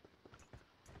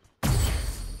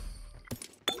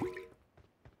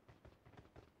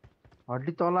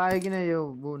 हड्डी तल आयो किन यो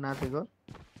बु नाचेको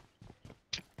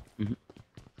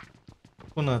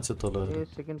कुन आछ तल ए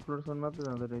सेकेन्ड फ्लोरसम्म मात्र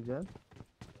जाँदो रहेछ यार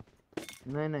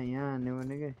नाइ नाइ यहाँ हान्ने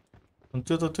भनेकै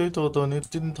त्यो त त्यही त हो त अनि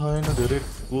यति पनि थाहा छैन धेरै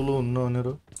गोलो हुन्न भनेर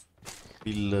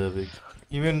पिल्ला बेग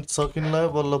इभेन्ट सकिन्ला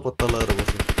बल्ल पत्ता लगाएर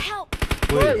बस्यो Help.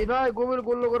 ओइ राय गोबर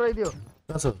गोलो गराइदियो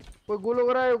कहाँ छ ओइ गोलो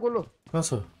गरायो गोलो कहाँ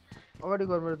छ अगाडि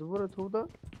घर मेरो थुप्रो थौ त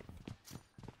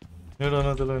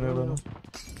नेडन त्यसलाई नेडन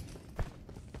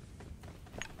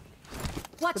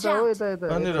Watch यता हो out. यता यता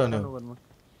कहाँनिर यता हान्यो? सानो घरमा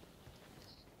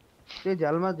त्यही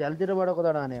झ्यालमा झ्यालतिरबाट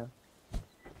कता हान्यो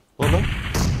होला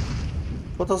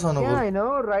कता सानो यहाँ गोल होइन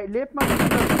हो राइट लेफ्टमा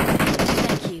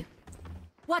Thank you.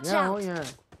 Watch यहाँ हो out. यहाँ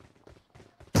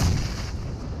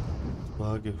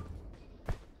भाग्यो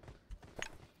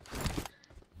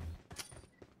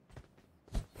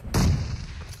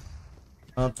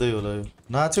त्यही होला यो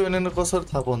नाच्यो भने कसरी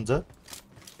थाहा पाउँछ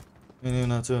यिनी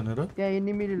नाच्यो भनेर त्यहाँ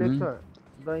एनिमी लेख्छ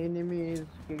द एनिमी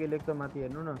के लेख्छ माथि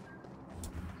हेर्नु न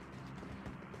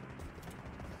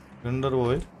रेन्डर भयो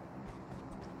है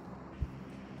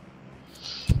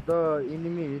द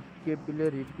एनिमी हिट के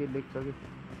प्लेयर हिट के लेख्छ कि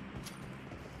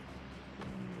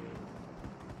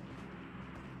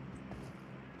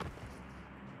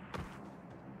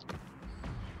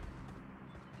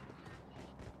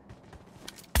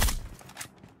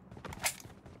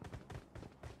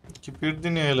कि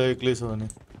पिट्दिने यसलाई एक्लै छ भने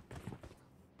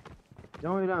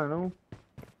जाउँ इला हानौँ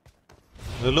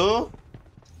हेलो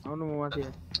आउनु म माथि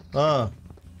अँ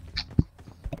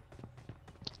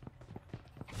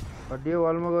हड्डी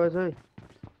वालमा गएछ है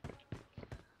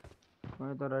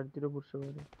मैले त राइटतिर पुग्छ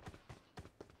गरे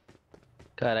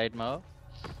कहाँ राइटमा हो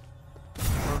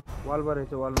वालमा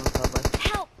रहेछ वालमा थाहा पाएँ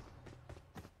Help.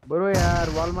 बरु यार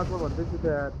वालमा त भन्दैछु त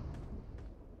यार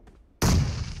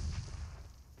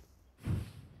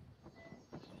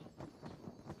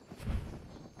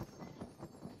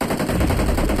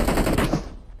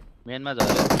मेनमा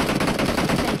झऱ्यो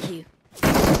Thank you.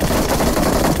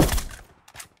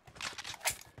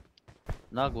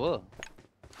 नक हो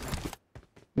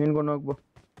मेनको नक बो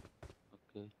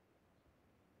ओके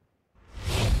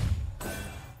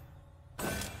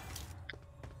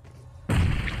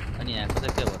अनि यहाँको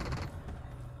चाहिँ के भयो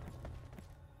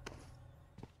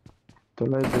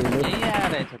तँलाई भेले यहीँ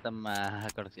आएर रहेछ त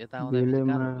माकडस यता आउँदा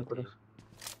भेलेमा कहाँ कडस।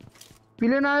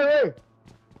 पिलेन आयो है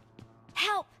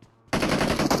Help.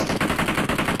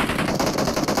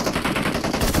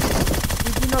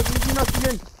 किन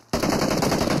पिलेन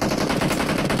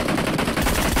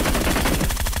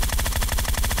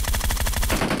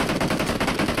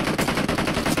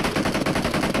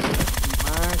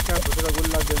माका भुतरा गोल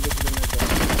लाग्दैन त्यो पिलेन त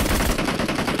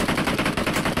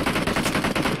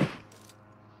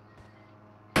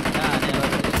कहाँ हाने हो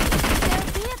Their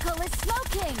vehicle is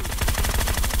smoking.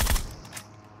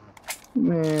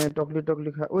 मे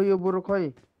टक्ली खा ओ यो बुरो खै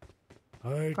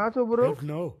कहाँ छ बुरो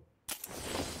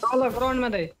तल ग्राउन्डमा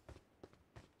दाइ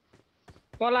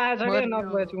तल आएछ के नक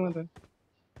भएछु म त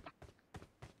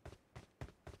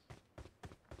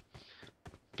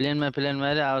प्लेनमा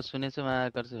अरे आवाज सुनेछु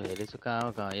माकडस हेरेछु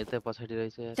कहाँ यतै पछाडि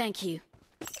रहेछ यार Thank you.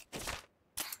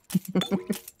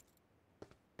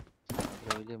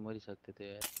 रोइले मरिसक्थ्यो त्यो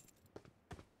यार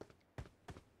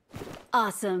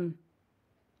Awesome.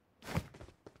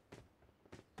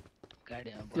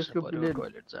 गाडीमा त्यसको बस्नु पर्यो प्लेन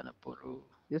टोयलेट जानु पर्यो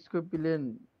यसको प्लेन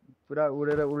पुरा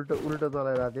उडेर उल्टो उल्टो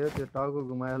चलाइरहेको थियो त्यो टाउको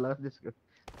घुमायो होला त्यसको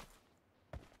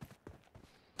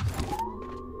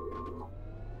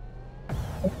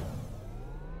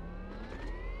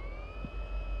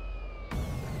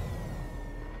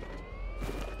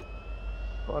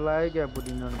कलाए क्या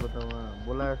बुढिननको त उहाँ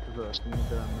बोलाए जस्तो छ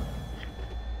मित्रहरुले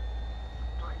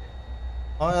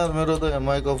यार मेरो त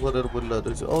माइक अफ गरेर बोलिरहेको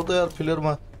रहेछ आउ त यार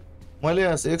फिलरमा मैले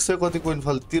 100 कति कोइन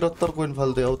फाल्दै 73 कोइन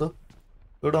फाल्दै आउ त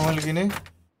एउटा मैले किने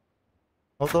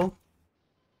आउ त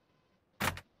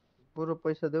पुरो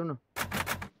पैसा देऊ न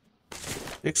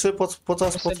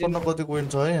 150-55 कति कोइन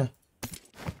छ है यहाँ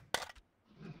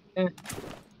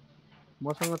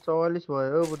मसँग 44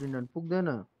 भयो हो बुढिनन पुग्दैन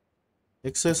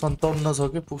 157 छ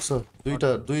के पुग्छ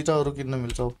दुईटा अरु किन्न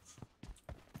मिल्छ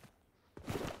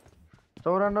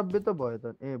 94 त भयो त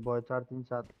ए भयो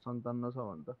 437 57 छ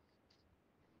भन्छ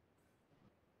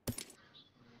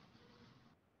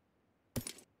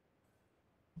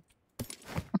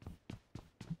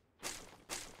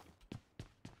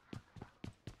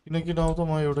किन आउ त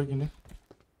म एउटा किने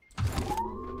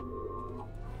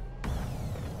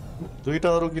दुईटा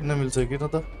अरु किन्न मिल्छ किन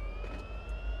त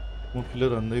म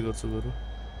फिलर हान्दै गर्छु गरु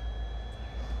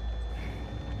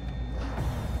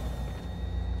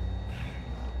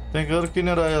त्यही गर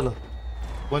किनेर आयो ल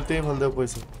मैले त्यही फाल्दै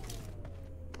पैसा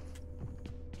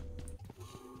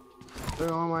ए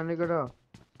अ माने केटा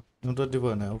एउटा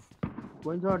डिबा न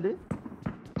कोइन छ अडी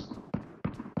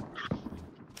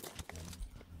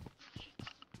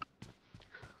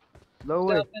लौ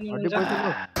ओइ अडी पैसा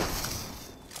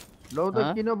लौ त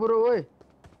किन ब्रो ओइ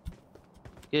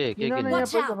के किन न यहाँ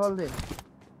पैसा फाल्दै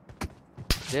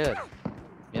देयर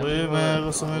ओए मैं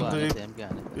को समय तो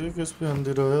एक एसपी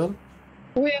हान्दै रह्यो यार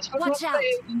ओए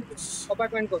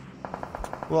अपार्टमेन्ट को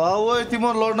वाह ओए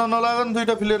तिम्रो लड्न नलागन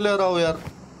दुईटा प्लेयर लिएर आऊ यार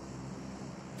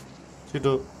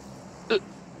छिटो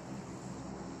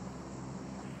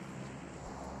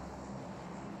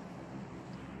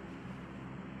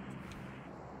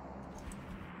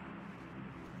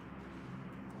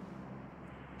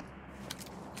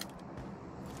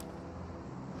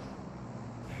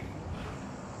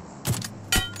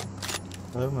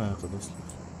Ay mı arkadaşlar?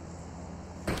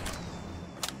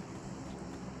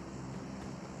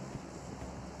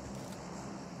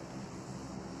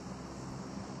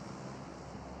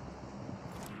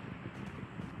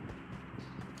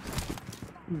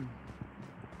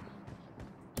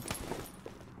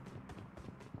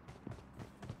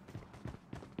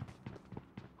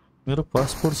 मेरो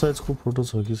पासपोर्ट साइज को फोटो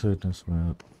छ कि छैन यसमा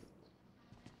यार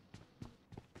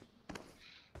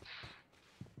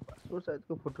पासपोर्ट साइज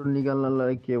को फोटो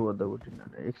निकाल्नलाई के हो त बुटिन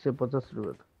 150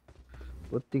 रुपैयाँ त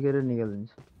उत्तिकै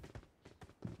निकालिन्छ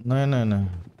नहीं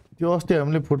त्यो अस्ति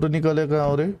हामीले फोटो निकालेको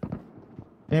आउ रे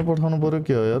यही पठाउनु पर्यो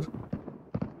के हो यार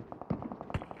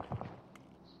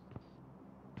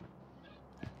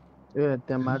ए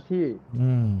त्यहाँ माथि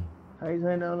थाहै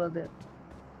छैन होला त्यहाँ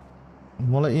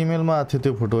मलाई इमेलमा आथ्यो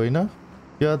त्यो फोटो हैन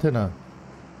के आथेन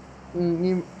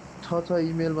छ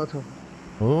इमेलमा छ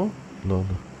हो ल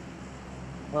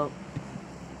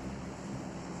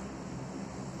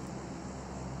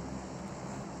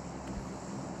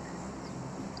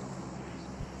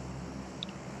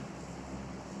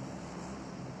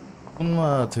कुनमा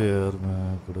आथ्यो यार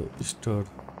मेरो स्टार्ट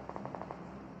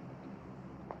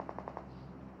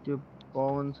त्यो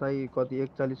पवन साई कति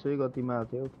 4100 कतिमा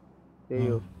आथ्यो त्यही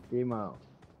हो त्यहीमा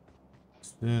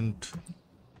सेन्ट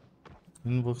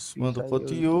इनबक्समा त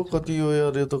कति हो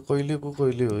यार यो त कहिलेको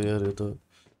कहिले हो यार यो त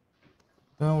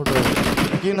कहाँबाट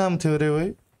के नाम थियो रे भाइ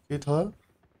के थाहा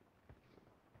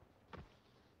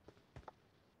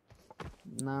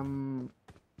नाम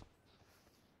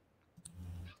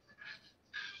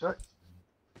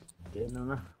हेर्नु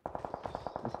न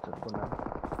स्टोरको नाम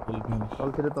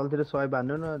तलतिर 100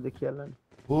 भन्नु न देखिहाल्ला नि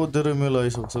ओ धेरै मेल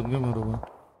आइसक्छ के मेरोमा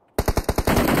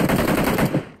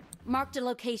Marked a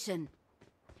location.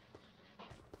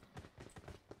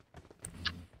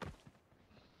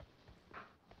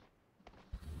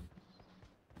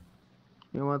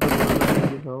 यो मात्र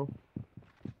के छ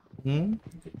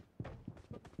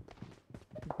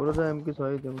पुरो त एमके छ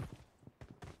है त्यो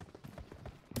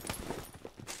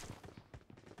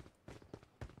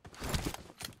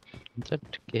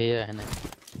जट के हैन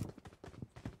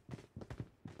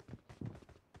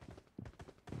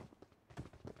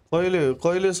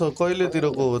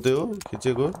कहिलेतिरको हो त्यो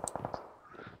खिचेको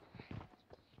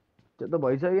त्यो त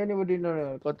भइसक्यो नि बुटी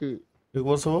कति 1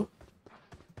 वर्ष हो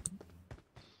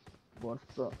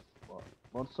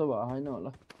वर्ष भयो हैन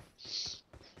होला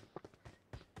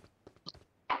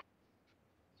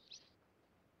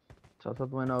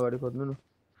 6-7 महिना अगाडि खोज्नु न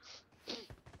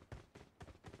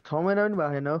 6 महिना पनि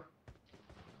भएन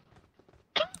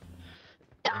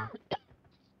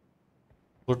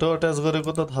फोटो अट्याच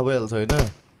गरेको त थाहा भइहाल्छ हैन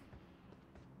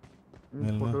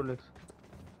फोटो लेख्छ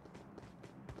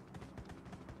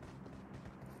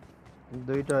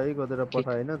दुईटा है कतरा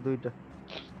पठाएन दुईटा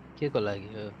के को लागि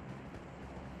हो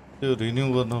त्यो रिन्यू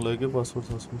गर्नलाई के पासपोर्ट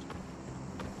सासपोर्ट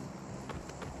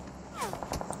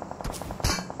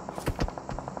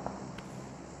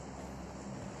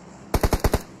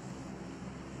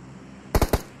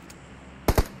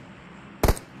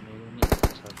मेरो नि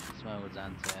 36 मा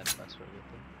जान्छ यार पासवर्ड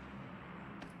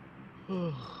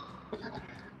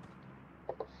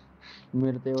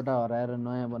मेरो त एउटा हराएर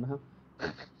नयाँ बनाऊ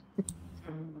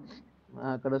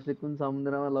आकाशले कुन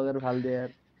समुद्रमा लगेर फाल्दियो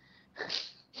यार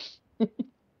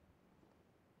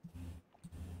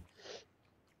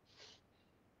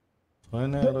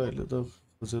हैन यार अहिले त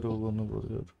खोजेर गर्नु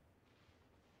पर्यो यार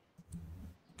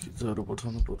खिचेर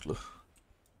पठाउनु पर्ला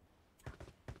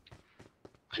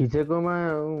खिचेकोमा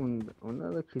हुन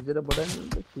त खिचेर पठाएन नि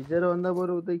त खिचेर भन्दा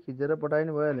बरु उतै खिचेर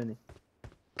पठाइनु भइहाल्यो नि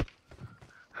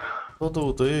त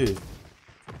उतै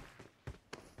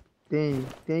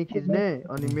त्यही खिच्ने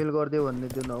अनि मेल गरिदियो भन्ने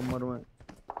त्यो नम्बरमा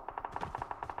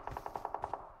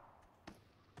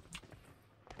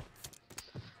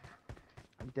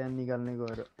त्यहाँ निकाल्ने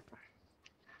गएर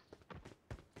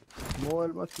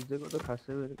मोबाइलमा खिचेको त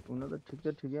खासै हुन त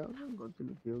ठिकै आउँछ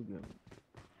कतिले के हो के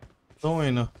त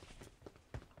हैन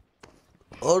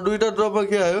और दुईटा ड्रपमा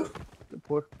के आयो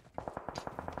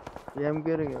एम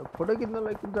के रे फोटो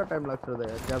खिच्नलाई कुन टाइम लाग्छ त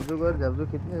यार झ्याप्जु गएर झ्याप्जु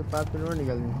खिच्ने 5 मिनेटमा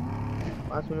निकाल्ने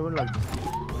 5 मिनेट पनि लाग्छ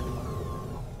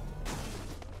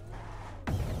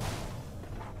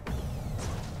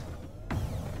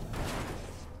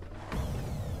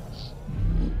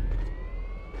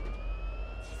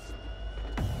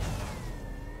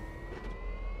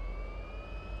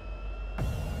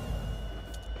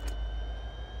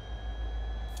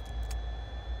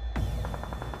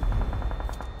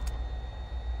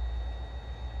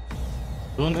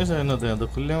दोनै छैन त्यहाँ त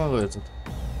खुल्लेमा गएछ त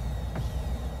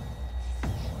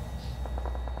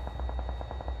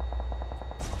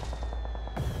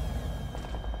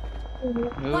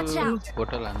Watch out!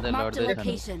 Hotel हान्दै Marked a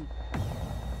लड्दै छन्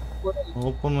location.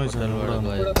 ओपनमै छैन होटलबाट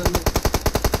गयो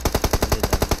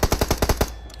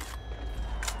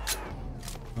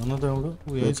हन त एउटा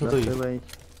उ यही छ त ए भाइ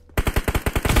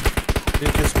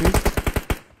एक एसपी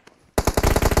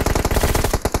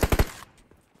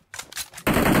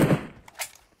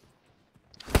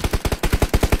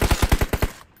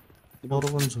अरु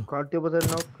पनि छ कार्टियो बजार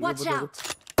नक Watch out!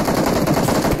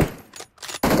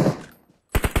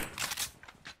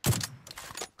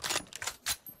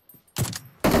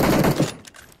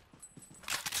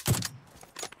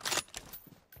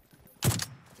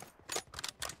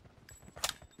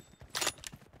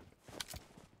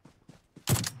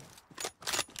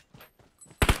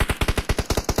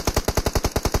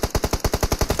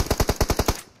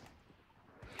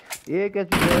 एक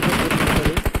एचपी गएर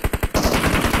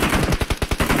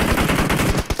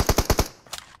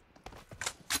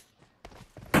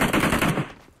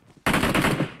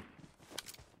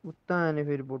उता आने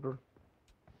फेरि बोटल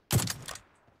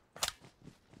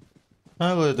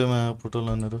कहाँ गयो त्यो माया पोटल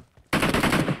हानेर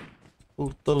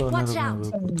उतल हानेर Watch कहाँ out.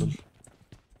 गयो पोटल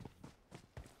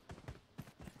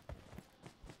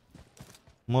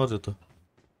मर्यो त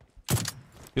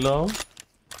किला हो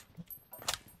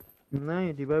नहीं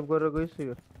रिवाइव गरेर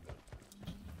गइसक्यो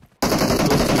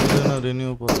रिन्यू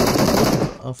पर्छ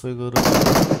आफै गरेर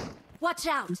Watch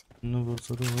out! हिँड्नुपर्छ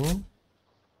र हो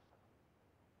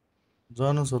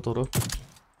जानु छ तर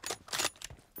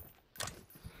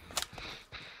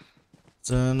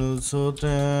जानु छ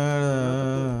टाढा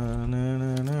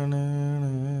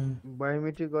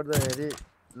बायोमेट्रिक गर्दाखेरि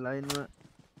लाइनमा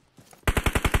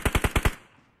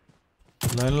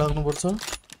लाइन लाग्नुपर्छ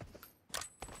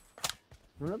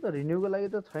हुन त रिन्युको लागि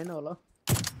त छैन होला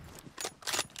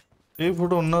यही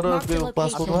फोटो हुन्न र Mark the त्यो location.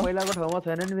 पासपोर्टमा पहिलाको ठाउँमा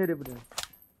छैन नि फेरि पनि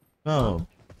कहाँ हो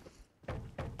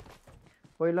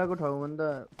पहिलाको ठाउँमा त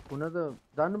हुन त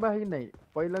जानु पाए कि नै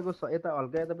पहिलाको यता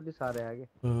हल्का यतापट्टि सारे आगे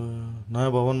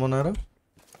नयाँ भवन बनाएर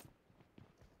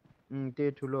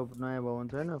त्यही ठुलो नयाँ भवन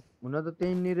छैन हुन त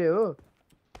त्यही निरे हो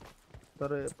तर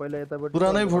पहिला यतापट्टि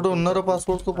पुरानै फोटो हुन्न र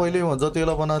पासपोर्टको पहिले जति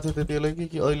बेला बनाएको थियो त्यति बेला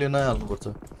कि अहिले नयाँ हाल्नुपर्छ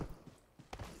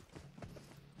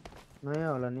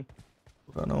नयाँ होला नि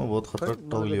पुरानोमा बहुत खतरा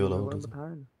टौली होला फोटो छ थाहा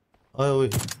छैन आयो ओइ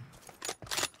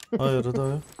आयो र त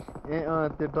आयो ए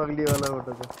त्यो टग्ली वाला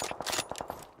फोटो छ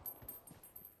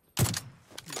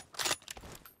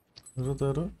र त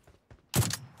र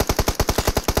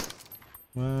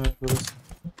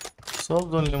सब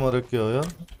जनले मर्यो के हो यार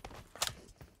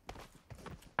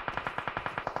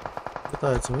यता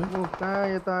आएछ है ओ कहाँ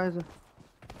यता आएछ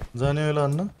जाने बेला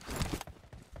अन्न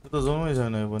त जम्मै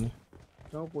छैन यो पनि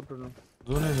जाउँ कोटोमा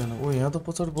जुनै छैन ओ यहाँ त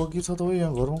पछाडि बगी छ त ओ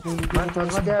यहाँ घरमा कोही मान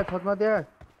छतमा त्यहाँ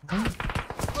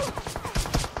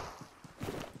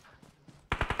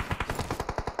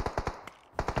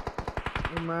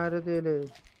मारे त्यसले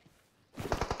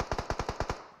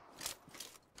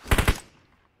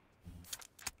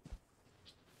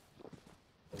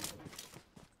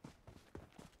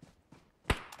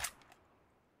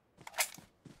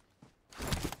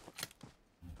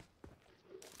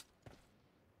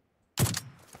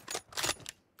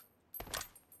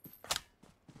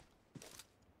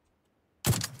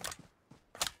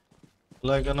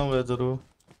लाइक न वेजरु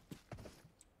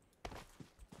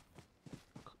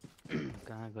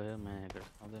कहाँ गयो मायाबाट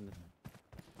आउँदैन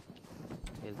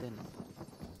खेल्दैन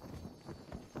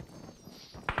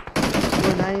ओ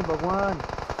नाइ भगवान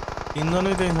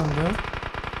तीनजनै त्यही छन् त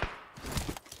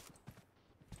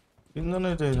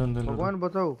तीनजनै त्यही छन् भगवान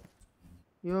बचाऊ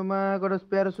यो मायाबाट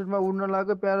प्यारासुटमा उड्न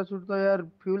लाग्यो प्यारासुट त यार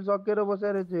फ्युल सकेर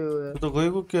बसेर थियो यार त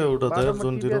गएको के एउटा त यार बाटोमा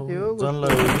जोनतिर टिप्या थियो जान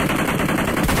लाग्यो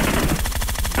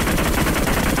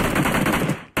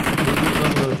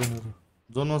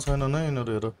जोनमा छैन न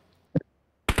यिनीहरू हेर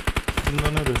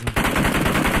तीनजनै रहेछन्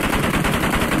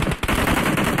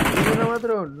तिनीहरू मात्र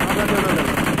हुन्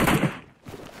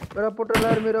एउटा पोटर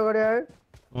लगाएर मेरो अगाडि आयो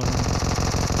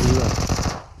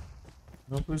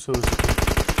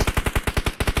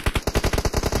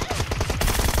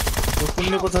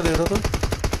कुनले पछाडि हेर त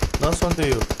लास्ट वान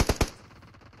त्यही हो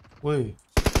ओइ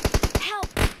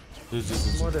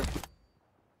मरे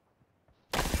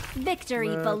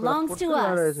Victory belongs to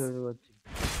us.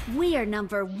 We are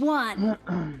number 1.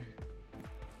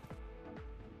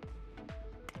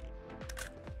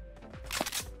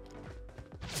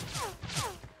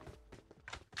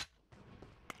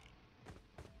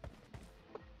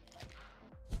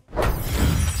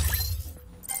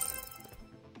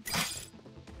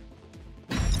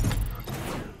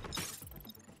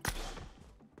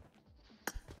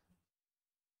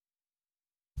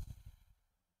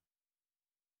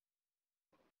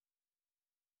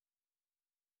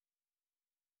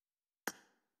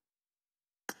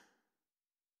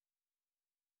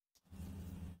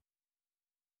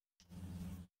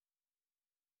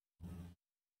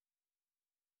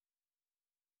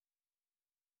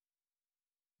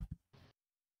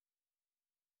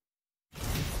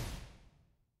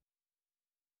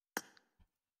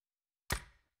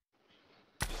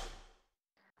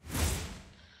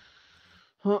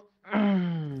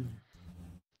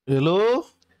 Hello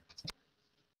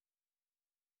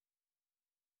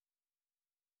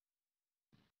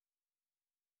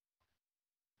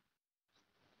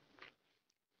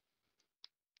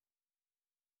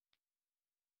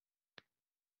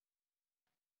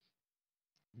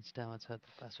इन्स्टामा छ त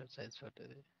पासवर्ड साइज फोटो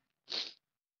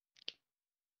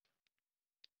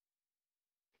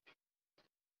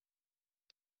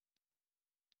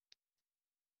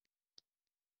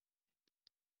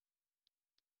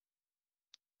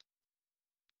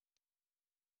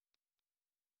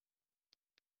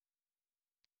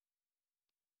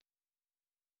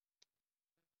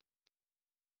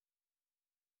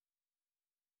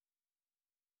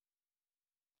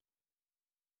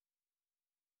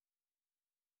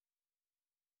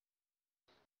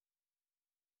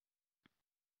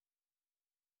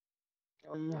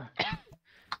ल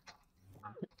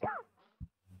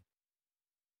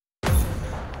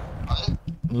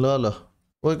ल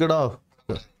ओइ केटा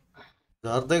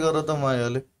झार्दै गर त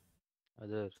मायाले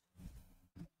हजुर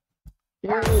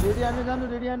रेडी हानेर जानु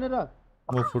रेडी हानेर म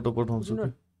फोटो पठाउँछु कि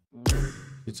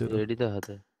खिचेर रेडी त हो त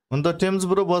अन्त टेम्स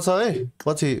ब्रो बस है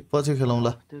पछि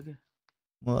खेलौँला त्यो के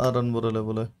म आरन ब्रोलाई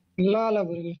बोलाए ल ल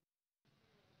बुर्गे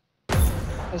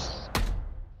बस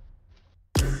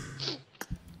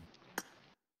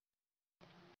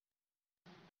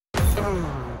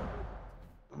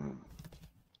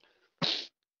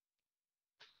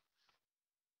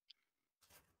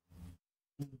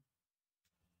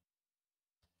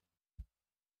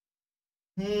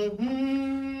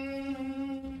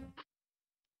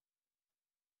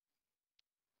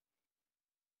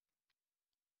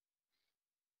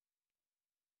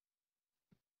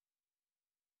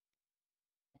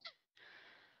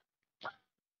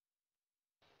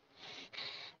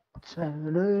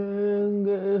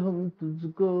छाड़ेंगे हम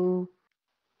तुझको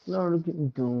लड़की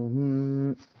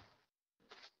तुम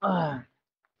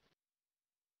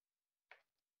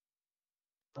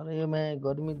तर यो माया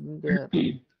गर्मी दिन त यार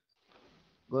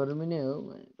गर्मी नै हो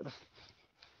माया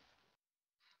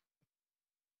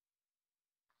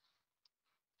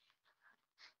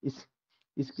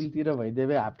स्कुलतिर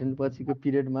भइदिए हाफ टाइम पछिको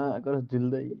पिरियडमा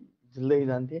झुल्दै झुल्दै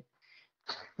जान्थे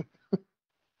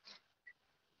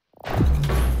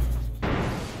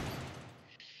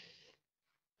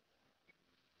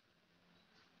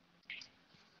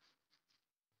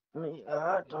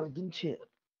ढल्किन्छे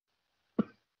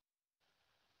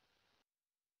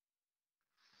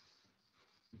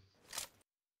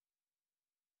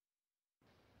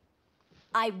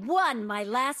I won my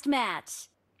last match.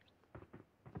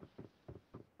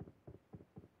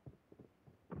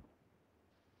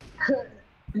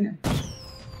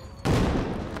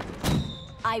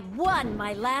 I won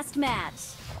my last match.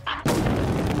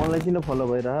 मलाई किन फलो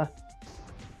भइरा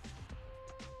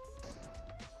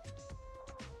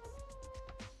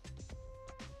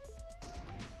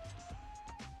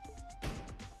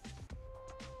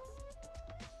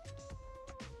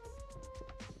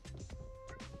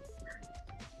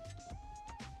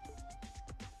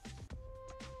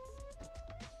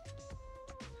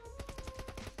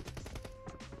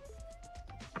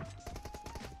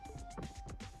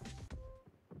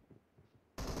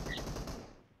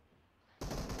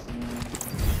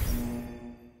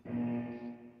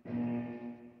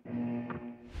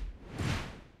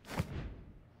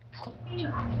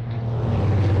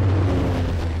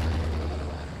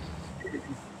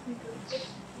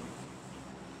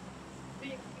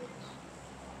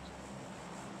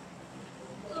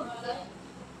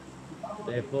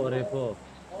Repo.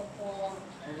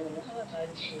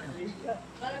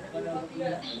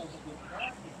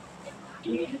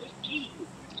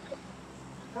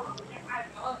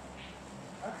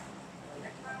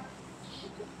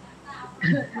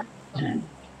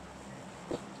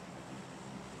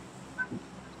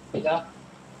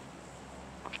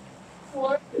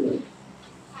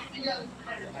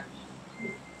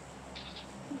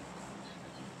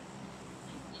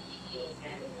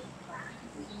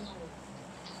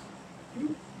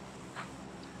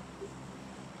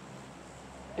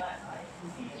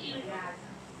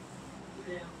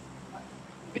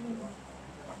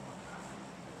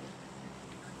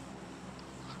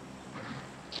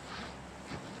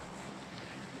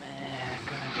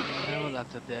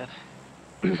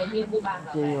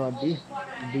 त्यही हो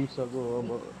दिउँसोको अब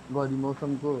गरी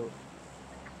मौसमको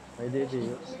फाइदै त्यही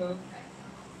हो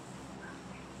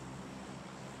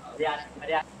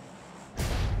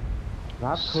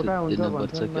रात छोटा हुन्छ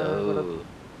भन्छन्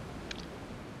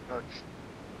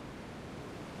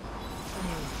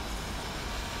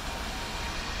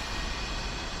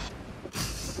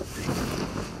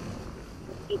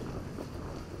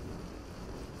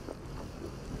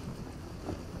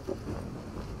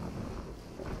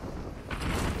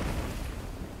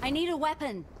I need a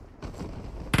weapon.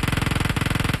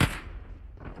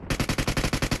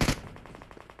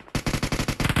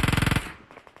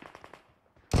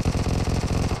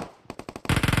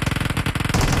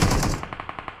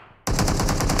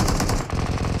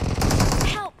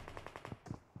 Help!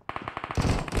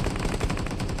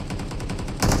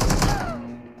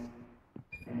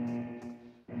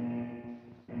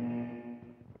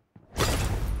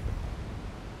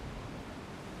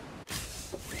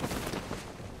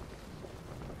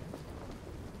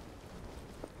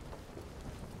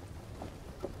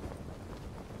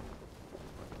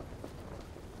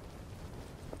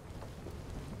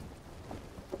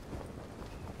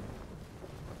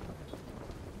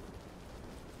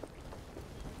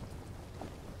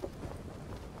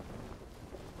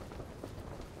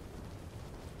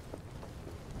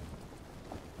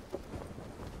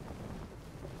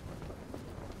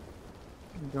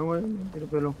 मेरो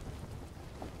पेलो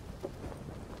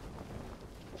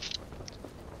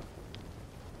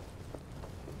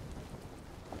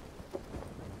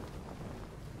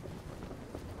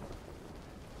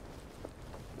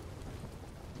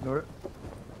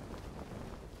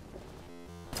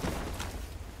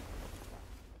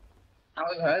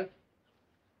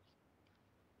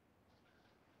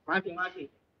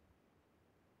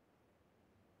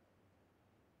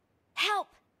Help!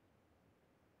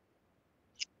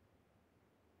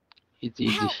 It's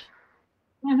easy. Help!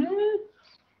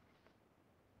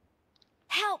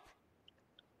 Help!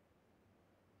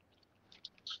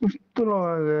 कस्तो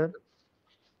लगायो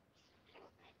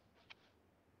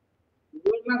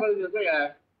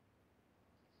यार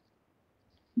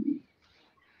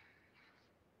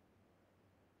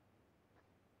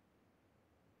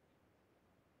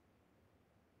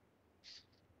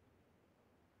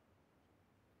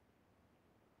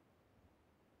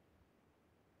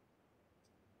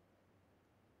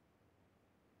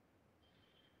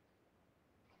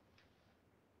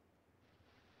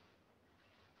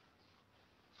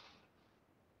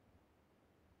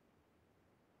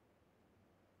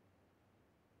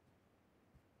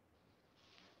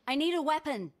I need a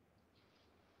weapon.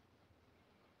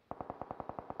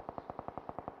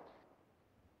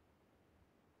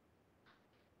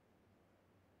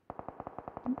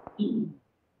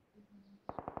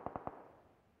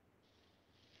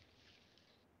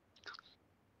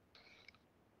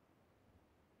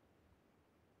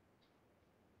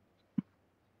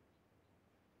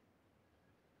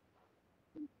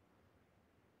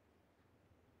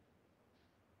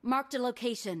 Marked a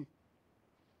location.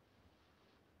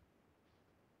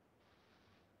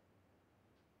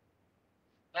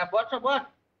 Yeah, what's up, what?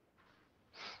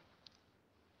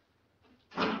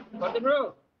 What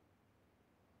bro?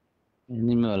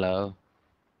 Enemy होला हो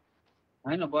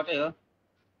हैन बटै हो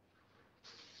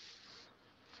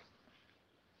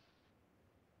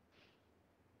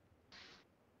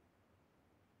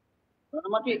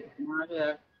माथि माथि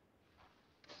यार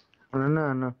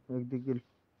ना एक दी किल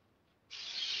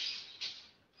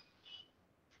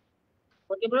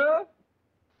कति ब्रो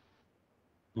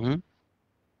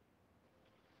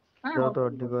तो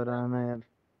अड्डी को रहना यार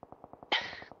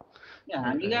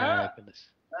हामी गा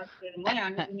मैं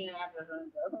हान्ने तिमी यार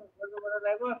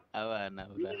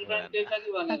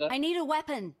I need a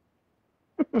weapon.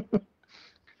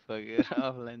 Forget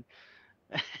offline.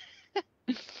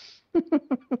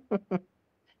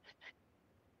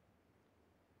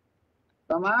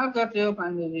 कमाल गर्थ्यो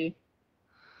पाण्डेजी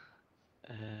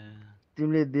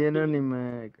तिमीले दिएन नि म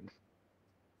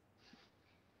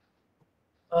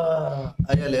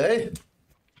आइहाल्यो है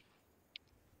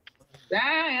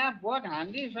यहाँ बट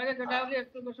हान्दी सके केटाहरूले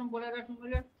यस्तो कसम बोलाइरहेको छु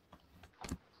मैले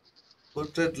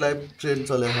पोर्ट्रेट लाइभ ट्रेन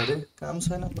चलेको अरे काम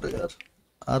छैन पुरै यार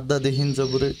आधा देखिन्छ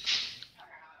पुरै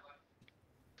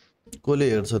कसले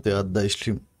हेर्छ त्यो आधा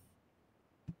stream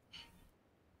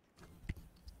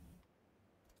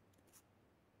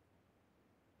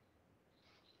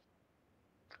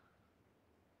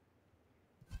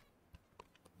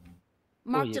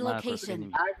Marked a location.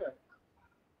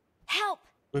 Help!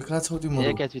 ओइ कहाँ छौ तिम्रो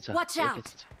एक एचपी छ Watch out!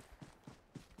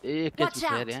 एक Watch एचपी छ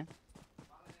out! यार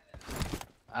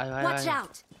आयो Watch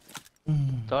out!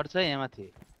 चढ्छ यहाँ माथि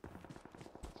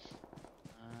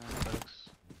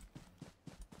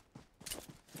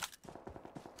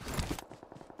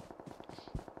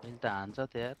अहिले त हान्छ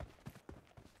त यार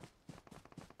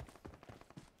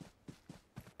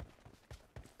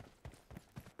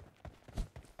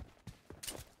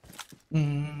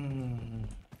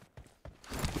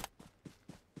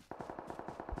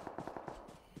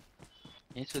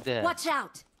Watch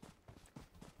out!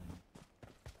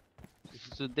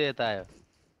 सुत्दै यता आयो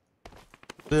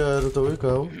त्यही आएर त उही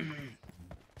कहाँ हो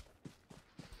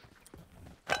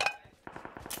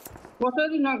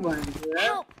कसरी नक भन्छु यार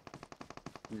Help!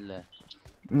 ल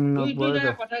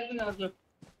दुईजना पठाइदिनु अर्को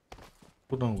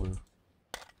कुटाउनु गयो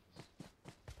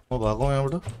म भएको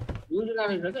यहाँबाट दुईजना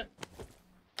रहेछ के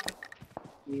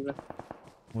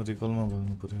म रिकलमा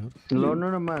भन्नु पर्यो लड्नु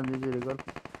न म हान्दिन्छु रिकल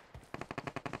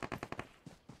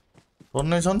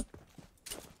पर्नै छन्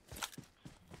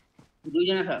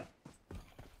दुईजना छ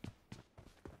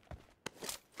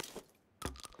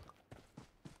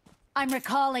I'm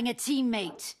recalling a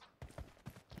teammate.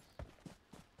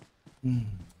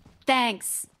 Thanks.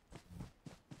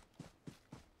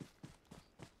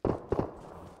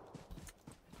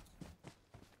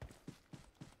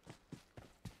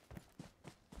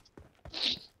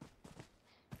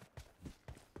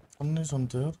 पर्नै छन्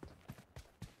त यार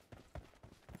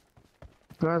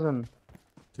कहाँ छन्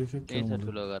देख्यो त्यही छ क्या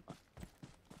ठुलो घरमा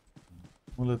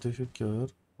मलाई देख्यो क्या यार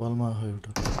वालमा आयो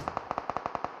एउटा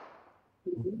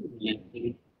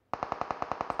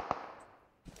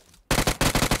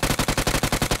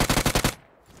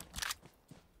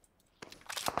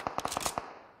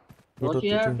एउटा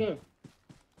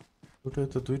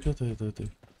त दुईटा त यता यतै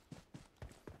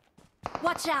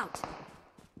Watch out!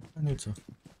 कहाँनिर छ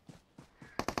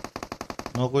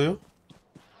नगयो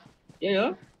यही हो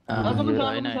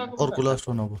अर्को लास्ट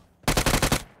वान अब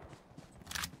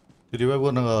रिभाइभ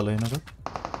गर्न गयो होला होइन त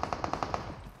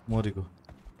मरेको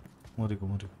मरेको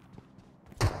मरेको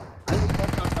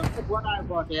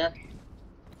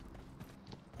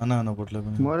आना आना बटलाई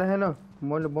पनि मरे हैन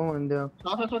मैले बम हान्दियो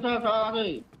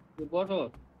यो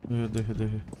देखे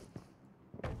देखे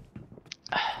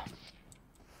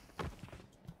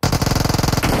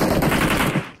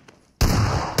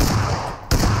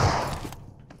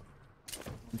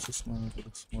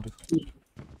मरेको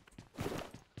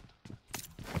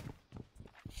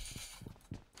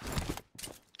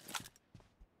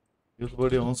यो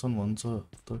बढी आउँछन् भन्छ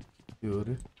त के हो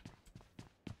अरे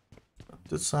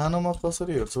त्यो सानोमा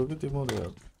कसरी हेर्छौ कि तिमीहरू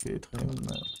यार केही थाहै हुन्न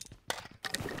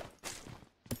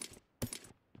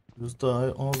जस्तो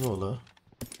आयो आउँछ होला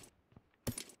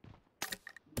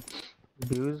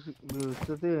भ्युज त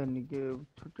त्यही हो नि के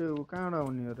छुट्टै कहाँबाट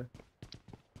आउने हो र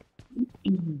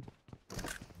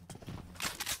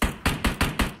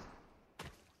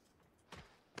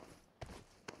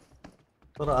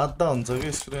तर आधा हुन्छ कि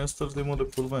एक्सपिरियन्स तर तिमीले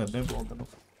फुलमा हेर्नै पाउँदैनौ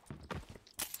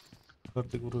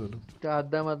कति कुरोहरू त्यो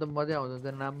आधामा त मजा आउँछ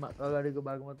त्यो नाममा अगाडिको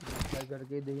भागमा त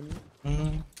केही देखिन्न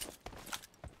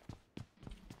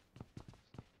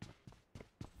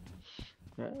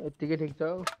यतिकै ठिक छ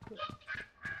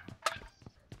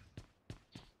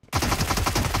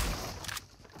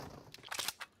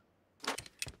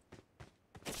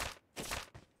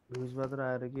घुस मात्र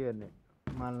आएर के गर्ने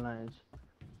माल्न आएछ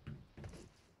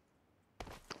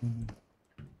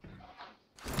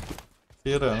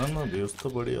तेरा है ना भ्यूज तो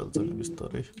बड़ी हाल चल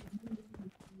बिस्तारै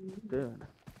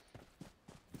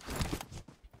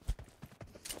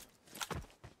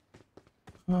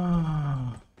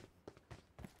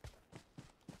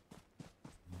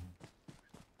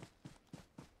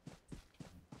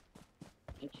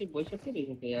अच्छी वैसे के रही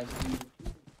है यार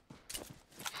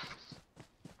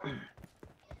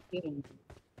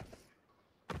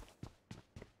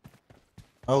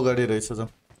आओ गाडी रहेछ जाऊ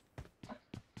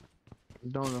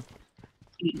डाउन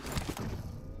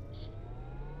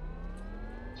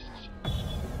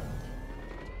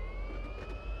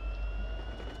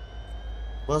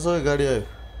बस ओए गाडी आयो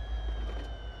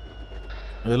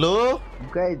हेलो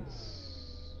गाइज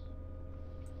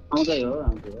आउँदै हो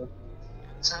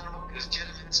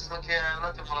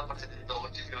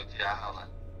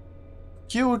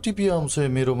के ओटिपी आउँछ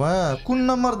मेरोमा कुन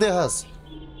नम्बर देखास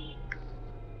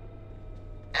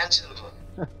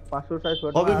पासवर्ड साइज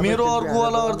अब मेरो अर्को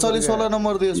वाला 48 वाला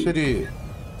नम्बर दिएस फेरि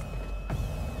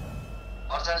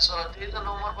 48 वाला त्यही त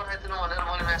नम्बर पठाइदिनु भनेर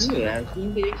मैले मेसेज यार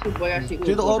 382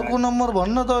 त्यो त अर्को नम्बर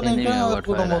भन्न त अनि कहाँ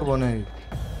अर्को नम्बर भने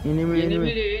एनिमी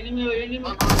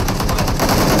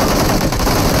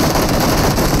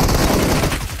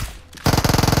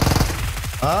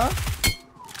हा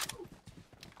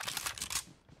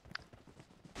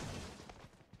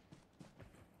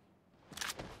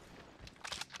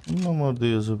नम्बर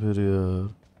दिएछ फेरि यार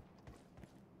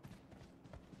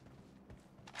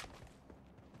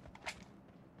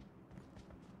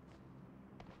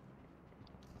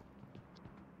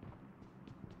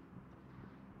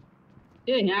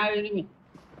ए यहाँ आयो नि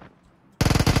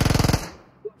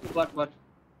बट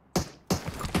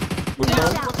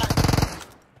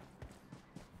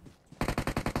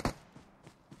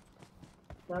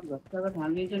सब घटका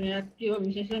थालिदिन्छ नि यार के हो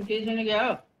विशेष केही छैन क्या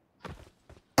हो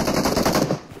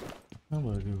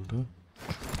भाग्यो एउटा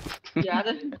यार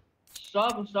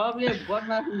सबले बट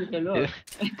मार्नु खेल्यो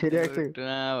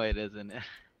भइरहेछ नि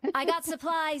I got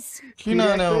supplies. किन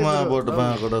आने बोट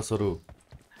बाँकडा स्वरूप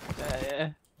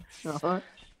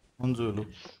हुन्छ लु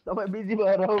तपाई बिजी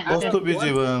भएर कस्तो बिजी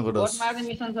बाँकडा बट मार्ने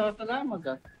मिसन छ जस्तो लाग्यो म त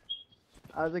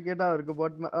आज केटाहरुको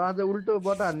बटमा आज उल्टो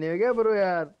बट हान्ने हो क्या ब्रो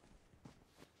यार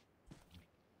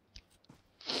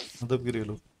मतलब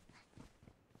गिरेलो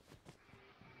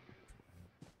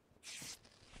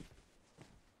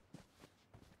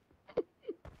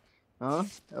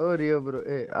ओ रियो ब्रो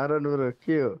ए आरन ब्रो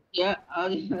के हो या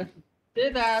आज त्यही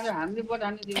त आज हामीले बट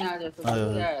हान्ने दिन आज जस्तो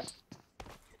यार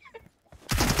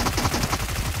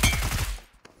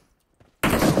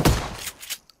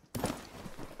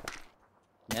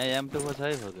यहाँ M2 को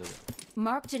छै हो गयो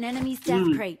Marked an enemy's death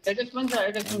crate. एटेक्स पनि छ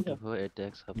हो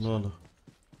एटेक्स ल ल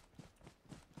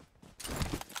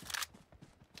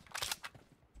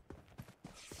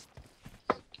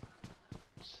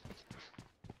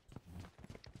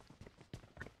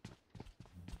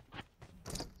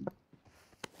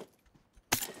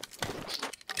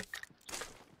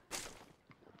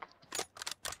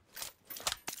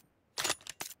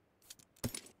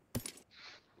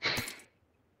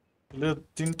ले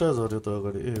तीनटा झर्यो त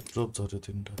अगाडि ए ड्रप झर्यो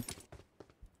तीनटा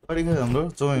गाडी खायो हाम्रो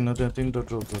जाउँ हैन त्यहाँ तीनटा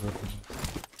ड्रप झर्यो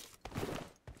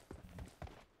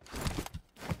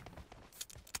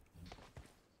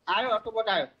आयो अर्को बट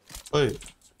आयो ओइ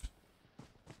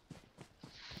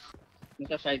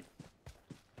निका साइड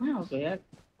कहाँ हो त यार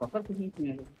भर्खर पुग्नु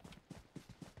तिनीहरू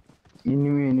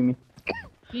एनिमी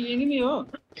कि एनिमी हो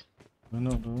हैन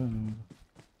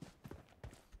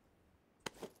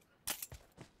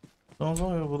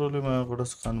यो ब्रोले मायाबाट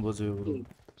खान बज्यो ब्रो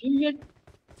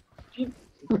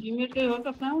टिममेटकै हो त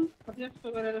साउन्ड कति जस्तो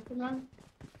गरेर जस्तो लाग्यो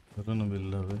हेर न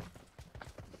बिल्ला भाइ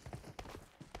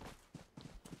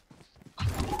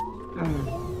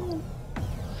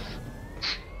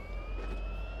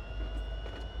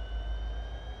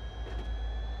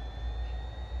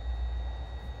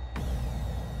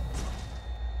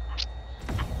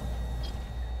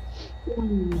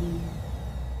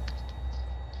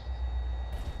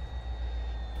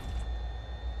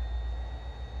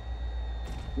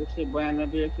एक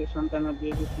 92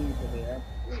 197 यार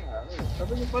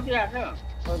सबैले कति आएको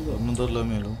भन्नु डरला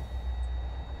मेरो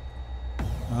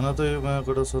हाना त यो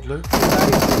मायाबाट सरले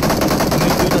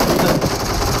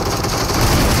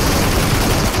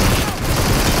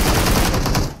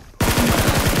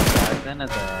छैन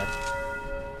त यार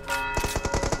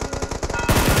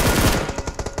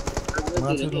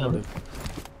माथि लड्यो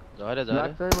झरे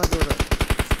लाग्छ है म जोरा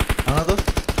आना त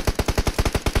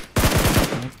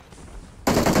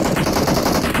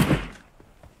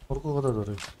अर्को कता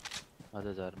झरे अझ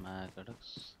झरमा कडक्स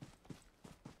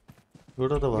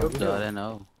एउटा त भएको झरेन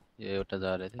हौ यो एउटा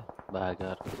झरे थियो भाग्यो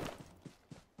अर्को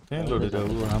त्यही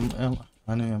लडिरहेको हाम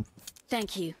हाने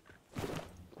Thank you.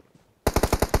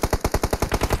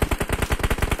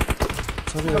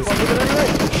 सबै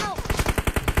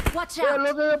Watch ए out.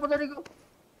 लो जो पछाडिको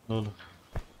ल ल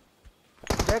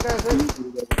ब्याक आएछ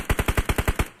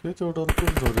त्यही त एउटा अर्को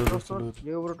झऱ्यो जस्तो लाग्यो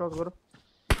लेउबाट टच गर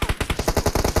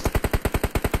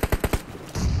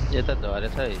यता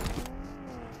झरेछ है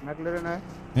म्याक्लेरन आयो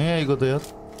यहीँ आइगयो त यार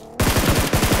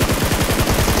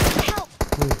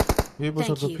यही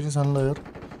बसेर त फेरि सान्ला यार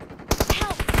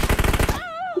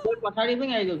पछाडि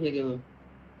पनि आइगयो फेरि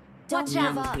Watch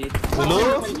out. Hello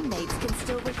Teammates can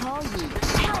still recall you.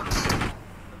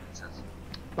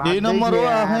 यही नम्बर हो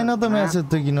आएन त म्यासेज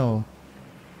त किन हो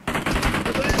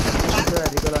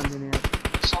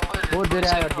बहुत धेरै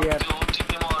आयो डिआर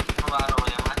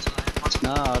न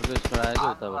अर्को स्कोर आयो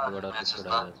उताबाट अर्को स्कोर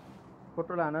आयो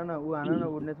फोटो हान न ऊ हान न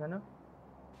उड्ने छैन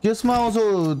केसमा आउँछ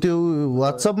त्यो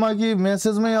व्हाट्सएपमा कि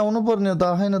मेसेजमै आउनु पर्ने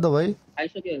त आएन त भाइ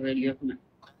आइसक्यो रेडियोमा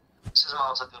मेसेजमा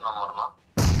आउँछ त्यो नम्बरमा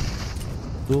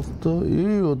जोक त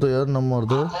यही हो त यार नम्बर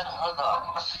त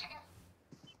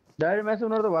डाइरेक्ट मेसेज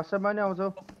उनीहरु त व्हाट्सएपमा नि आउँछ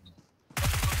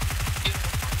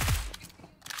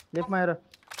लेफ्टमा हेर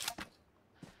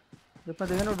लेफ्टमा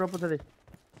देखेन ड्रप पछाडि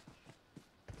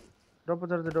ड्रप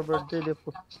त्यही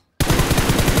लेफ्टको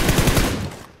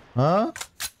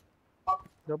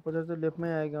ड्रप पछाडि चाहिँ लेफ्टमै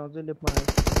आएको आउँछ लेफ्टमा आयो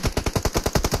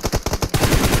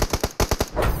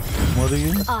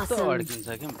मरियो कस्तो अड्किन्छ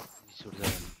के सुट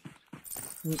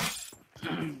जाने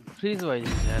फ्रिज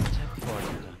भइदिन्छ यार छ्याक्क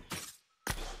अड्किन्छ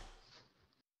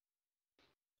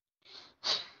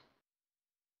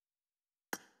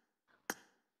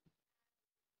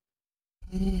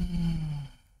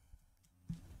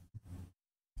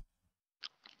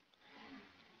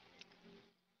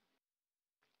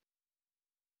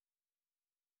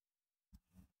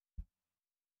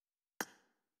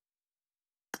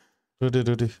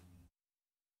रेडी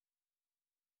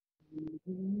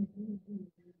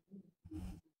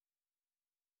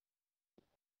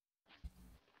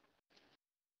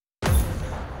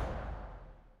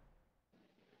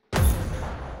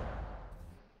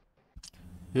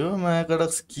यो माया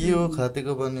कडक्स के हो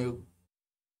खातेको पनि हो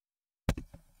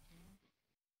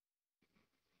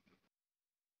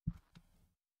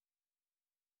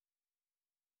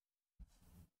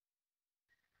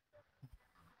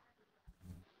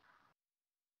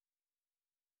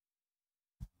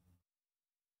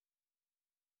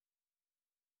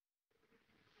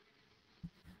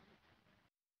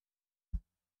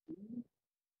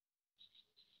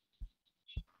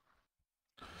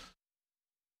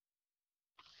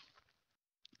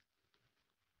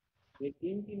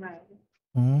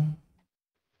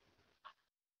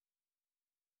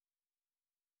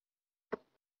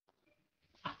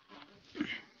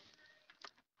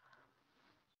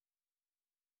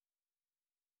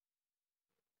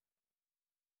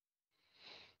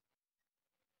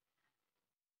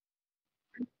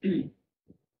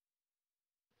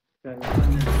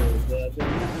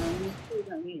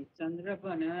चन्द्र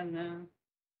बनाना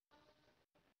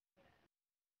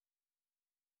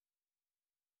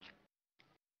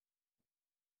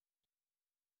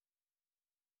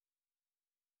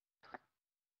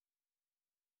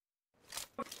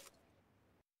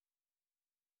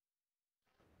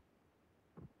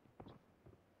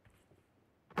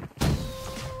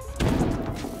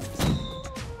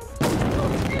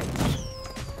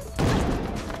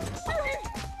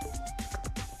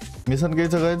मिशन के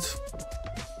छ गाइज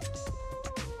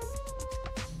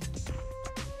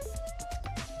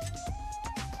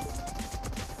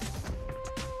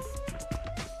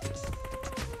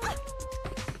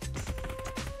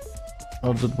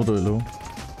अर्जुन पुरो हेलो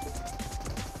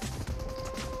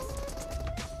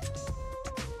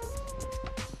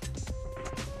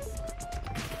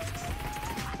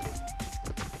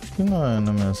किन आएन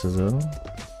मेसेजहरू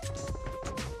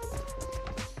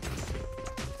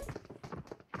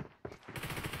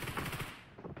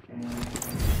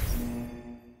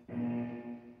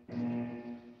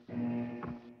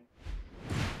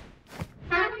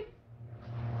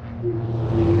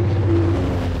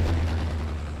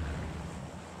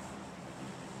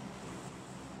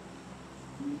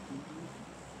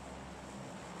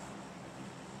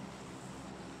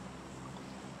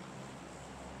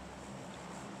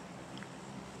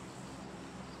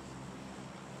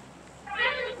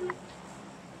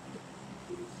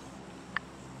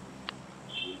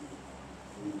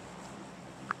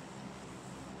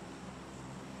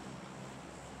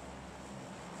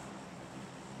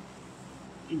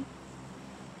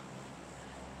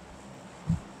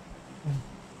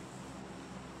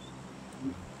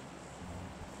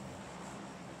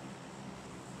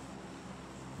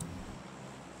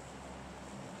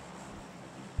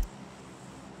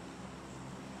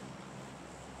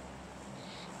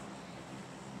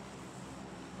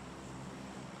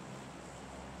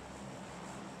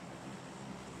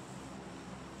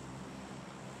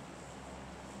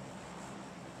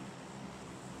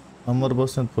Amar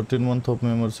Basan 14 month of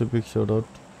membership, big shout out.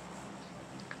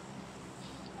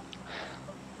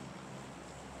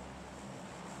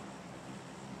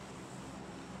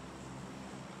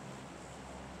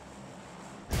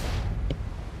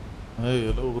 Hey,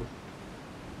 hello bro.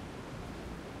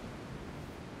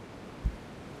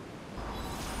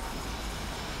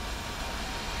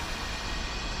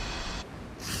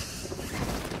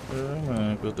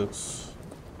 Man, good looks.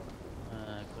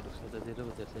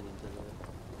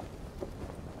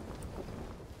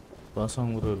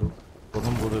 Pasang burelu,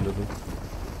 potom burelu.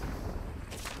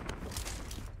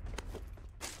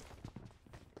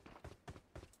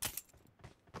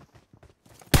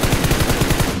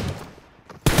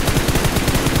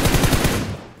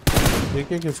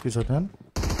 देखिए किसकी साथ है?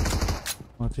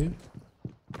 माची?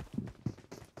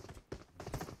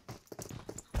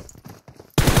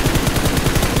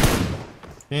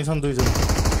 यहीं सन दुई जन.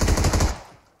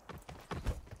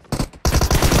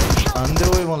 अंधे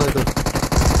हुए मलाई तो.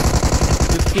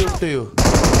 कितने उठते हो?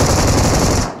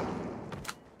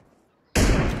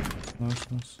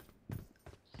 Nice.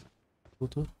 वो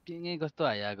तो? किंगे कस्तो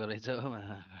आया करे जो मैं.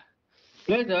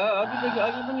 त्यही त अघि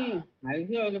पनि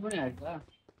हाइथ्यो अहिले पनि हाइछ.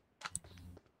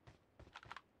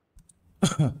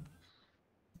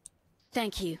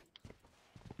 Thank you.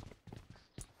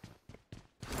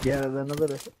 Yeah,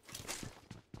 another.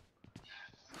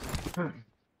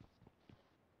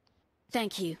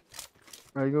 Thank you.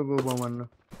 I go bomb.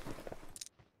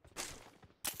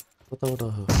 पता बड़ा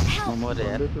है. मोरे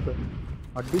यार.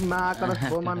 अड्डी माँ कर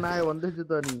bomb ना है वंदे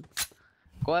जितना नहीं.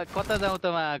 कता जाऊँ त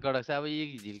मा कडक अब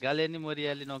ये झिल्काले नि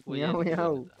मोरियाले नको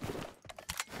याऊ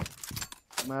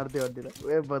मार दे अड्डी ला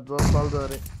वे बदबम कॉल दो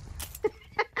रे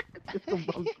इसको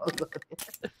बम कॉल दो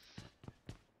रे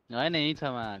हैन यही छ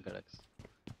मा कडक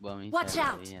बम यही छ Watch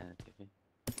out.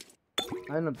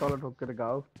 हैन तल ठोकेर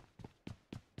गाऊ.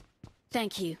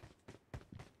 Thank you.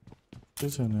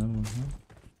 कैसे नहीं यार?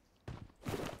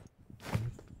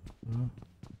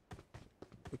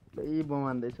 ये बम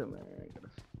आंदे छ मैं.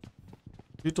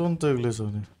 You don't take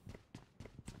lessons.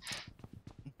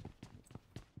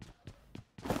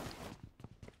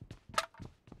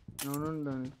 No.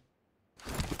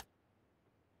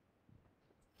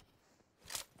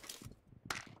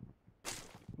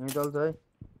 नहीं चल जाए.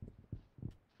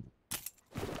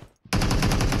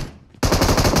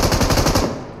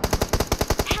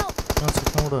 कहाँ से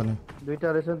कहाँ उड़ाने?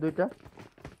 दुईटा रहेछ दुईटा.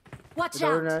 Watch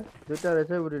out. दुईटा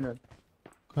रहेछ उडिन.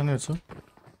 कहाँ नहीं है?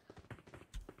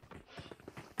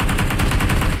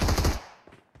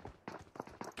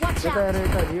 Watch out.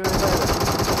 Rio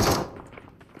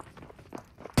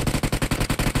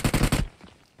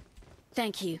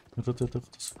Thank you. रोते तक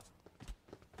तो.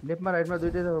 लेफ्ट में राइट में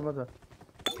दुईटै छ मत.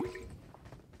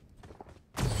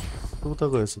 तू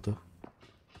तक ऐसे तो.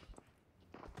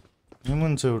 ये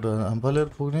मन से उड़ा. अंबालेर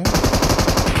फूकने.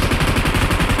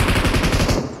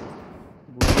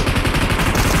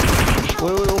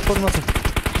 ओए ऊपर मत.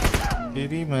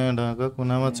 तेरी मैं डाका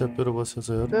कुनामा चप्पर बस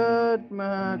से यार. डट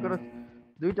मैं कर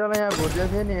दुईटालाई यहाँ भोट्या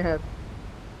थिए नि यार.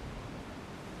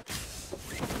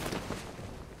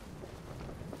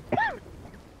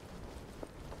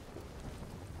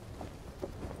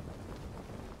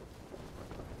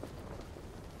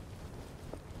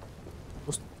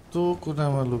 तो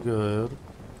कुनामा लुक्यो यार.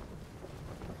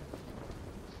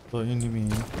 तो इनिमी.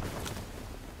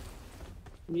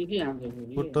 मिली हाम्रो.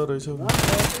 कुत्ता रहेछ.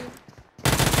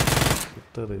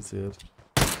 कुत्ता रहेछ यार.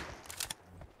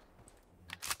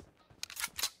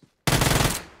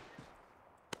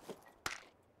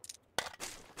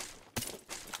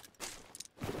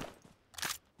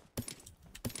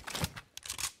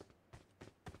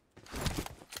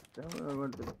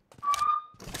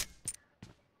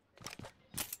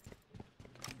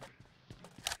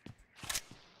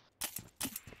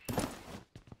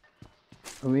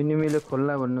 इनिमीले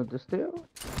खोल्ला भन्नु त्यस्तै हो.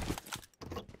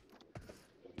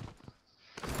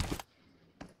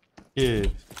 के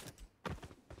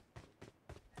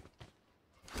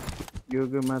यो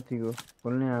के माथिको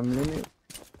खोल्ने हामीले नै.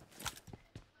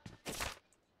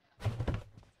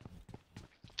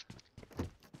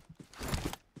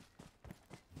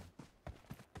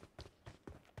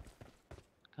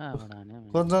 कहाँ बनाने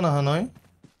कौन जना हन है?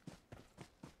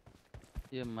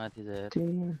 यो के माथि जाएर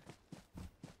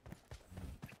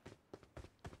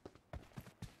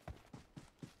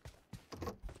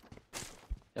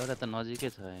एउटा त नजिकै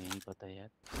छ यही कता यार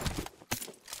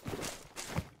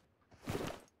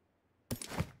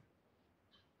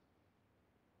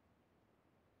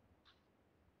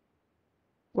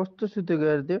कस्तो सुतेको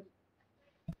यार त्यो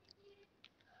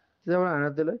त्यहाँबाट हान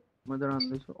त्यसलाई म त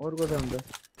रान्दैछु अर्को छ अन्त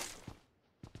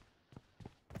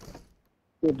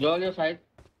त्यो जल्यो सायद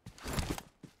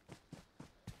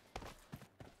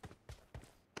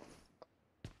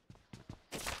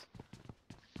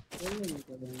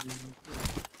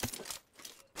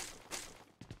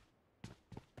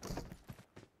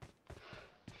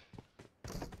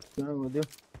कहाँ हो त्यो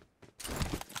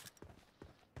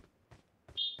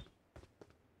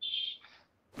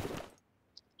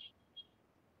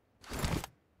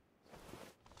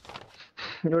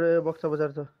एउटा बक्सा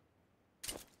बजार छ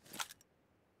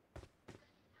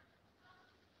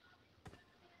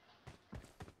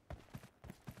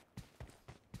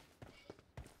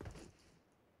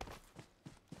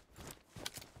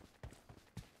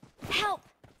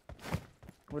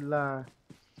उल्ला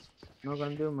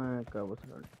नगन्थ्यो माका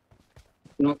बस्नु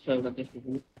नक छ एउटा त्यस्तो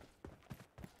पनि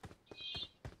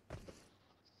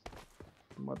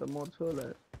म त मर्छु होला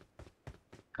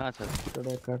कहाँ छ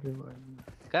एउटा काट्यो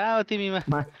कहाँ हो तिमीमा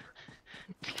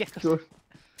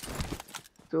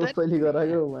चोस पहिले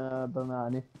गरायो त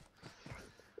नहाने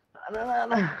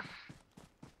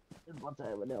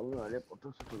बचायो भने अब अरे पटो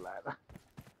सुटो लाएर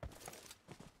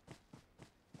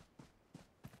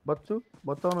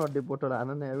बचाउन अड्डी पोटल हान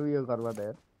न यो घरबाट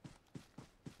यार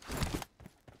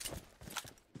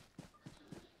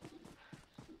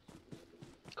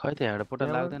खै त एउटा पोटा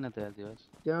लाग्दैन त यार दिवस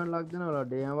त्यहाँ लाग्दैन होला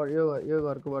अड्डी यहाँबाट यो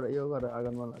घरकोबाट यो घर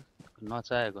आँगनमा लाग्छ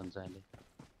नचाहेको हुन्छ अहिले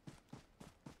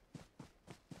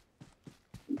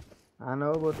हान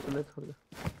हो बच्चुले छोड्छ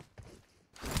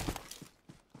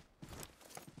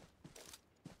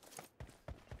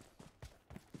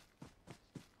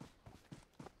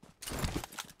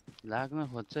लाग्न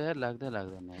खोज्छ यार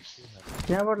लाग्दैन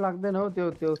त्यहाँबाट लाग्दैन हौ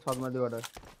त्यो छतमाथिबाट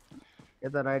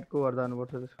यता राइटको घर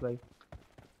जानुपर्छ त्यसको लागि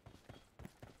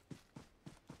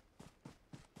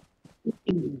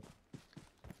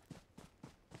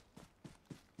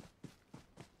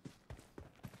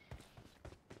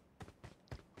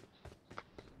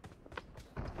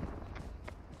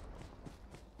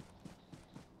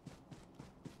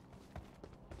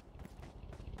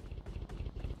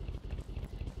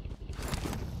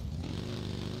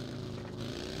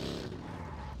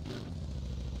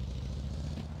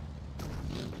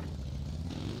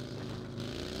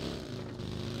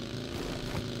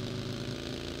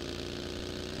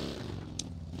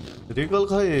रिकल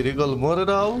खै रिकल मरेर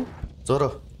आऊ चर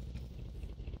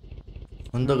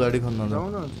अन्त गाडी खन्न जाऊ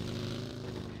न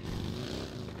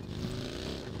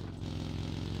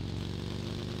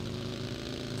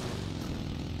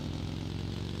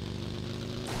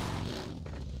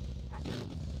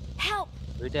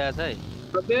दुईटा आछ है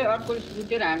अबे अर्को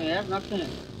सुतेर हाने यार नक्छ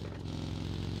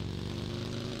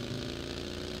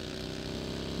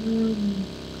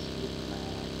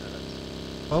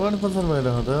अगाडि पछाडि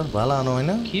भइरहेको त भाला हानु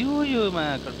होइन के हो यो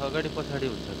माया अगाडि पछाडि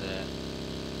हुन्छ त यार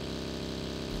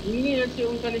यिनी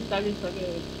 139 40 सके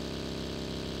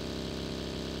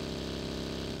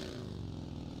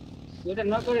एउटा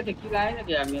नगरे त किन आएन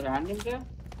क्या मेरो हान्दिम त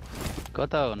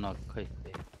कता हो नक खै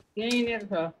त्यही नेर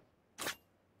छ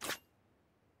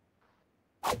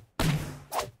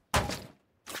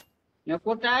यहाँ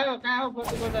कोटा आयो कहाँ हो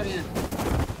फोटो कोटा यहाँ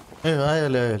ए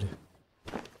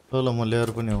आइहाल्यो ल म ल्याएर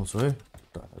पनि आउँछु है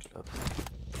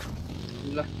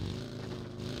ल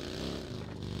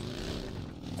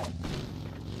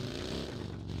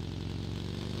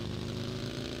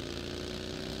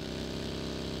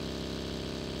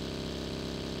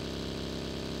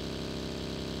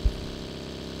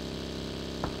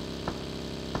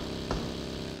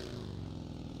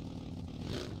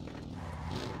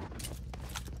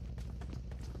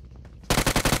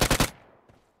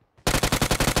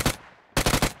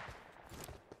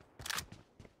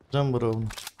राम्रो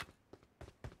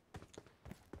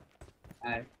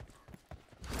आयो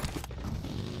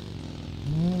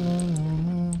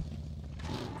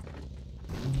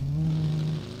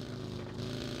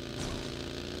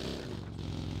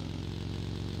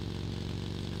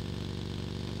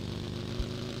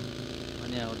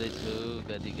अनि आउँदैछु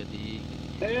गदी गदी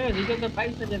ए हिजो त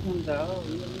पाइसकेको नि त हो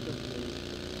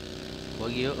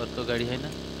बगी हो अर्को गाडी हैन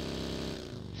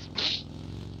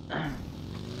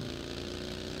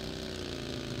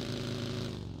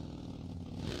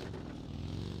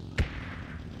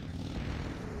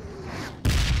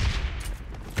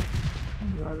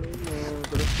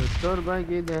सर भाइ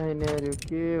के देखाइने यार यो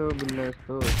के हो बिल्ला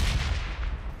यस्तो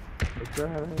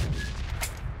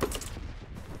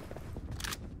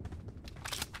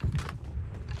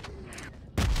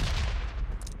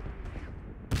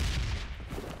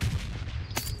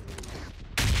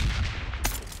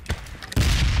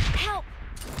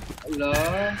ल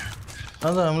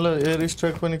आज हामीलाई एयर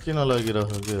स्ट्राइक पनि किन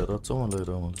लागिरहेको के रचमा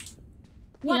लगाइरह मलाई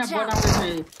Watch out!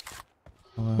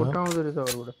 फुटाउँदो रहेछ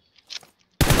अरूबाट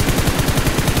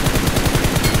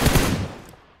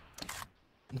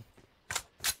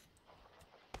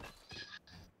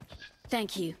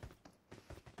Thank you.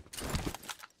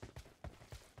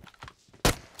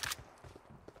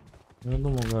 यो त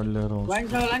म गाडी लिएर आउँछु वाइन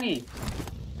छ होला नि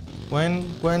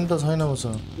क्वाइन त छैन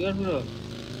मसँग यो ब्रो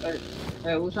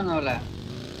ए उसँग होला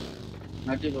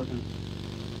 90%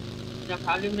 त्यहाँ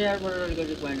खाली यार बडा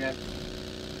अलिकति पोइन्ट यार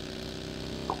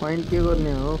क्वाइन के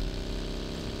गर्ने हो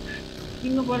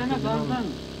किन्नु परेन गन्छन्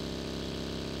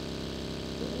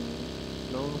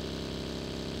लौ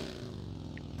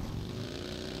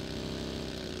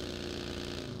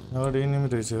अगाडि एनिमी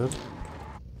रहेछ यार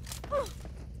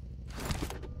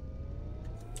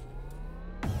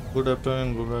गुड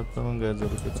आफ्टरनुन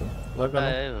गाइजहरु के छ लगा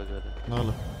न ल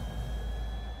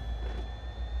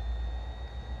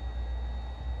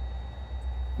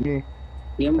ये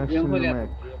एम खोले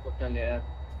यो पोर्टल यार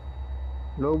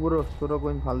लो ब्रो सुरो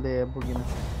कोइन फाल्दे है पुगिन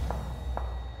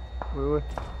ओए ओए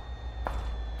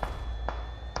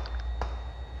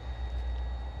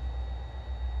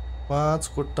 5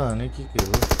 कोट्टा हाने के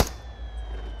हो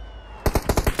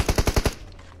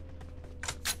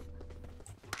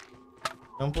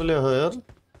एम्पुले हो यार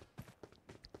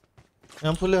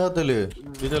एम्पुले हातले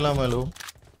बिरेला मैले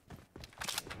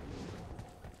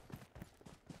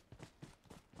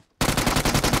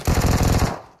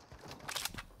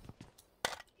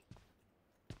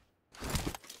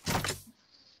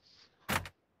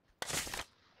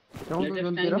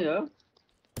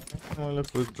मैले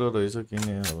क्विक ड्र रहेछ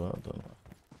किने अब त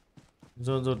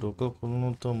जो ढोका खोल्नु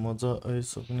त मजा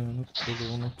आइसक्ने हो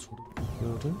खोल्नु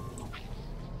छोड्यो रे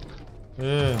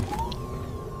ए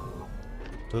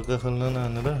ढोका खोल्न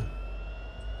नआनेर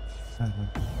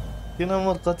किन म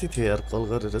कति थिए यार कल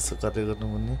गरेर यसो कार्य गर्नु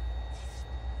भन्ने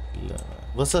ल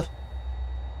बस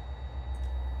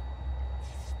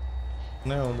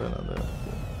नै आउँदैन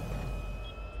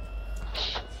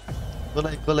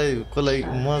कोलाई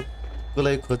म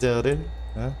कोलाई खोजे अरे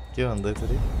के भन्दै थियो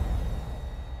रे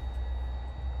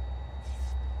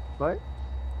भाइ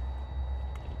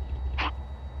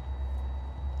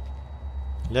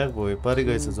ल्याग भयो पारी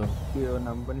गएछ जो के हो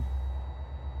नाम पनि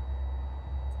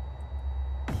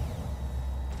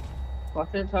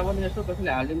कसरी छ भने यसो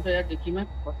कसैले हालिदिन्छ यार डिक्कीमा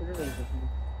कसरी रहेछ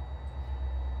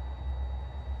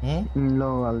ल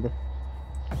हाल्दे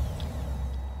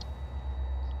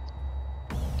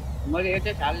मैले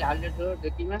एकै हालिदिएको छु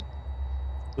डिक्कीमा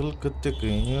कलकत्ते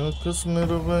कहियो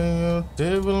कश्मीर भयो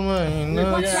टेबलमा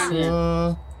हिँड्छ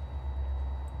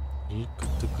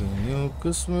कलकत्ते कहियो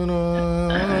कश्मीर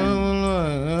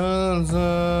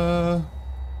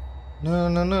ना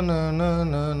ना ना ना ना ना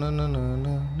ना ना ना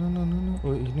ना ना ना ना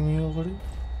ओ इनिमी अगाडि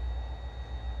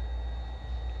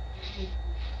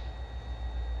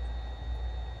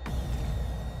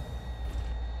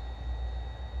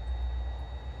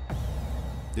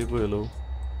देखो हेलो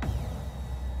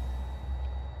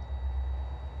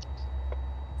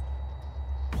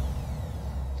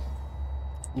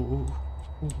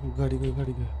गाडी गयो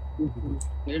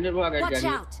Watch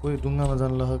out! कोही ढुङ्गामा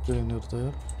जान लाग्यो यिनीहरू त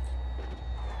यार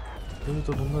त्यही त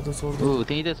ढुङ्गा त छोड्दै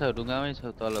त्यही त छ ढुङ्गामै छ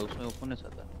तल उसमा कुनै छ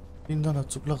त तीनजना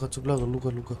चुप्लाका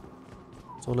लुका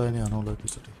चलाए नि हानौला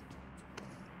त्यसरी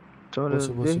चले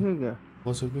देख्यो क्या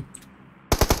बस्यो कि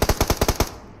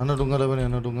हान ढुङ्गालाई पनि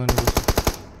हान ढुङ्गा नि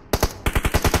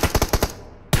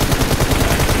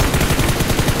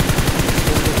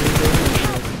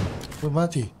बस्यो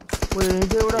माथि ओए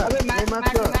यही एउटा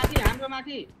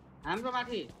हाम्रो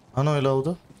माथि हानो हेला आउ त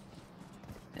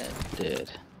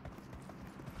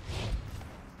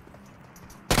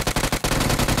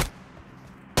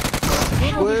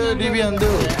ओए डिबी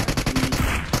हान्दियो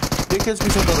एकैच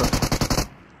पिछे तर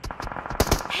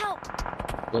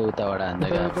उताबाट हान्दै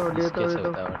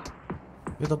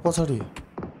यो त पछाडि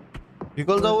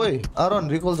रिकल जाऊ है आरन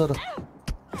रिकल छ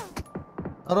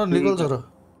र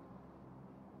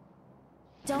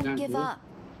Don't give up.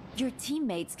 Your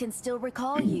teammates can still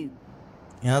recall you.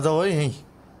 यहाँ जाऊ है यहीँ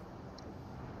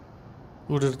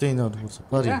उडेर त्यहीँ जानुपर्छ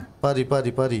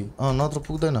पारी नत्र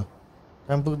पुग्दैन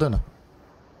टाइम पुग्दैन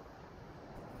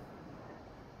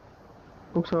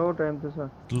पुग्छ हो टाइम त छ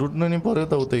लुट्नु नि पर्यो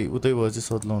त उतै भएपछि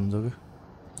सोध्नु हुन्छ कि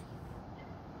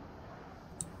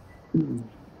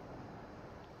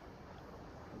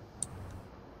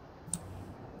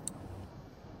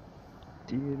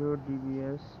 0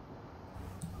 DBS.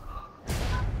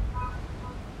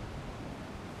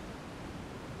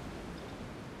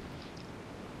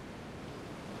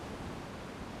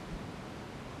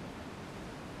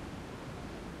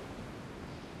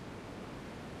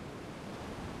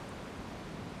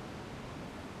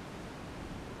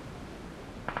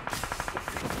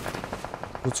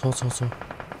 छ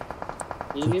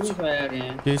एनिमी छ यार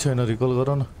यहाँ केही छैन रिकल गर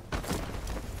न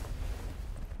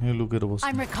यहाँ लुकेर बस्नु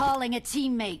I'm recalling a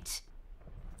teammate.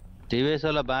 TVS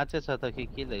वाला बाँचेछ त कि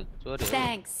के चोर्यो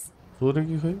Thanks. चोरे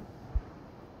कि खै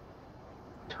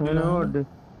छैन हो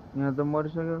यहाँ त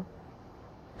मरिसक्यो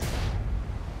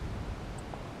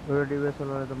एउटा DBS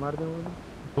वाला त मार्दियो मैले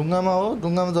ढुङ्गामा हो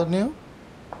ढुङ्गामा झर्ने हो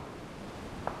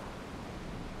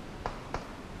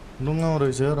ढुङ्गामा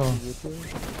रहेछ यार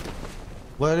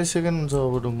 42 सेकेन्ड हुन्छ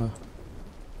अब ढुङ्गा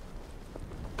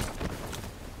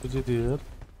बुझि दियो यार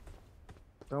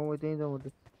जाउँ त्यहीँ जाउँ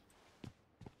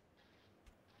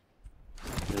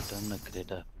रिटर्न न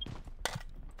क्रेटा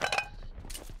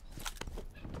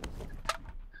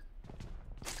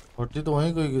हट्टी त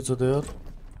वहीँ गएको छ त यार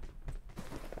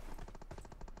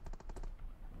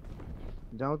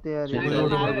जाउँ त यार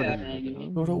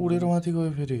एउटा उडेर माथि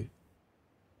गयो फेरि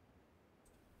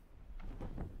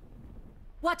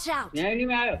Watch out. यहाँ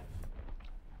एनिमी आयो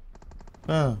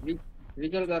कहाँ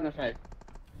रिकल गर्न सायद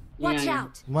Watch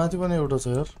out. माथि पनि एउटा छ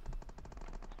यार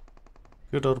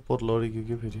केटाहरु पर लडेको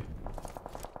के फेरि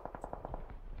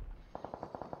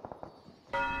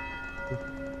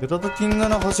यता त 3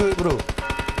 जना खस्यो ब्रो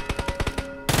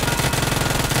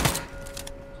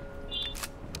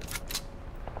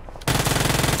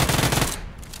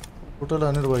होटल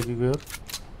हानेर भएको यार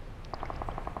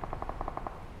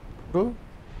ब्रो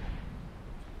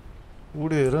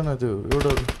उडे हेर न त्यो एउटा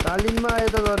तालिममा आयो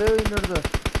त गऱ्यो यिनीहरु त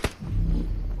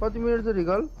कति मिनेट छ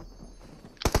रिकल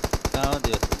कहाँ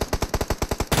दियो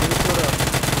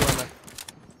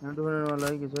यहाँ तो वाला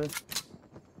है किस है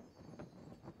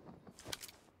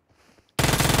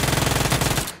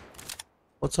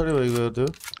पछाडी भइ गयो त्यो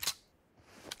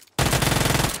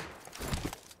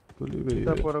गोली गयो त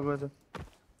पर गयो त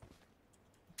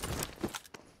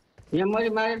यहाँ मैले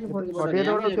मारेको छु फोर्टी हटे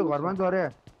एउटा त्यो घरमा झर्या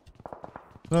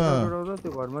अँ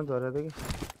त्यो घरमा झर्या त के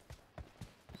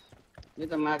यो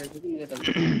त मारेको छु नि यो त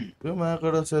यो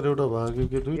माकडा सर एउटा भाग्यो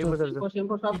के दुईटा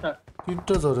सिम्पल सब छ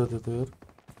तीनटा झर्यो त्यो त यार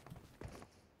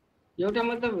एउटा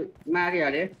मात्र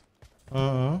मारिहाले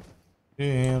अँ ए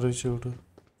यहाँ रहेछ एउटा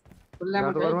खुल्लामा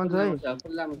घरमा छ है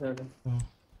खुल्लामा छ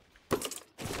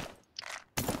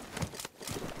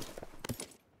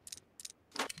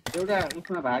एउटा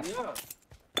उसमा भाग्यो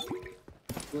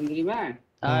गुन्द्रीमा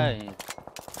आए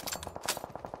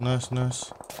नाइस नाइस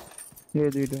ये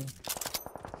दुईटा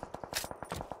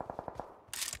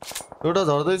एउटा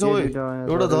झर्दैछ ओइ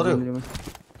एउटा झर्यो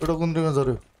एउटा गुन्द्रीमा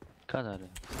झर्यो कहाँ झऱ्यो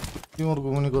तिमीहरुको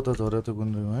मुनि कता झर्यो त्यो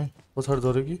गुन्द्रीमा है पछाडी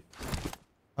झर्यो कि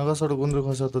आकाशबाट गुन्द्री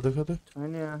खस्यो त देख्यो त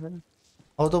छैन आएन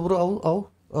आउ त ब्रो आउ आउ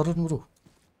अरुण ब्रो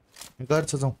गाडी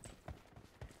छ जाउँ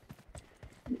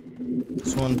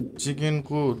सुमन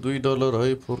चिकनको $2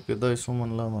 है फोर्के दाइ सुमन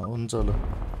लामा हुन्छ ल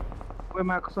ओइ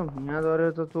माक्सम यहाँ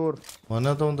झर्यो त चोर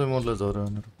भने त उतै मलाई झर्यो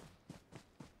भनेर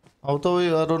आउ त ओइ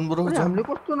अरुण ब्रो हामीले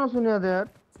कस्तो नसुन्या त यार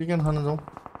चिकन खान जाउँ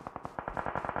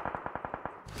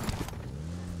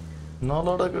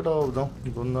नलडा केटा अब जाउँ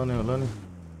घुम्दा नि होला नि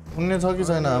उन्ने छ कि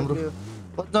छैन हाम्रो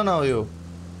कतिजना हो यो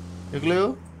एक्लै हो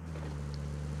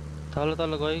तल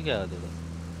तल गयो क्या त्यो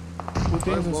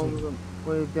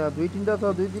ओइ त्यहाँ दुई तीनटा छ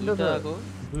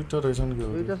दुईटा रहेछन् के हो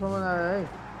दुईटा सम्म आयो है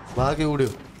भागे उड्यो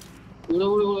उडो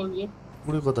उडो उडो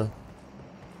उड्यो कता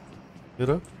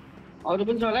हेर अरू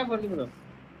पनि छ होला पर्दिपुरो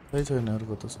खै छैन अरू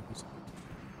कता छ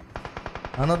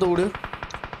खाना त उड्यो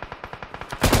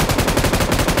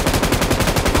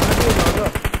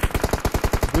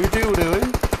दुईटै उड्यो है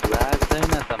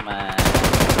लाग्दैन त मा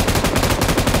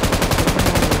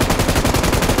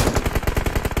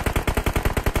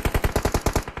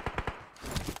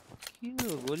के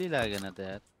गोली लागेन त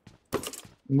यार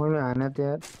मैले हाने त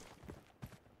यार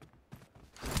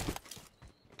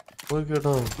कोही केटा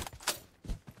हो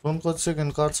फोन कति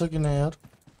सेकेन्ड काट्छ किन यार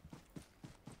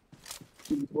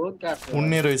बहुत काट्छ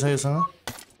उड्ने रहेछ योसँग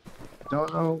जाऊ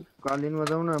जाऊ कालिनमा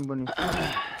जाऊ न पनि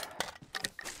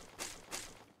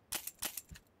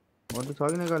अरू छ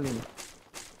किन कालिन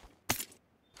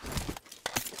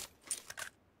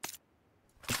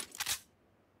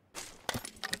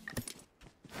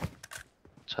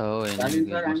छ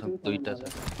एनिमी दुईटा छ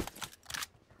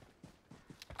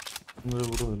मेरो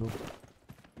बुढो हेलो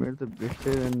मेरो त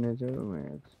बेस्टै रन्ने छ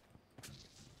म्याच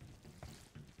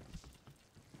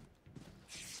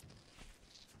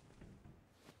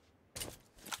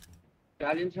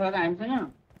Challenge छ र हामीसँग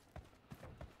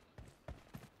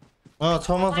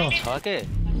छमा छ छ के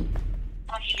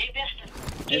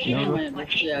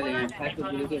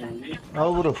आऊ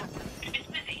ब्रो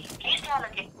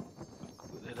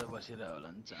कुरेर बसेर होला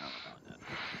नि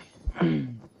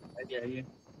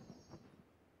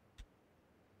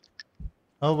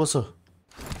आऊ बस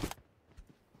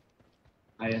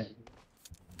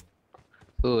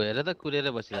ओ हेर त कुरेर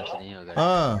बसिरहेको छ नि अगाडि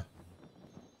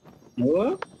हो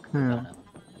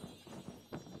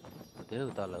त्यो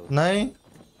तल नाइ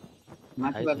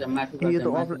माथि गर्छ यो त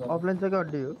अफलाइन छ के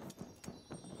अड्डी हो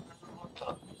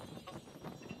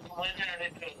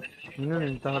हैन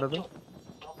नि तहरा त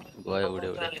गयो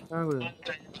उड्यो कहाँ गयो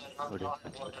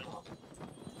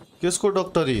किसको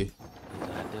डॉक्टरी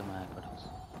झार्दै माया पठाउँछ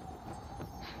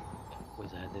कोही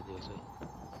झार्दै दियोस् है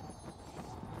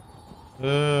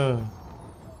ए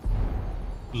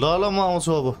ल म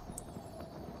आउँछु अब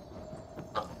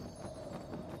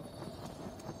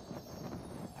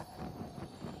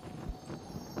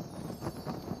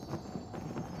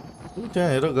त्यहाँ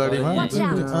हेर गाडीमा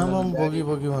आमाम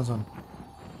बगीमा छन्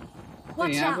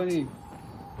यहाँ पनि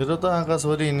हेर त आँखा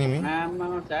छोरी निमी आमा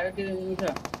चारतिर नि छ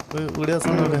उड्या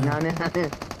छन् नाने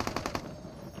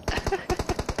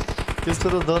त्यसको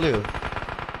त दले हो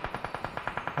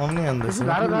आउने हान्दैछ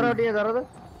गाह्रो त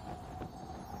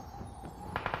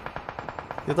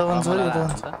यता भन्छ यता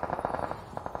भन्छ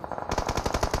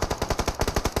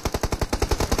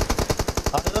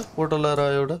आयो फोटो लाएर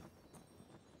आयो एउटा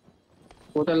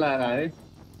फोटो लाएर है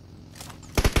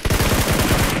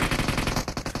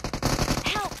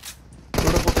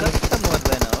कस्तो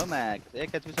मर्दैन हो म्याक्स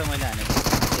एकैचोटि मैले हानेको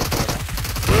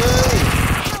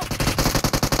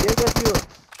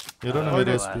हेर न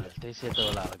मेरो एसपी त्यही सेतो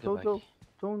होला हो के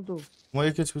चौँ म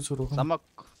एक एचपी छु रोक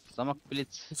समक प्लिज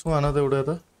यसो हान त एउटा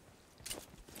यता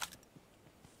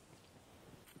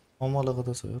मलाई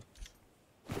कता छ यार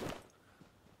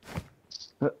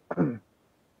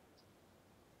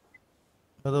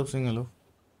Yadav Singh hello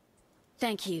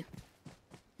Thank you.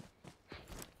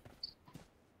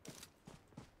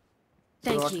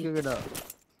 Thank you.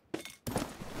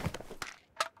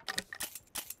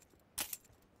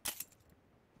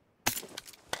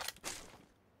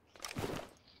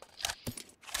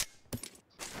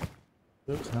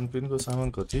 खानपिन को सामान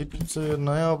कति पिन्छ यो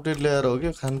नयाँ अपडेट ल्याएर हो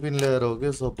के खानपिन ल्याएर हो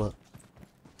के सब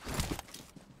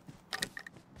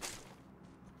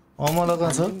मलाई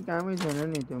कहाँ छ कामै छैन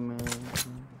नि त्यो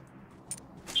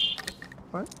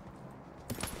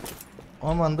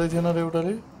भन्दै थिएन र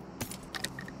एउटाले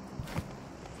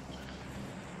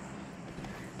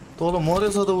तल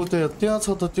मरेछ त उ त्यहाँ छ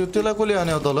त त्यसलाई कसले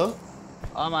हान्यो तल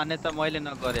माने त मैले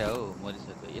नगरे हो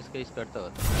मरिसक्यो यसको स्कट त हो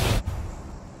त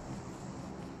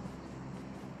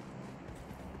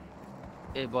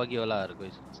ए बगी वालाहरुको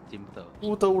टिम त हो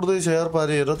उ त उड्दैछ यार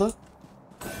पारी हेर त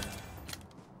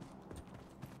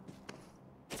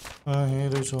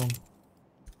हेरै छ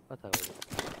कता हो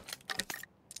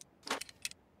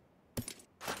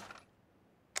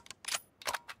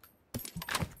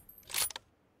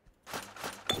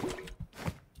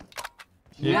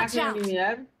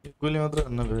गोली मात्र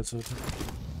हान्न भएछ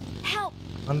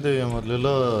अन्त्य यमरले ल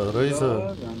रहेछ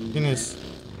फिनिस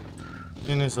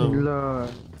ल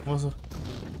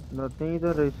ल त्यही त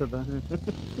रहेछ त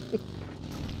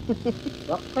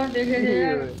भक्का देखेछ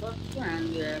यार कस्तो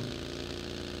हान्यो यार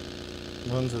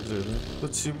भन्छ त्यो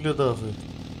कुछ सिप्ल्यो त आफै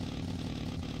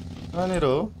कहाँनिर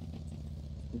हो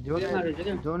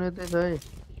जोन यतै छ है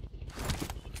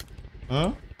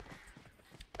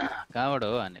कहाँबाट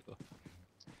हो हानेको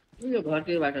यो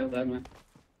घरतिरबाट घरमा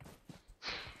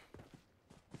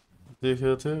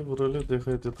देखेको थियो बुढोले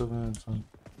देखाइदियो त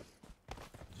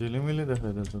झिलिमिली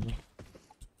देखाइदियो त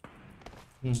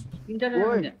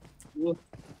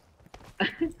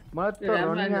मलाई त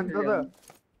रनिङ हान्छ त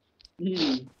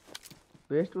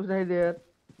बेस्ट उठाइदियो यार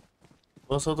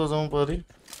बस त जाउँ परि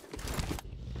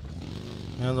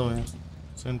यहाँ जाउँ यहाँ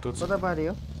सेन्टर कता पारि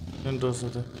हो सेन्टर छ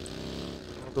त्यो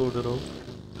त उठेर हो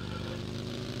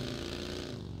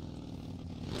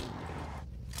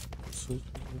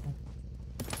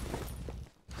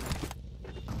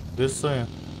बेस छ यहाँ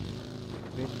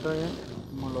बेस्ट त यहाँ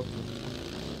म लग्छु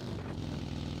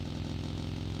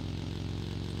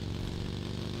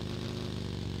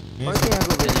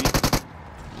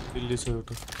दिल्ली छ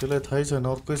एउटा त्यसलाई थाहै छैन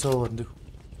अर्कै छ भनिदिएको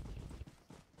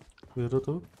हेर त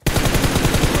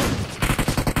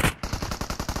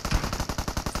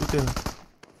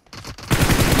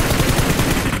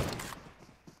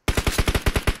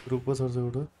ग्रुप पो छ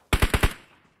एउटा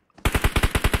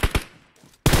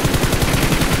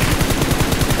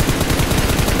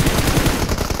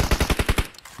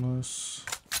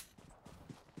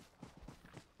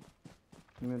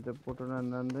म त फोटो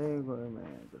नान्दै गयो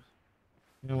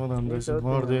यहाँ राम्रै छ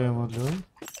मर्दै मर्यो है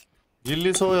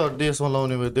गिल्ली सबै हड्डी यसमा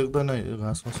लाउने भए देख्दैन यो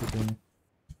घाँसमा सुत्ने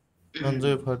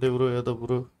अन्जै फाटे ब्रो या त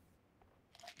ब्रो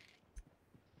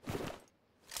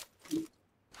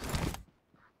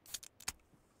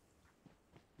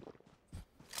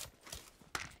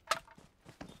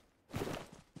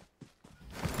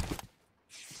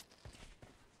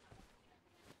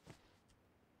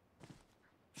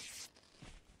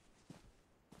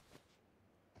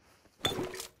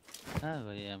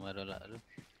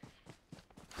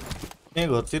यहीँ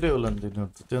घरतिरै होला नि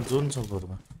तिनीहरू त त्यहाँ जोन छ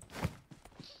घरमा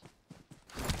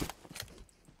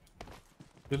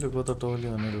त्यसले कता टौली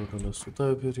हानेर उठालाई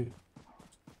सुतायो फेरि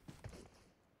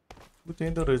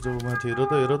त्यहीँ त रहेछ माथि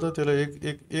हेर त त्यसलाई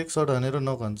एक सट हानेर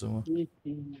नखान्छु म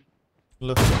ल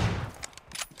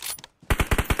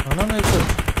हान न एक सट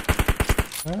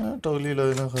टौली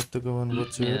लगेन खत्तेको मन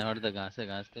बच्ची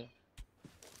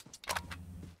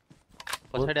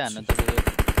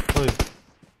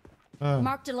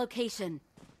Marked a location.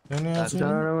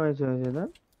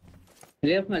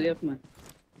 लेफ्टमा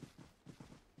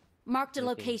Marked a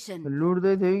location.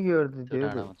 लुट्दै थियो कि गर्दै थियो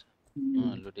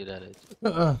लुटिरहेको रहेछ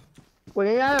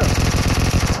कोही आयो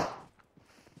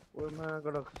ओमा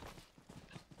गडक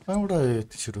कहाँबाट आयो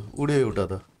यति छिटो उड्यो एउटा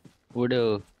त उड्यो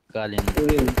कालिन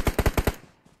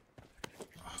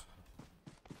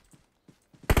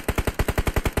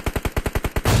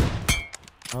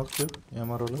नक्थ्यो यहाँ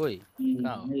मारौला कोही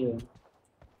कहाँ हो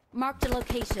Marked a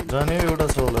location. जाने एउटा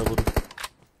छ होला बरु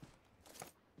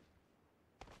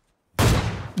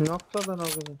नक्छ त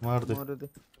नक्छ मार्दै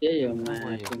त्यही हो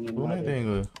कुनै त्यहीँ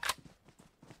गयो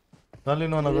काली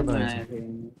ननको त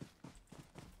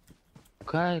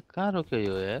कहाँ रोक्यो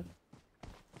यो यार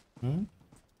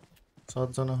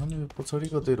 7 जना नि पछाडि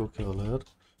कतै रोक्यो होला यार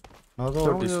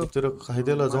नजाऊ सुतेर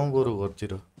खाइदेला जाउँ बरु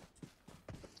घरतिर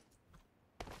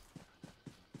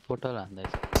पोटल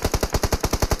हान्दैछ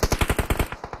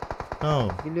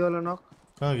गिल्ली वाला नक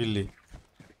कहाँ गिल्ली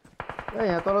ए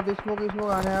यहाँ तल त स्मोक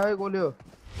हाने आयो गोल्यो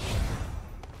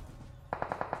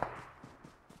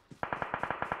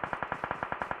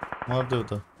मार्देऊ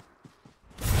त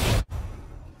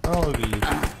कहाँ हो गिल्ली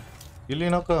गिल्ली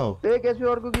न कहाँ हो ए केसपी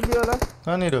अर्को गिल्ली वाला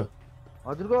कहाँनिर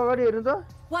हजुरको अगाडि हेर्नु त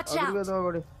Watch out. हजुरको त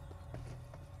अगाडि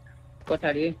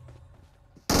पछाडि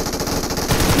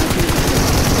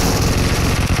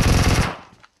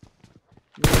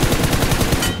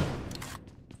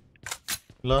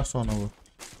लास्ट वान अब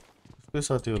उसकै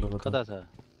साथी होला कता छ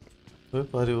खोइ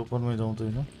पारि ओपनमै जाउँ त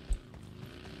होइन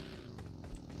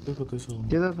त्यो कतै छ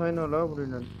त्यो त छैन होला हौ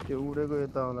ब्रिनन त्यो उडेको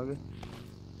यता होला कि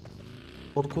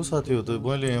अर्को साथी हो त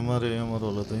मैले एमआर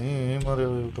होला त यहीँ मारे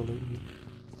एउटालाई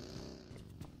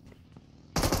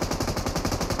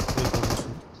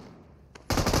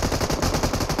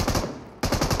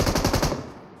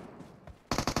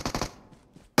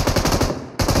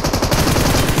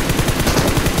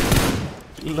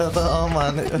ल त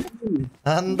माने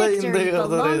हान्दै हिँड्दै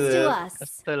गर्दो रहेछ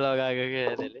कस्तो लगाएको के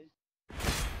त्यसले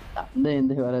हान्दै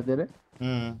हिँड्दै गरेर तेरे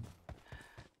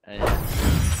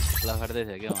लफड्दै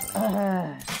थियो क्या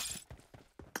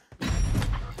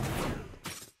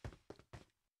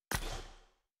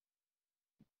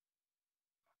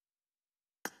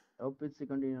पिसी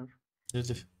कन्टेनर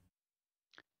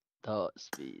 10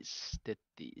 20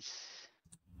 33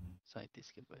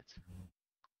 37 के भएछ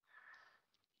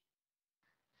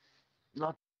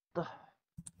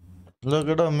ल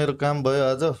केटा मेरो काम भयो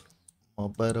आज म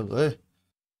बाहिर गएँ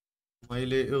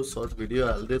मैले यो सर्ट भिडियो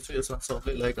हाल्दैछु यसमा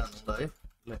सबले लाइक हान्नुला है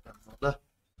लाइक हान्नुला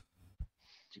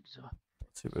ठिक छ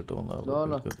पछि भेटौँला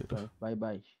ल बाइ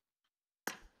बाइ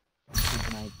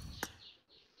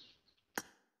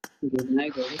गुड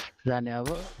नाइट जाने अब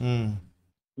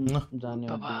जाने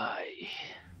अब bye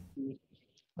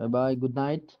bye bye good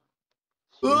night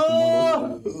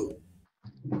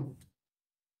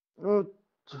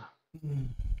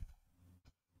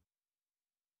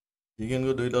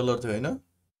चिकनको $2 थियो होइन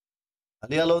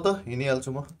हालिहालौ त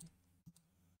हिँडिहाल्छु म